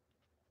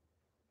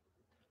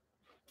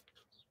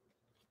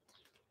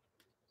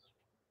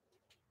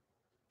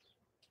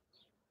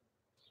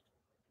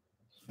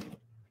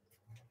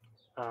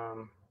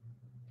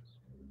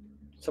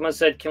 Someone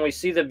said, can we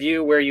see the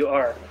view where you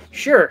are?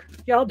 Sure.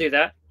 Yeah, I'll do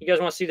that. You guys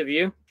want to see the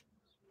view?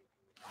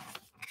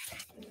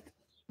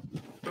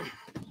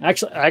 I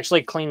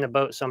actually cleaned the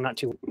boat, so I'm not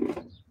too.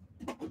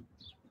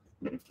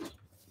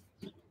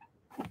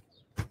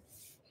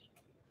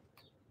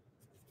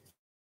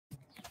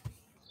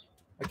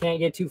 I can't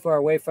get too far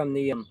away from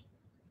the.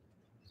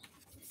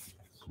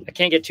 I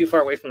can't get too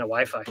far away from the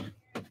Wi-Fi.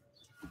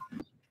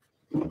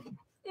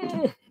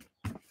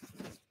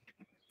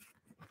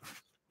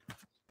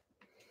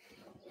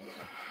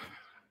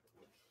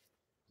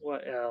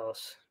 What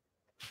else?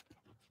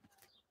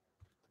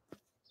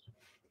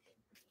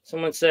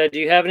 Someone said, do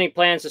you have any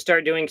plans to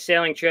start doing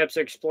sailing trips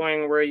or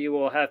exploring where you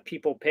will have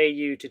people pay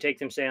you to take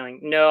them sailing?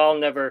 No, I'll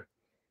never.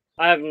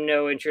 I have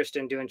no interest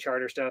in doing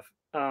charter stuff.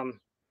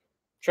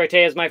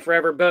 Triteia is my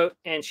forever boat,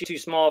 and she's too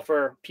small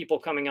for people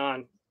coming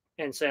on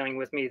and sailing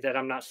with me that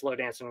I'm not slow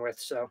dancing with.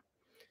 So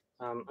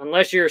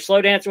unless you're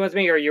slow dancing with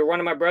me or you're one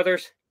of my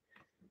brothers,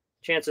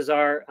 chances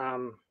are,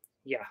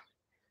 yeah,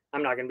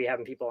 I'm not going to be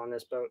having people on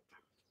this boat.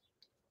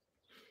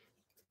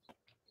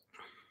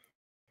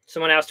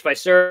 Someone asked if I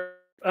surf.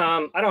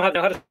 I don't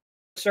know how to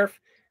surf.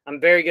 I'm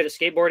very good at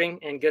skateboarding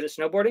and good at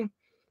snowboarding,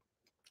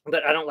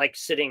 but I don't like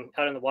sitting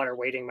out in the water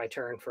waiting my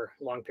turn for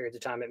long periods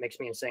of time. It makes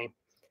me insane.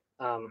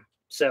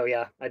 So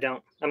yeah, I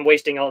don't. I'm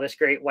wasting all this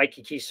great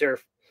Waikiki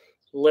surf,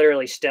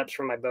 literally steps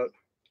from my boat.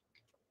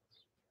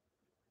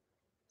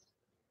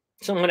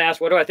 Someone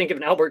asked, what do I think of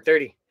an Albert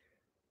 30?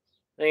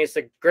 I think it's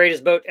the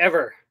greatest boat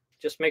ever.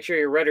 Just make sure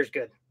your rudder's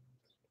good.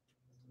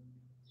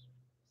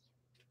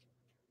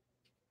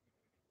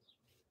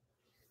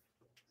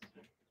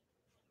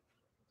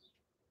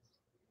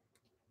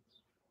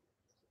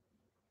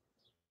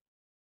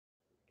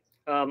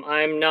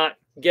 I'm not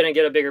going to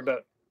get a bigger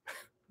boat.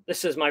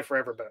 This is my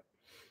forever boat.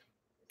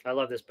 I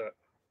love this boat.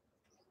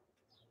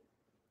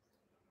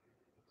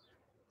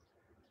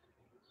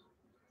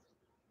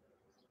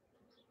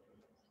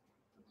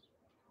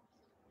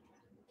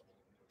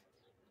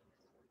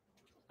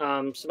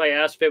 Somebody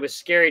asked if it was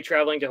scary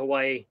traveling to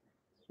Hawaii.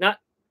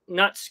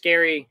 Not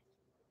scary.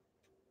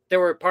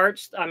 There were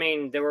parts. I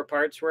mean, there were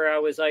parts where I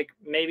was like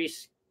maybe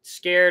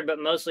scared, but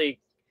mostly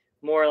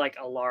more like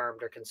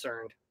alarmed or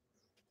concerned.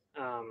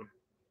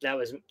 That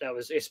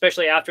was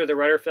especially after the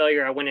rudder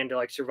failure. I went into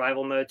like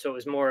survival mode, so it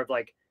was more of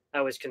like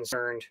I was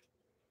concerned.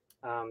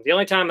 The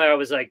only time that I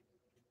was like,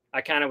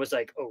 I kind of was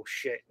like, oh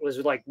shit, was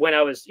like when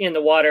I was in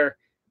the water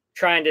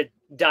trying to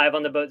dive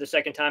on the boat the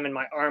second time, and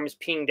my arms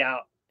pinged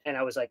out, and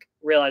I was like,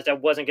 realized I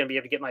wasn't going to be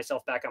able to get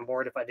myself back on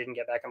board if I didn't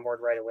get back on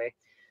board right away.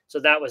 So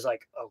that was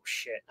like, oh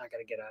shit, I got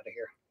to get out of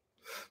here.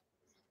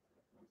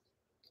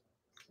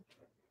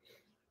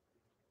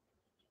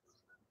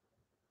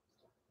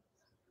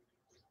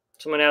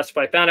 Someone asked if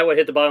I found out what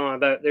hit the bottom of my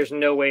boat. There's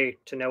no way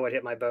to know what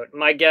hit my boat.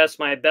 My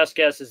best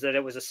guess is that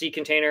it was a sea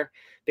container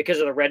because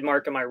of the red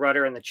mark on my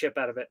rudder and the chip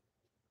out of it.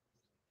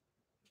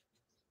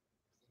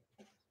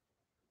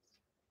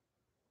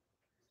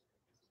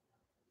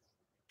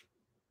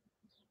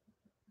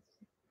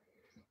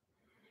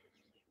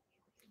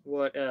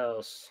 What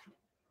else?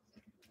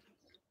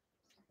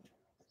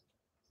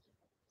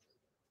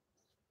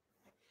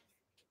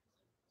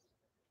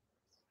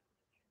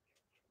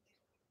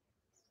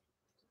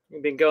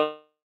 We've been going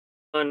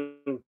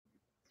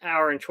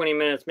hour and 20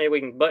 minutes. Maybe we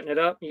can button it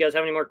up. You guys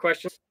have any more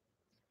questions?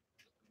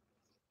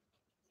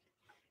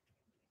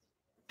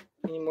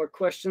 Any more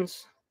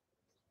questions?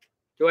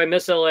 Do I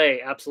miss LA?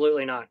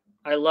 Absolutely not.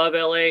 I love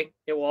LA.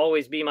 It will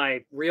always be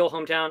my real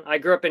hometown. I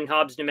grew up in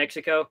Hobbs, New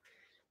Mexico,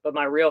 but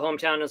my real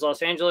hometown is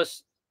Los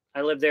Angeles.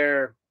 I lived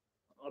there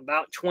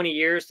about 20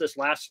 years this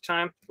last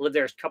time. I lived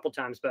there a couple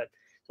times, but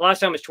the last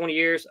time was 20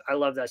 years. I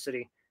love that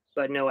city,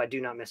 but no, I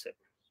do not miss it.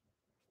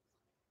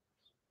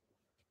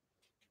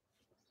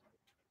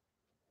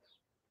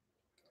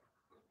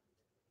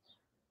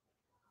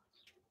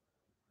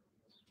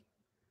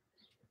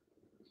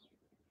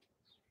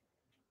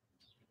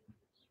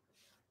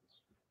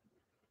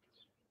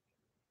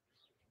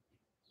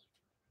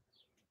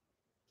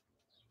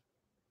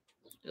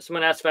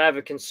 Someone asked if I have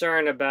a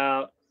concern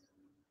about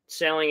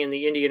sailing in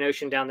the Indian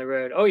Ocean down the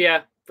road. Oh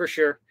yeah, for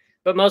sure.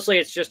 But mostly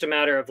it's just a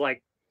matter of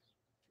like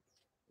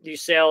you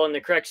sail in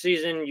the correct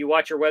season, you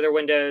watch your weather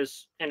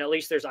windows, and at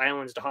least there's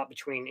islands to hop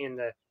between in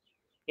the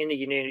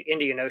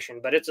Indian Ocean.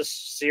 But it's a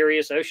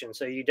serious ocean,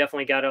 so you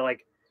definitely got to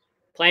like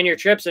plan your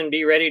trips and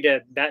be ready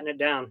to batten it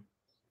down.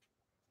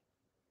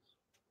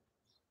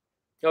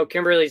 Oh,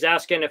 Kimberly's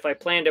asking if I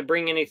plan to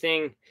bring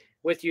anything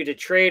with you to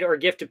trade or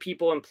gift to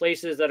people in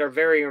places that are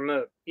very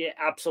remote. Yeah,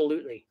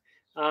 absolutely.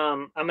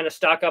 I'm going to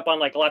stock up on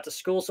like lots of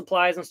school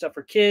supplies and stuff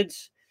for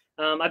kids.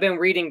 I've been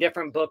reading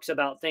different books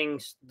about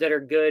things that are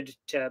good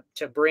to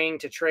bring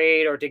to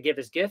trade or to give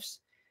as gifts,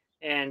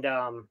 and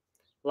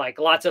like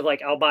lots of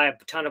like I'll buy a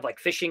ton of like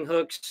fishing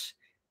hooks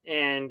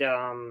and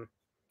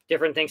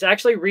different things. I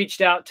actually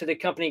reached out to the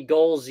company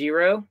Goal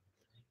Zero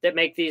that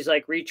make these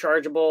like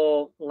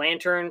rechargeable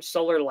lantern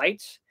solar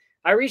lights.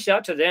 I reached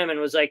out to them and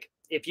was like,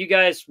 if you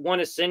guys want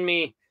to send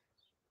me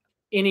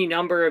any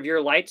number of your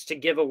lights to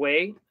give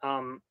away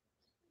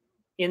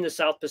in the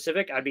South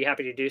Pacific, I'd be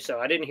happy to do so.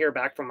 I didn't hear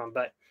back from them,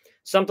 but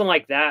something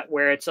like that,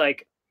 where it's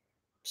like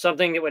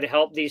something that would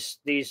help these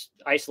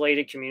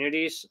isolated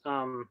communities.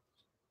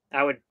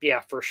 I would, yeah,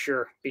 for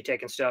sure be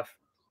taking stuff,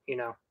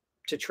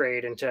 to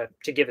trade and to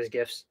give as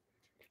gifts.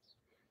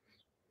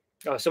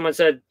 Oh, someone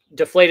said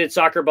deflated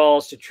soccer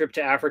balls to trip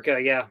to Africa.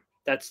 Yeah,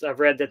 I've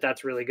read that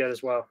that's really good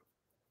as well.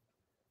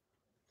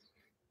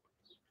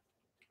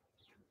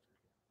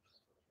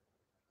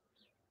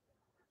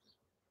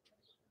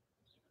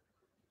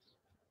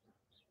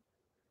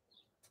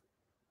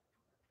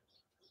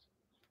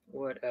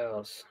 What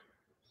else?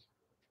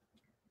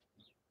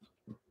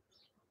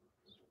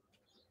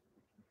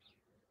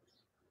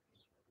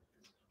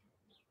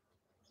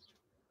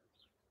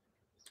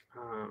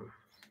 Um,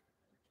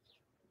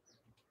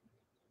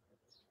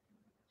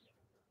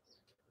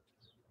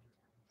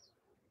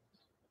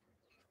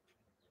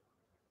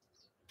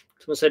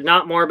 Someone said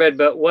not morbid,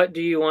 but what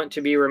do you want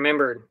to be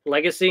remembered?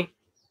 Legacy.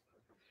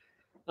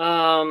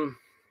 Um,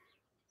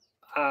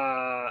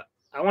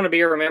 I want to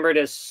be remembered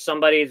as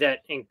somebody that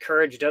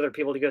encouraged other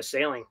people to go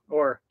sailing,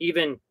 or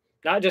even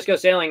not just go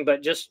sailing,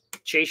 but just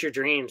chase your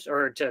dreams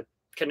or to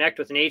connect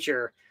with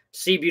nature,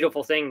 see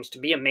beautiful things, to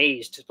be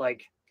amazed.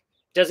 Like,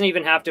 it doesn't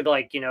even have to be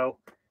like,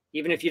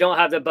 even if you don't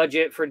have the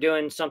budget for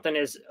doing something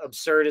as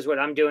absurd as what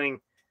I'm doing,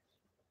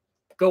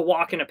 go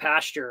walk in a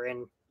pasture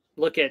and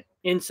look at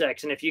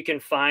insects. And if you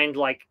can find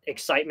like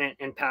excitement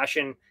and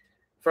passion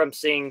from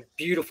seeing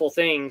beautiful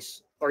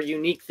things or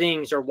unique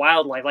things or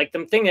wildlife, like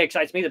the thing that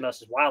excites me the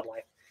most is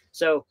wildlife.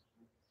 So,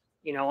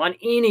 on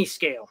any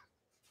scale,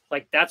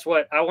 like that's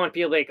what I want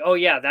people to like, oh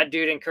yeah, that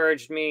dude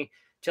encouraged me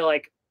to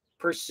like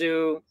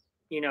pursue,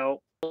 a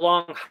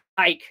long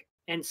hike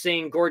and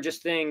seeing gorgeous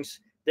things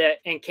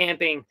and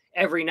camping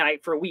every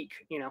night for a week,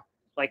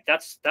 like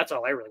that's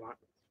all I really want.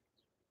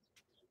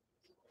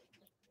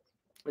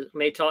 Is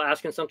Maytal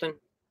asking something?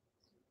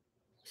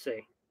 Let's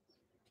see.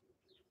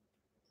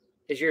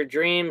 Is your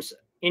dreams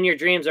in your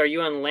dreams? Are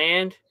you on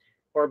land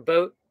or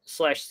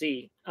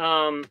boat/sea?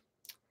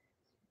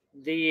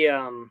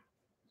 The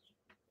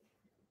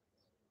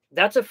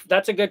That's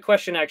a good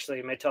question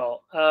actually, Maytal.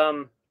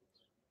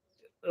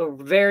 A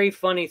very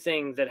funny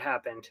thing that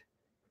happened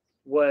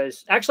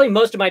was actually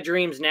most of my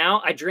dreams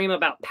now. I dream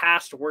about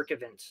past work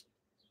events.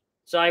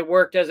 So I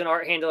worked as an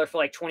art handler for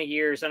like 20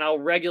 years, and I'll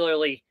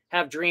regularly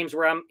have dreams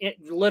where I'm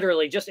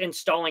literally just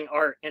installing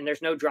art and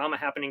there's no drama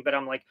happening, but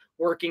I'm like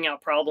working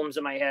out problems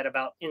in my head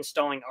about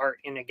installing art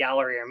in a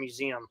gallery or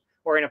museum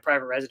or in a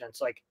private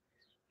residence. Like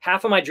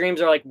half of my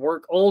dreams are like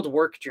old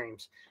work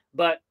dreams.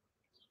 But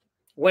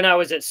when I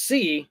was at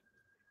sea,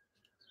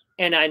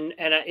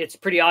 it's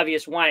pretty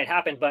obvious why it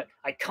happened, but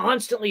I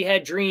constantly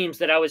had dreams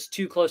that I was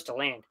too close to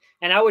land.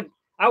 And I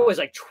was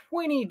like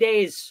 20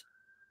 days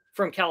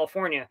from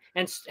California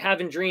and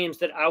having dreams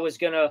that I was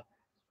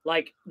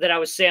that I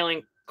was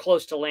sailing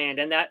close to land.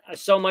 And that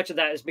so much of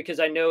that is because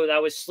I know that I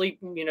was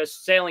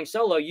sailing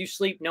solo, you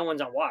sleep, no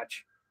one's on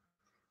watch.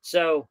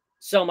 So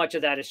much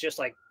of that is just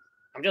like,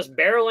 I'm just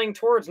barreling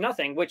towards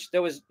nothing, which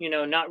there was,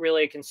 not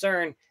really a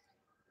concern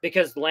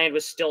because the land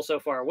was still so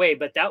far away.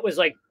 But that was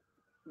like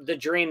the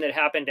dream that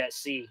happened at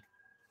sea.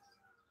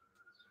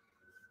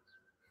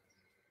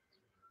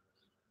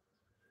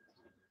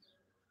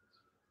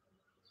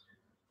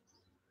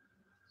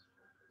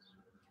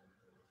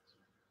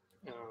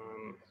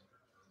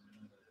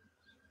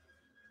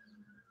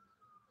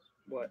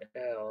 What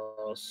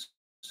else?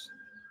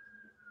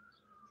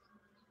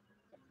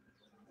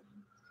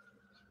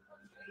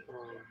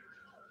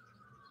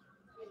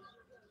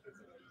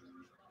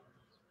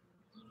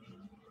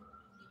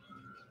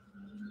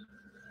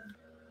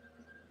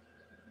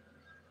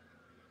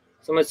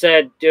 Someone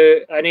said,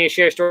 I need to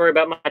share a story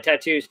about my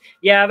tattoos.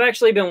 Yeah, I've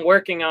actually been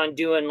working on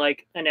doing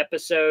like an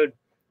episode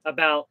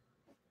about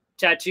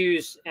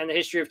tattoos and the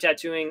history of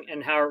tattooing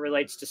and how it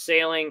relates to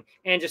sailing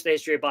and just the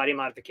history of body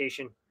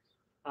modification.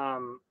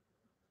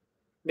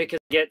 Because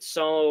I get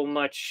so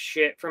much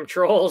shit from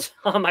trolls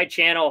on my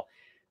channel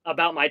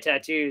about my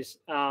tattoos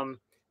and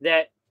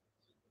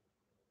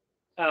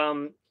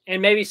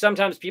maybe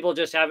sometimes people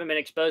just haven't been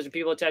exposed to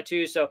people with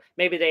tattoos. So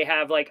maybe they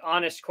have like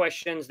honest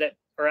questions that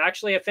are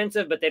actually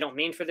offensive, but they don't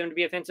mean for them to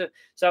be offensive.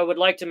 So I would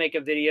like to make a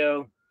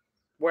video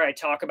where I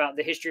talk about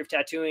the history of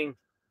tattooing,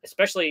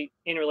 especially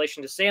in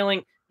relation to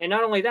sailing. And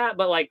not only that,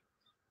 but like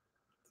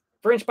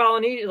French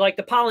Polynesia, like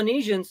the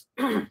Polynesians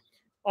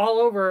all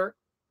over,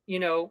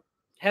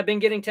 have been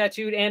getting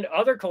tattooed, and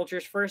other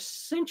cultures for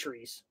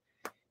centuries,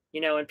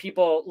 and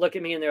people look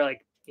at me and they're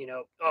like,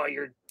 oh,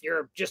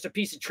 you're just a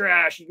piece of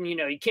trash.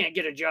 You can't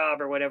get a job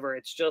or whatever.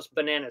 It's just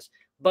bananas.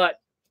 But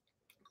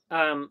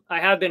I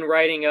have been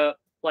writing up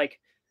like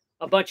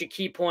a bunch of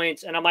key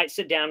points, and I might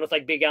sit down with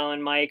like Big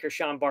Alan Mike or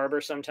Sean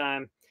Barber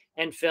sometime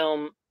and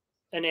film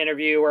an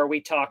interview where we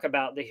talk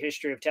about the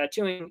history of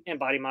tattooing and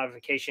body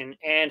modification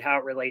and how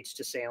it relates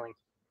to sailing.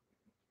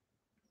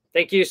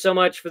 Thank you so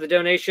much for the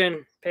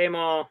donation,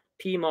 Paymall,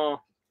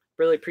 Pmall.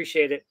 Really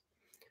appreciate it.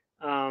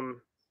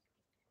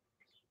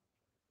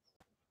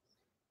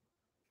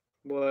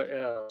 What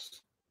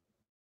else?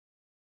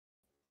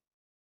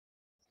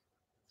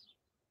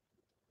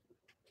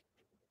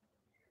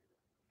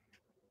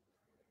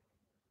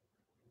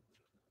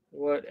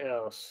 What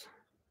else?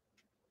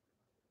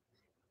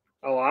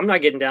 Oh, I'm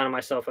not getting down on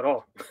myself at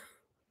all.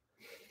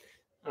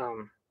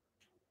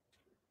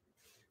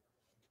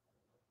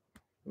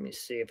 Let me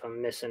see if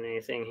I'm missing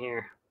anything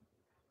here.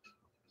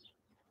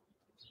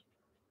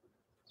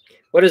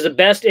 What is the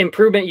best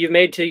improvement you've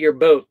made to your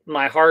boat?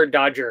 My hard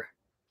Dodger.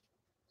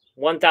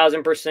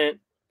 1000%.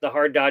 The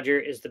hard Dodger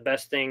is the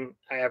best thing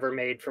I ever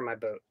made for my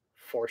boat,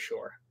 for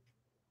sure.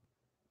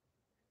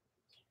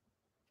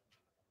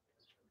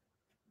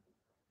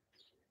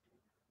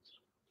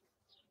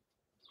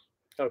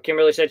 Oh,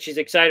 Kimberly said she's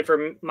excited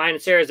for mine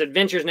and Sarah's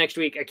adventures next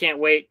week. I can't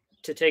wait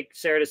to take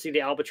Sarah to see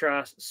the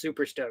albatross.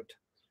 Super stoked.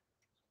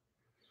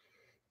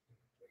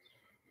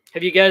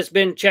 Have you guys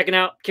been checking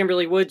out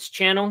Kimberly Wood's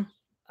channel?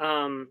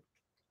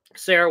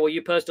 Sarah, will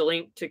you post a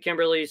link to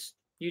Kimberly's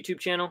YouTube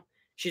channel?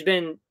 She's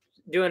been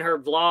doing her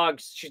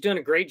vlogs. She's doing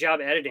a great job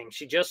editing.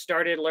 She just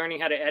started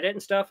learning how to edit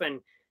and stuff, and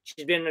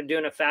she's been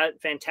doing a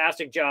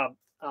fantastic job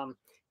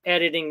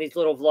editing these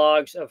little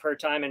vlogs of her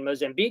time in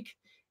Mozambique.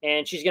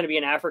 And she's going to be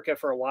in Africa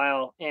for a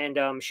while and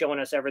showing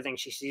us everything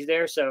she sees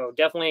there. So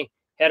definitely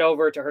head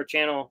over to her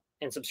channel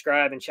and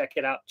subscribe and check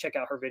it out. Check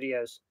out her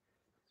videos.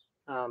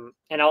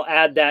 And I'll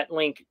add that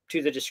link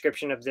to the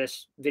description of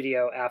this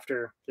video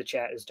after the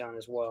chat is done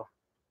as well.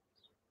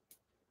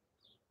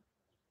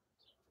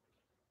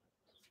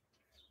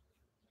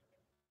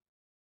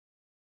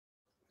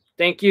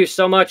 Thank you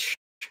so much.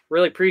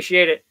 Really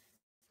appreciate it.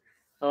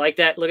 I like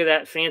that. Look at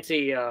that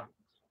fancy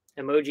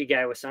emoji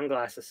guy with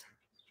sunglasses.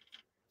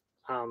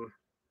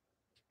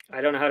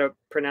 I don't know how to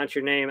pronounce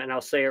your name, and I'll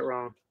say it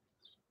wrong.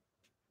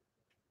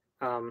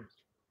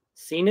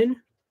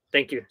 Sinan?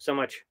 Thank you so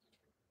much.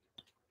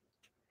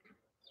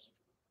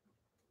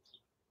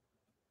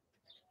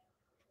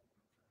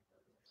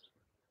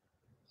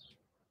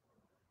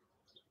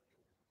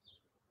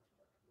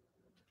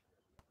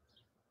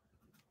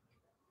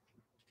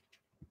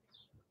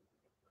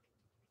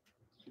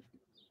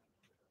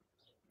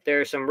 There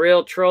are some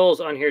real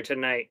trolls on here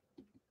tonight.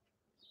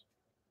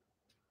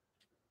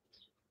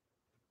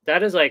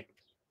 That is like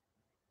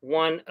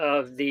one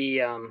of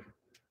the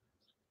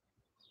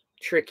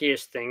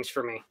trickiest things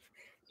for me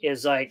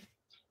is like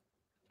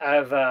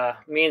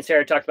me and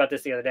Sarah talked about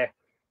this the other day.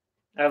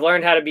 I've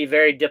learned how to be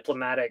very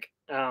diplomatic,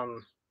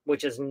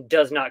 which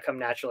does not come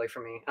naturally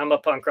for me. I'm a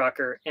punk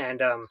rocker,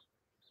 and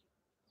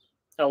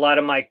a lot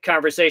of my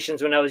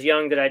conversations when I was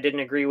young that I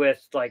didn't agree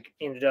with like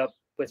ended up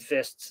with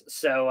fists.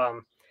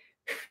 So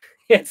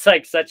it's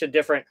like such a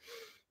different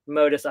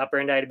modus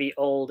operandi to be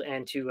old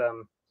and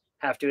to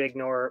have to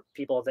ignore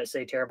people that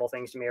say terrible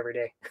things to me every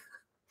day.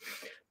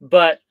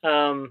 But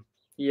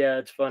yeah,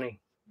 it's funny.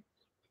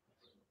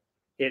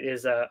 It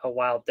is a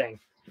wild thing.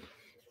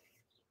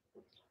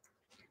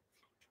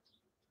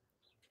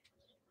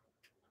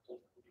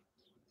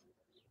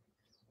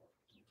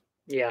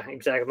 Yeah,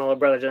 exactly. My little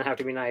brother doesn't have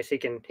to be nice. He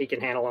can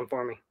handle them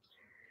for me.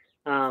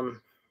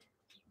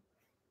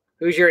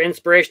 Who's your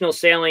inspirational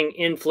sailing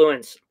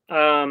influence?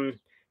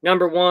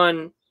 Number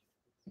one,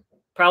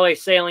 probably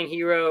sailing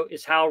hero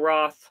is Hal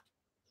Roth.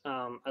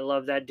 I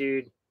love that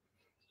dude,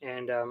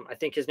 and I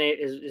think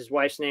his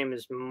wife's name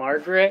is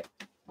Margaret.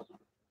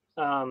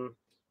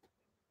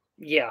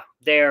 Yeah,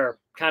 they're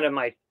kind of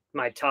my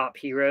top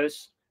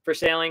heroes for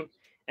sailing.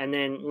 And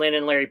then Lynn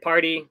and Larry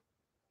Party,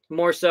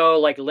 more so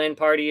like Lynn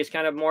Party is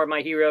kind of more of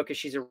my hero because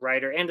she's a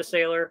writer and a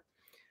sailor.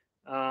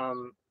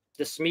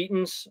 The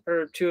Smeatons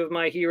are two of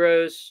my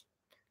heroes.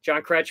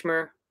 John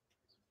Kretschmer.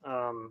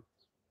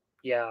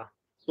 Yeah,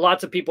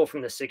 lots of people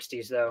from the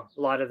 60s, though.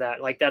 A lot of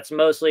that. Like, that's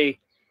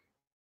mostly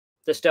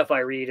the stuff I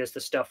read is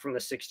the stuff from the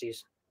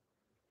 60s.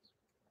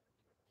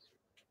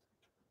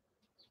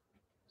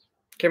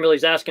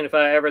 Kimberly's asking if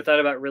I ever thought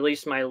about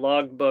release my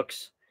log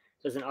books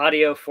as an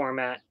audio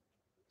format.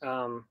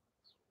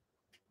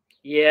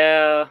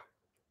 Yeah,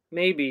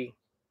 maybe.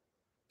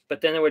 But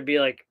then it would be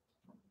like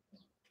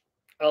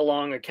a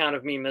long account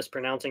of me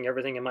mispronouncing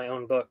everything in my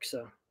own book.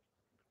 So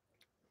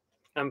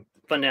I'm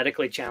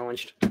phonetically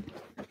challenged.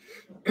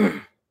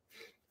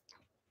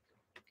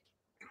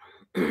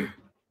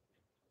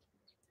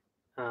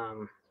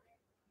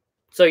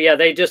 So yeah,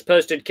 they just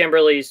posted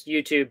Kimberly's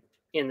YouTube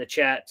in the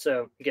chat,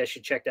 so you guys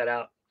should check that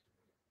out.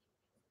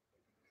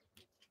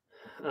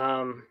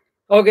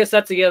 I guess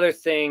that's the other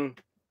thing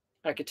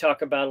I could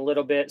talk about a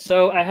little bit.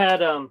 So I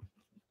had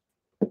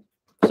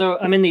so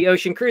I'm in the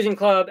Ocean Cruising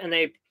Club, and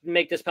they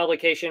make this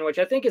publication, which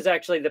I think is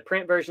actually the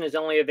print version is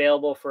only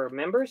available for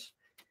members.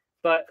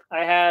 But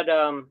I had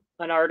an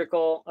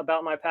article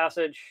about my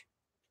passage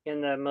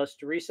in the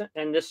most recent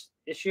in this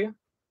issue.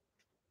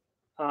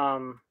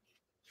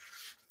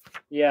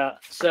 Yeah,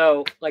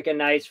 so like a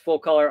nice full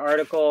color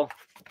article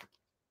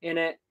in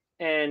it,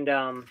 and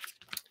I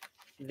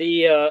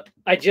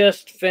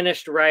just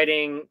finished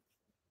writing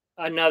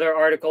another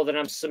article that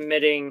I'm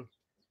submitting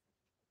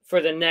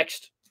for the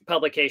next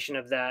publication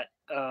of that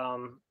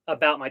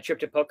about my trip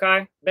to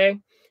Pokai Bay,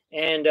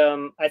 and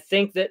I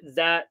think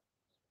that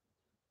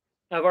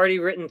I've already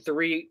written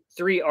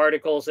three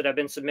articles that I've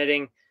been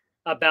submitting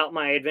about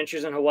my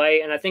adventures in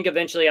Hawaii, and I think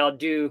eventually I'll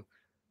do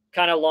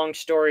kind of long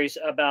stories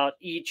about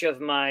each of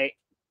my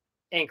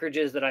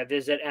anchorages that I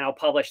visit, and I'll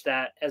publish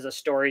that as a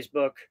stories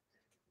book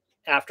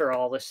after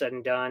all is said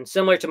and done,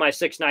 similar to my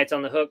 6 Nights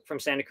on the Hook from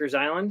Santa Cruz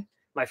Island,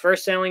 my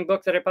first sailing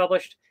book that I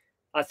published.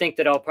 I think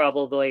that I'll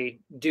probably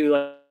do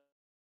like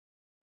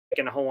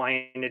a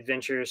Hawaiian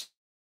adventures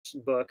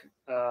book.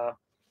 I'm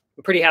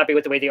pretty happy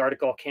with the way the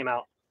article came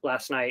out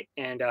last night,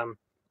 and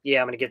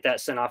yeah, I'm going to get that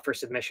sent off for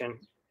submission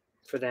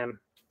for them.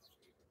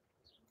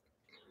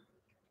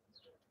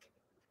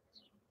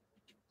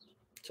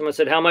 Someone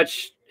said, how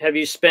much have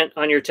you spent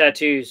on your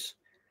tattoos?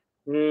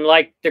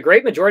 Like, the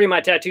great majority of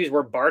my tattoos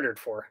were bartered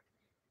for.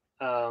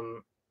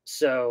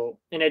 So,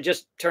 and it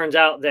just turns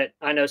out that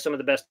I know some of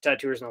the best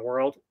tattooers in the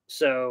world,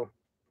 so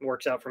it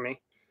works out for me.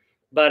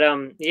 But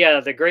yeah,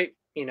 the great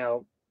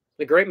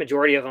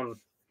majority of them,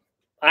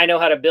 I know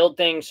how to build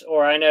things,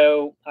 or I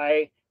know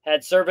I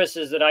had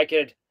services that I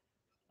could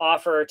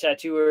offer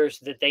tattooers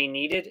that they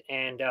needed,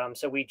 and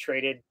so we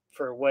traded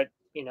for what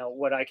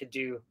I could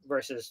do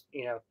versus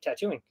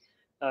tattooing.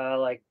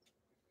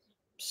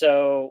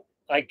 So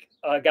I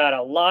got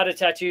a lot of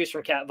tattoos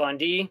from Kat Von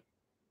D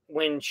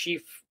when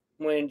she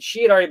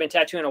had already been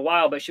tattooing a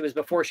while, but she was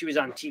before she was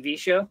on a TV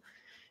show.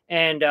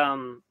 And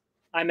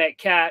I met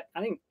Kat.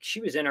 I think she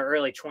was in her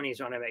early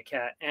 20s when I met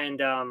Kat,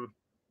 and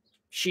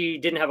she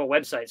didn't have a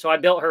website. So I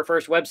built her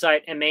first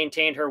website and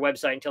maintained her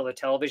website until the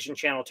television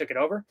channel took it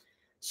over.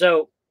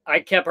 So I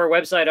kept her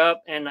website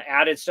up and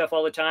added stuff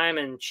all the time,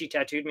 and she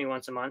tattooed me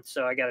once a month.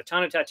 So I got a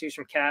ton of tattoos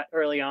from Kat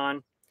early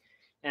on.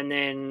 And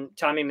then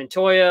Tommy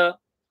Montoya,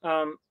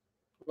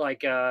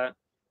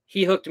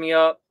 he hooked me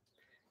up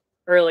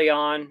early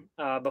on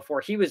before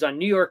he was on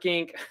New York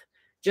Inc.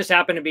 Just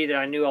happened to be that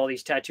I knew all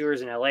these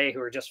tattooers in LA who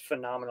were just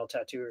phenomenal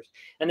tattooers.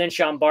 And then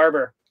Sean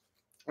Barber.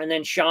 And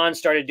then Sean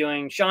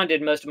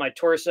did most of my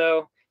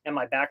torso and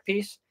my back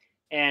piece.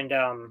 And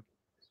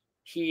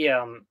he's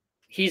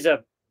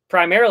a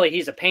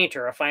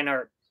painter, a fine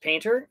art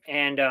painter.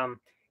 And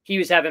he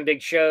was having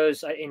big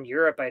shows in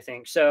Europe, I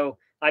think. So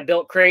I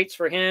built crates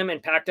for him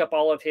and packed up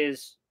all of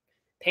his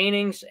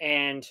paintings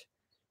and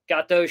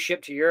got those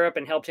shipped to Europe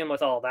and helped him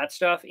with all that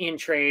stuff in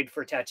trade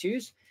for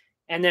tattoos.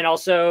 And then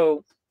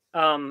also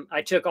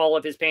I took all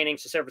of his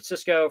paintings to San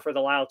Francisco for the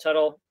Lyle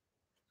Tuttle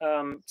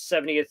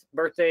 70th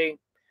birthday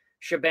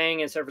shebang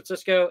in San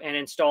Francisco and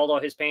installed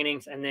all his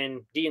paintings and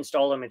then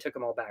deinstalled them and took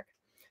them all back.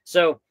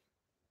 So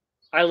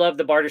I love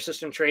the barter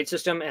system, trade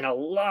system, and a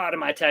lot of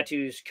my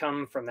tattoos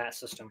come from that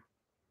system.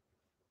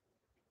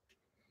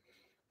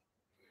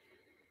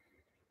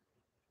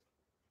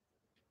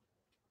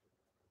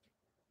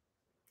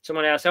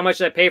 Someone asked, how much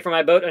did I pay for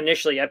my boat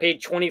initially? I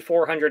paid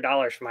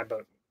 $2,400 for my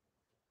boat.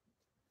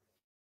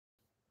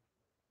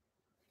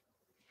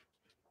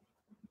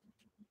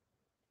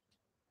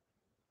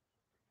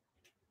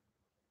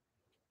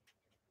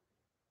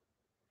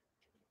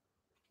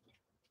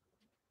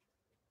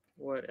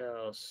 What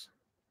else?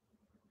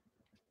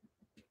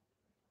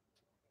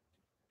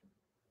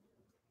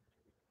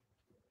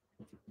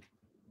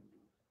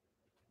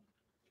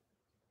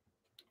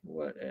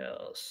 What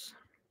else?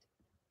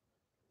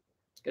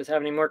 You guys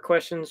have any more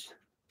questions?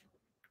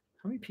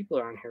 How many people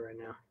are on here right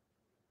now?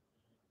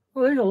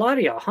 Well, there's a lot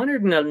of y'all.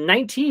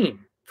 119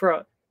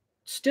 for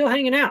still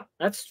hanging out.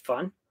 That's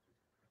fun.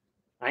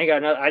 I ain't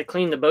got nothing. I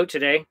cleaned the boat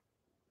today,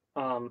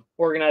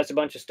 organized a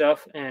bunch of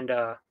stuff, and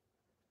other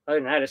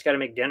than that, I just got to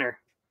make dinner.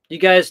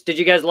 Did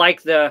you guys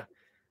like the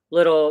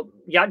little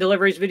yacht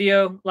deliveries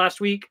video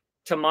last week?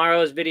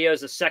 Tomorrow's video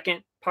is the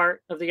second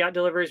part of the yacht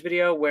deliveries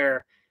video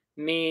where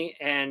me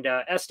and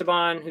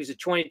Esteban, who's a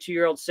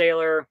 22-year-old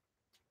sailor,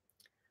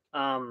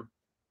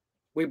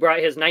 we brought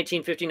his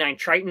 1959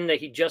 Triton that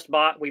he just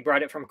bought. We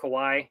brought it from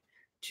Kauai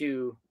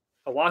to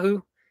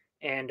Oahu,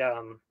 and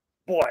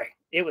boy,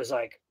 it was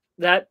like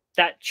that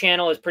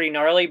channel is pretty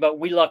gnarly. But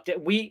we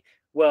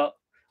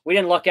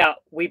didn't luck out.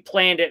 We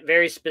planned it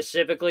very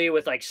specifically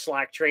with like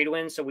slack trade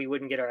winds so we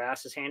wouldn't get our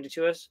asses handed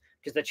to us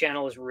because the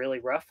channel is really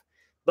rough.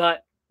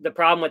 But the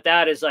problem with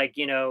that is like,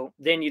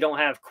 then you don't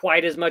have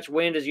quite as much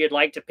wind as you'd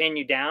like to pin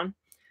you down.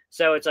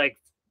 So it's like,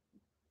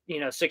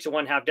 6 of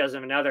one, half dozen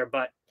of another.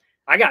 But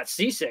I got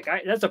seasick.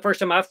 That's the first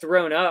time I've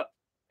thrown up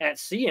at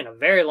sea in a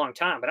very long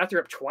time. But I threw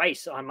up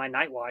twice on my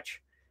night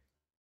watch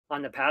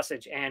on the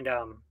passage. And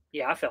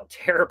yeah, I felt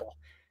terrible.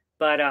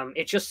 But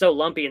it's just so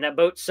lumpy, and that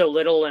boat's so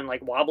little and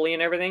like wobbly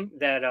and everything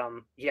that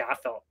yeah, I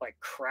felt like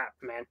crap,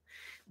 man.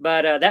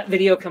 But that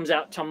video comes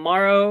out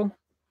tomorrow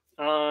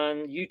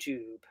on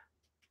YouTube.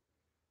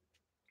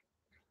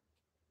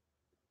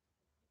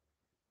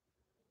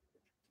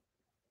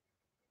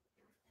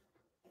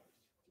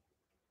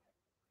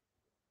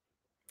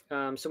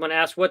 Someone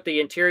asked what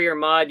the interior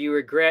mod you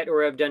regret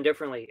or have done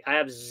differently. I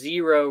have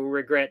zero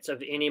regrets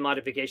of any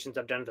modifications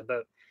I've done to the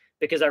boat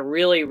because I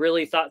really,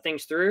 really thought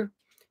things through.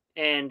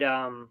 And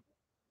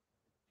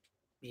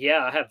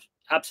yeah, I have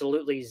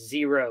absolutely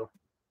zero.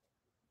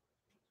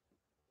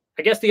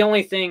 I guess the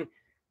only thing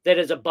that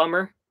is a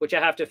bummer, which I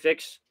have to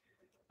fix,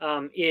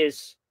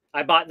 is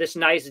I bought this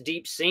nice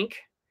deep sink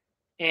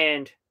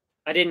and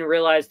I didn't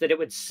realize that it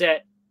would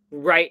set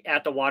right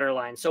at the water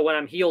line. So when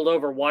I'm heeled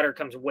over, water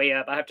comes way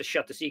up. I have to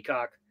shut the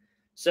seacock.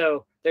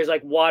 So there's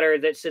like water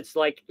that sits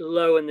like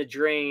low in the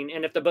drain.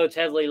 And if the boat's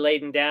heavily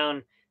laden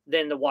down,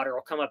 then the water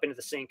will come up into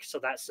the sink. So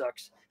that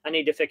sucks. I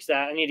need to fix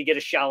that. I need to get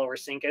a shallower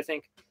sink, I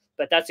think.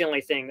 But that's the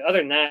only thing. Other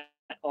than that,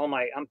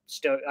 I'm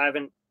stoked.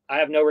 I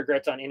have no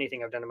regrets on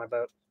anything I've done to my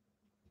boat.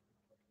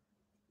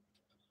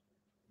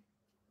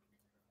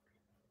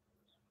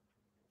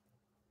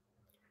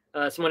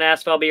 Someone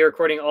asked if I'll be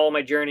recording all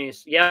my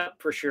journeys. Yeah,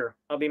 for sure.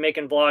 I'll be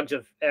making vlogs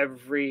of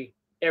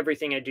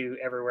everything I do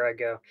everywhere I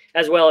go,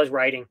 as well as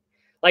writing.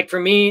 Like for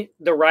me,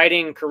 the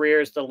writing career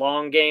is the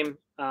long game.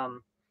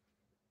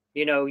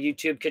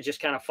 YouTube could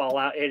just kind of fall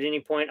out at any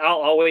point.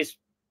 I'll always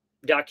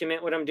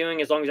document what I'm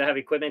doing as long as I have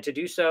equipment to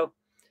do so,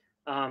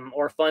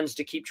 or funds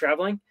to keep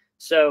traveling.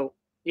 So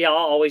yeah, I'll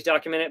always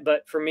document it.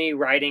 But for me,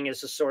 writing is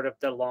just sort of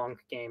the long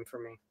game for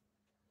me.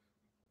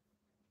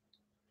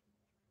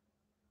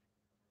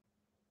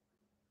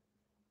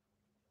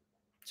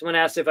 Someone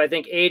asked if I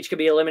think age could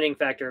be a limiting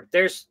factor.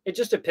 It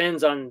just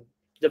depends on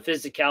the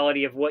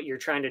physicality of what you're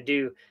trying to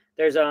do.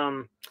 There's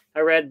I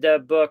read the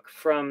book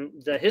from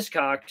the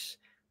Hiscocks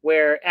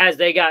where as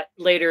they got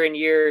later in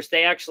years,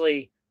 they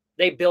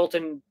built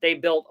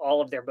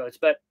all of their boats,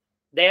 but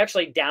they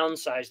actually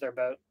downsized their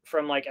boat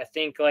from like I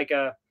think like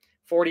a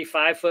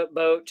 45-foot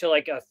boat to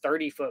like a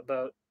 30-foot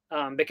boat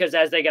because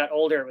as they got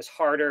older, it was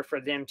harder for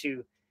them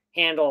to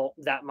handle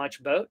that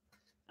much boat.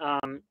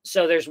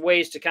 So there's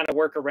ways to kind of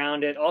work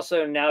around it.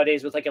 Also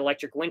nowadays with like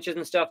electric winches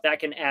and stuff that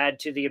can add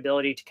to the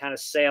ability to kind of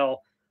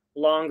sail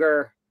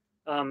longer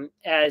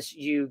as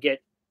you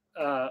get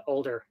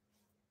older.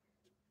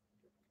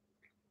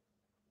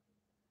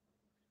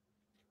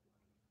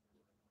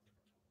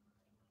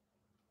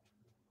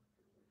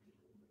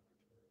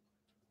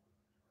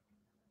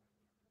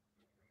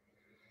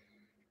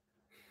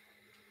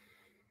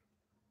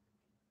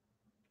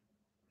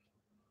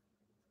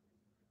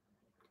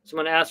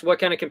 Someone asked, what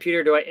kind of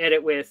computer do I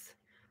edit with?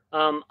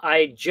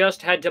 I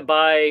just had to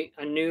buy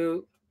a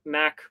new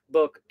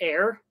MacBook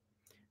Air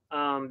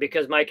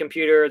because my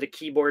computer, the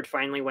keyboard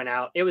finally went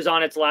out. It was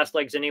on its last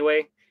legs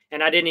anyway,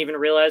 and I didn't even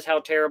realize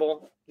how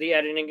terrible the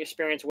editing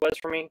experience was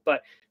for me.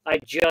 But I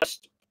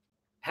just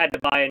had to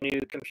buy a new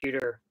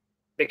computer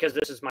because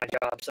this is my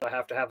job, so I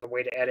have to have a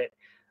way to edit.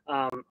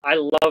 I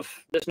love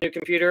this new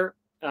computer,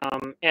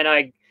 and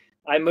I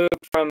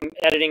moved from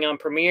editing on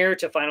Premiere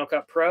to Final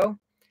Cut Pro.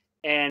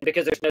 And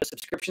because there's no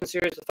subscription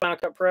series with Final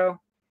Cut Pro,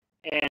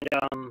 and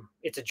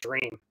it's a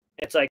dream.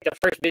 It's like the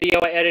first video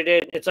I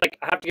edited. It's like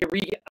I have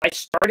to I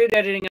started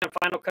editing on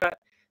Final Cut,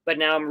 but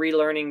now I'm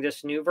relearning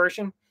this new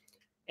version.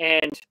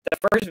 And the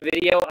first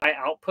video I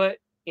output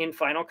in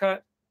Final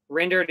Cut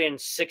rendered in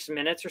 6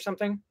 minutes or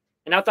something.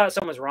 And I thought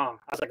something was wrong.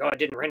 I was like, oh, it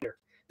didn't render.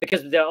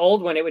 Because the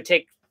old one, it would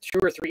take 2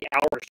 or 3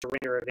 hours to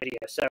render a video.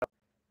 So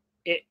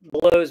it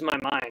blows my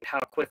mind how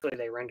quickly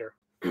they render.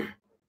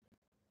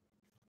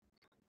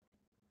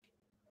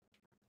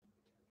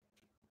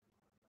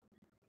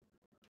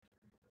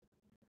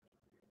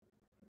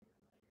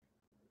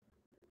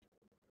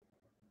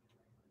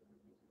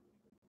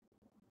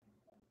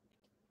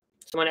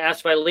 Someone asked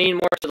if I lean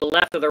more to the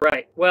left or the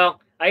right.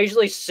 Well, I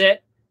usually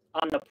sit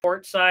on the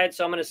port side,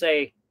 so I'm going to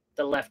say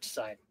the left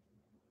side.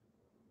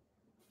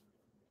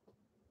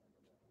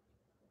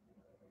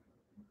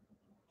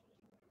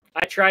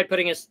 I tried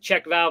putting a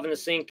check valve in the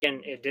sink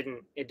and it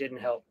didn't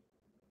help.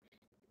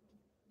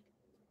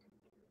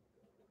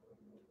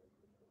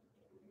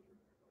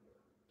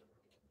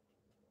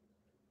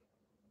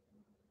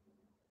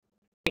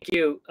 Thank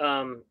you,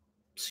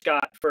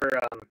 Scott, for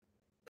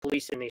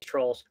policing these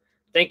trolls.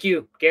 Thank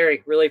you,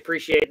 Gary. Really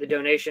appreciate the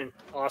donation.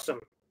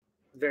 Awesome.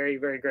 Very,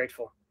 very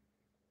grateful.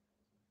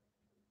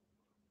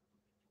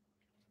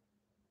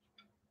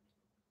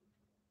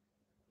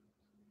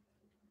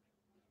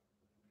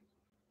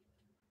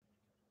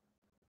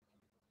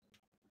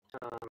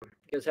 You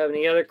guys have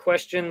any other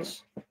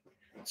questions?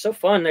 It's so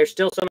fun. There's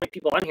still so many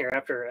people on here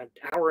after an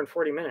hour and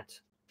 40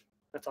 minutes.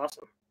 That's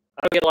awesome.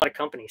 I don't get a lot of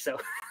company, so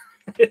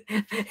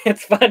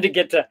it's fun to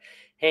get to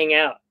hang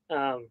out.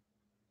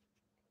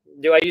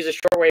 Do I use a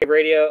shortwave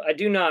radio? I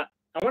do not.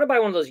 I want to buy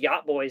one of those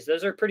Yacht Boys.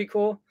 Those are pretty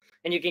cool.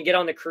 And you can get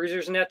on the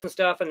cruisers nets and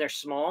stuff, and they're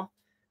small.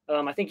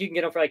 I think you can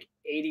get them for like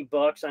 $80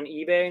 on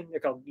eBay. They're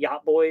called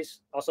Yacht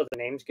Boys. Also, the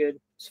name's good.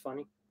 It's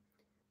funny.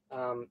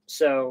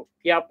 So,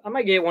 yeah, I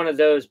might get one of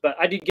those. But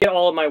I did get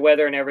all of my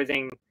weather and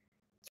everything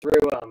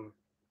through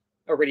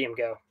Iridium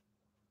Go.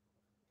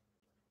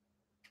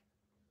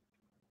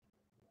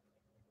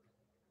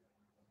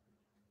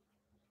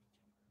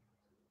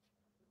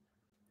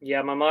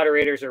 Yeah, my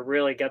moderators are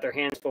really got their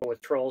hands full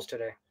with trolls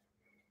today.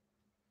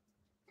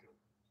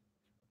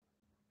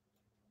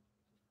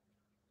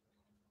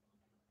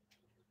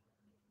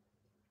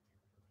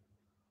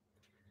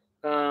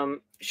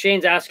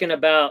 Shane's asking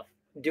about,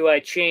 do I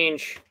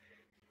change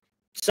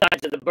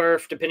sides of the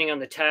berth depending on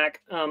the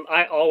tack?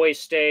 I always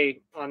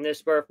stay on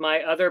this berth.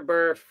 My other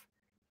berth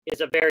is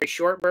a very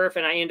short berth,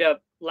 and I end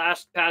up,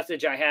 last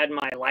passage I had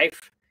my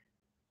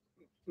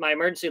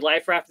emergency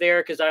life raft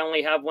there because I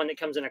only have one that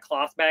comes in a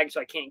cloth bag, so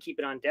I can't keep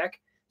it on deck.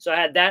 So I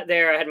had that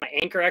there. I had my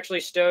anchor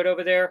actually stowed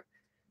over there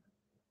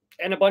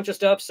and a bunch of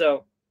stuff.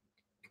 So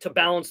to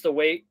balance the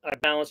weight, I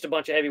balanced a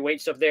bunch of heavy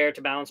weight stuff there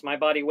to balance my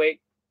body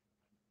weight.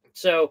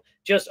 So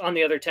just on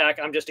the other tack,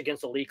 I'm just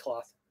against the lee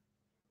cloth.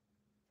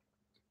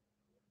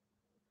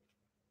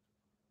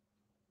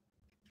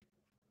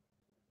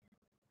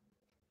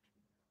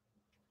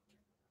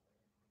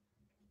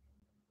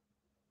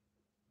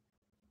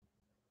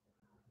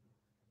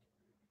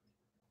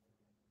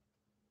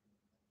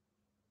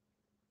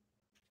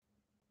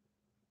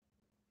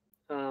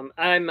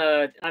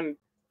 I'm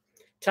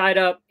tied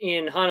up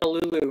in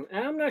Honolulu,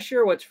 and I'm not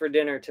sure what's for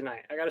dinner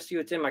tonight. I got to see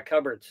what's in my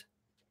cupboards.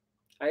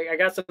 I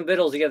got some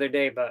victuals the other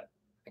day, but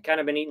I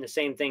kind of been eating the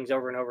same things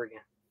over and over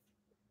again.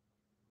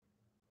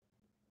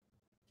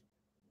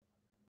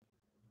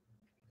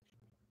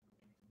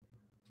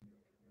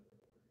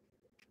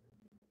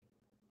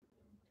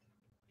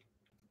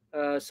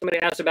 Somebody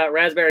asked about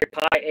Raspberry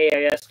Pi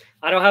AIS.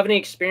 I don't have any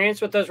experience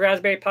with those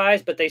Raspberry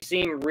Pis, but they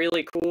seem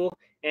really cool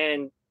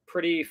and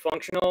pretty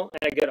functional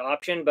and a good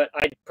option. But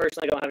I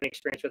personally don't have any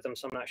experience with them,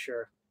 so I'm not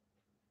sure.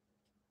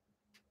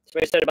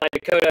 Somebody said my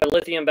Dakota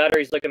Lithium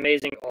batteries look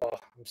amazing. Oh,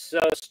 I'm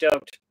so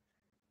stoked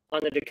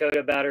on the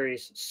Dakota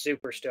batteries.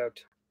 Super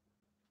stoked.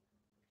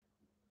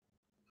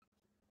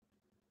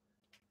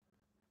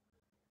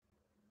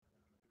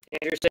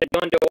 Andrew said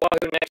going to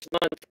Oahu next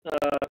month.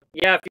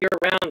 Yeah, if you're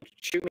around,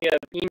 shoot me an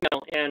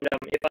email, and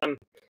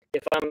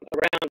if I'm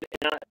around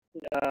and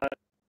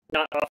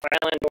not off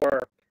island,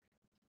 or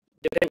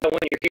depends on when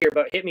you're here,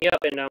 but hit me up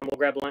and we'll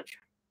grab lunch.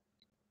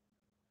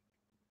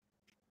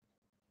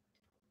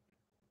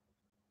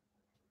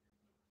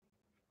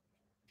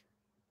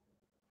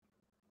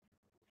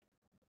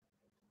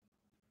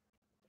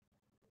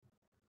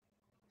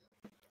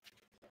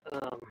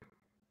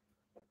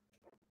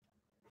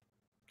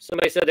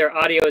 Somebody said their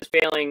audio is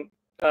failing.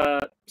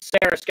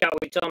 Sarah, Scott, will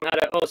you tell them how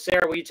to? Oh,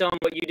 Sarah, will you tell them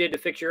what you did to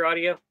fix your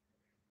audio?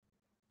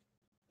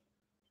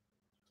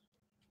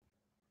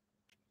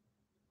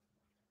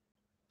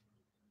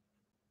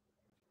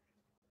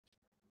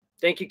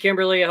 Thank you,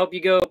 Kimberly. I hope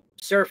you go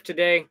surf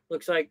today.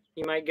 Looks like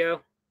you might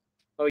go.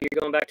 Oh, you're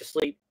going back to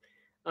sleep.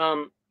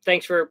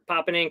 Thanks for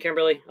popping in,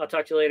 Kimberly. I'll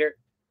talk to you later.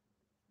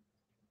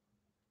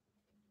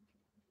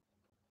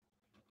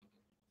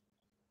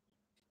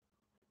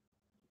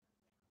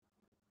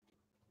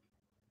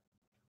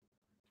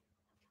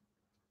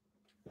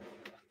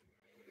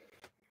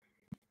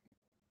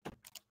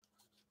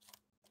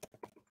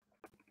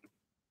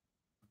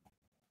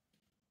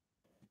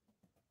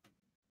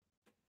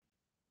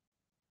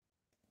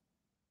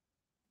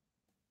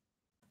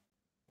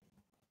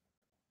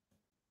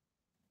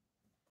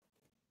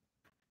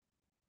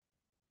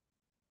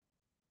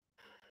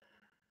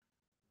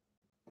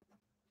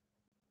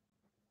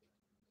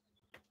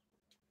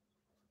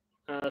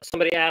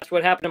 Somebody asked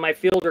what happened to my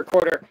field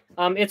recorder.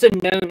 It's a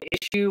known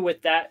issue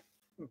with that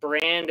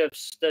brand of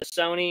the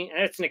Sony,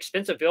 and it's an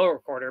expensive field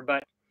recorder,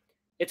 but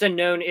it's a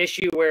known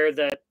issue where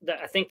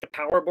I think the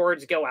power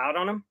boards go out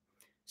on them.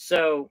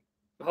 So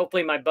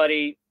hopefully my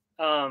buddy,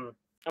 I'm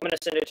going to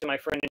send it to my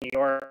friend in New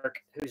York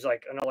who's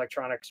like an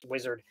electronics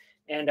wizard,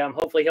 and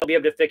hopefully he'll be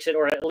able to fix it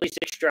or at least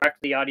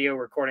extract the audio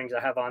recordings I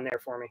have on there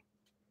for me.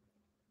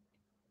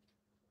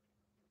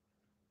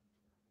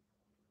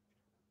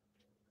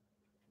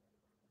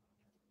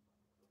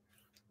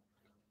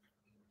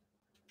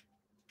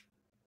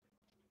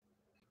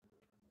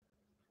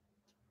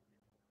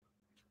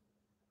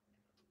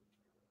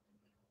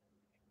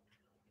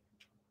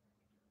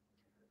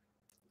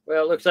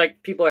 Well, it looks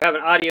like people are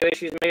having audio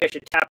issues. Maybe I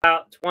should tap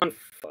out. It's 1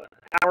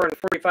 hour and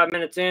 45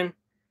 minutes in.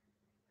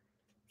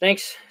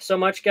 Thanks so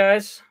much,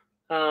 guys,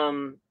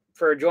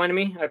 for joining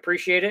me. I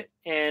appreciate it.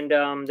 And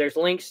there's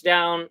links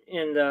down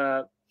in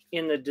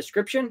the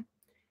description,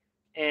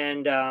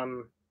 and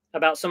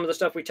about some of the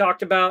stuff we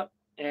talked about,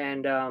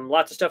 and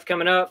lots of stuff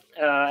coming up.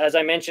 As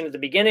I mentioned at the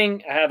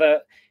beginning, I have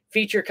a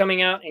feature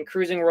coming out in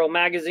Cruising World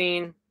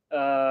Magazine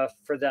for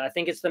I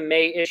think it's the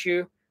May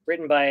issue,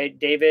 written by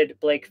David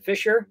Blake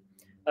Fisher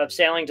of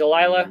Sailing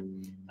Delilah.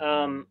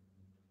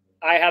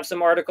 I have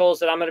some articles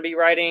that I'm going to be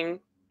writing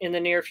in the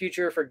near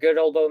future for Good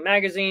Old Boat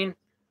Magazine,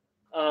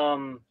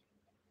 and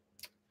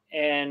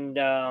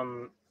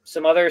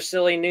some other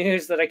silly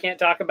news that I can't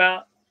talk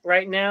about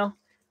right now.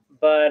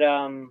 But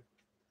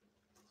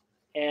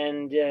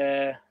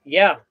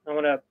yeah, I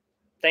want to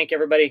thank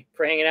everybody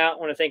for hanging out. I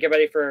want to thank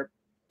everybody for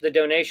the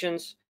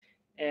donations,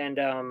 and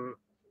I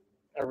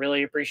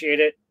really appreciate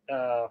it.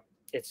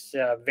 It's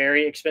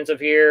very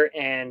expensive here,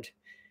 and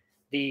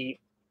the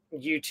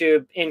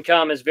YouTube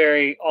income is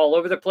very all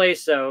over the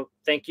place. So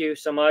thank you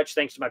so much.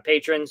 Thanks to my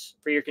patrons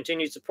for your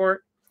continued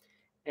support.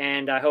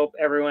 And I hope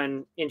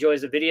everyone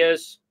enjoys the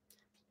videos.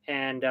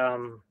 And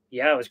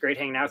yeah, it was great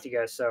hanging out with you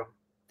guys. So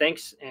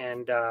thanks,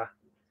 and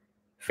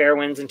fair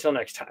winds until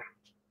next time.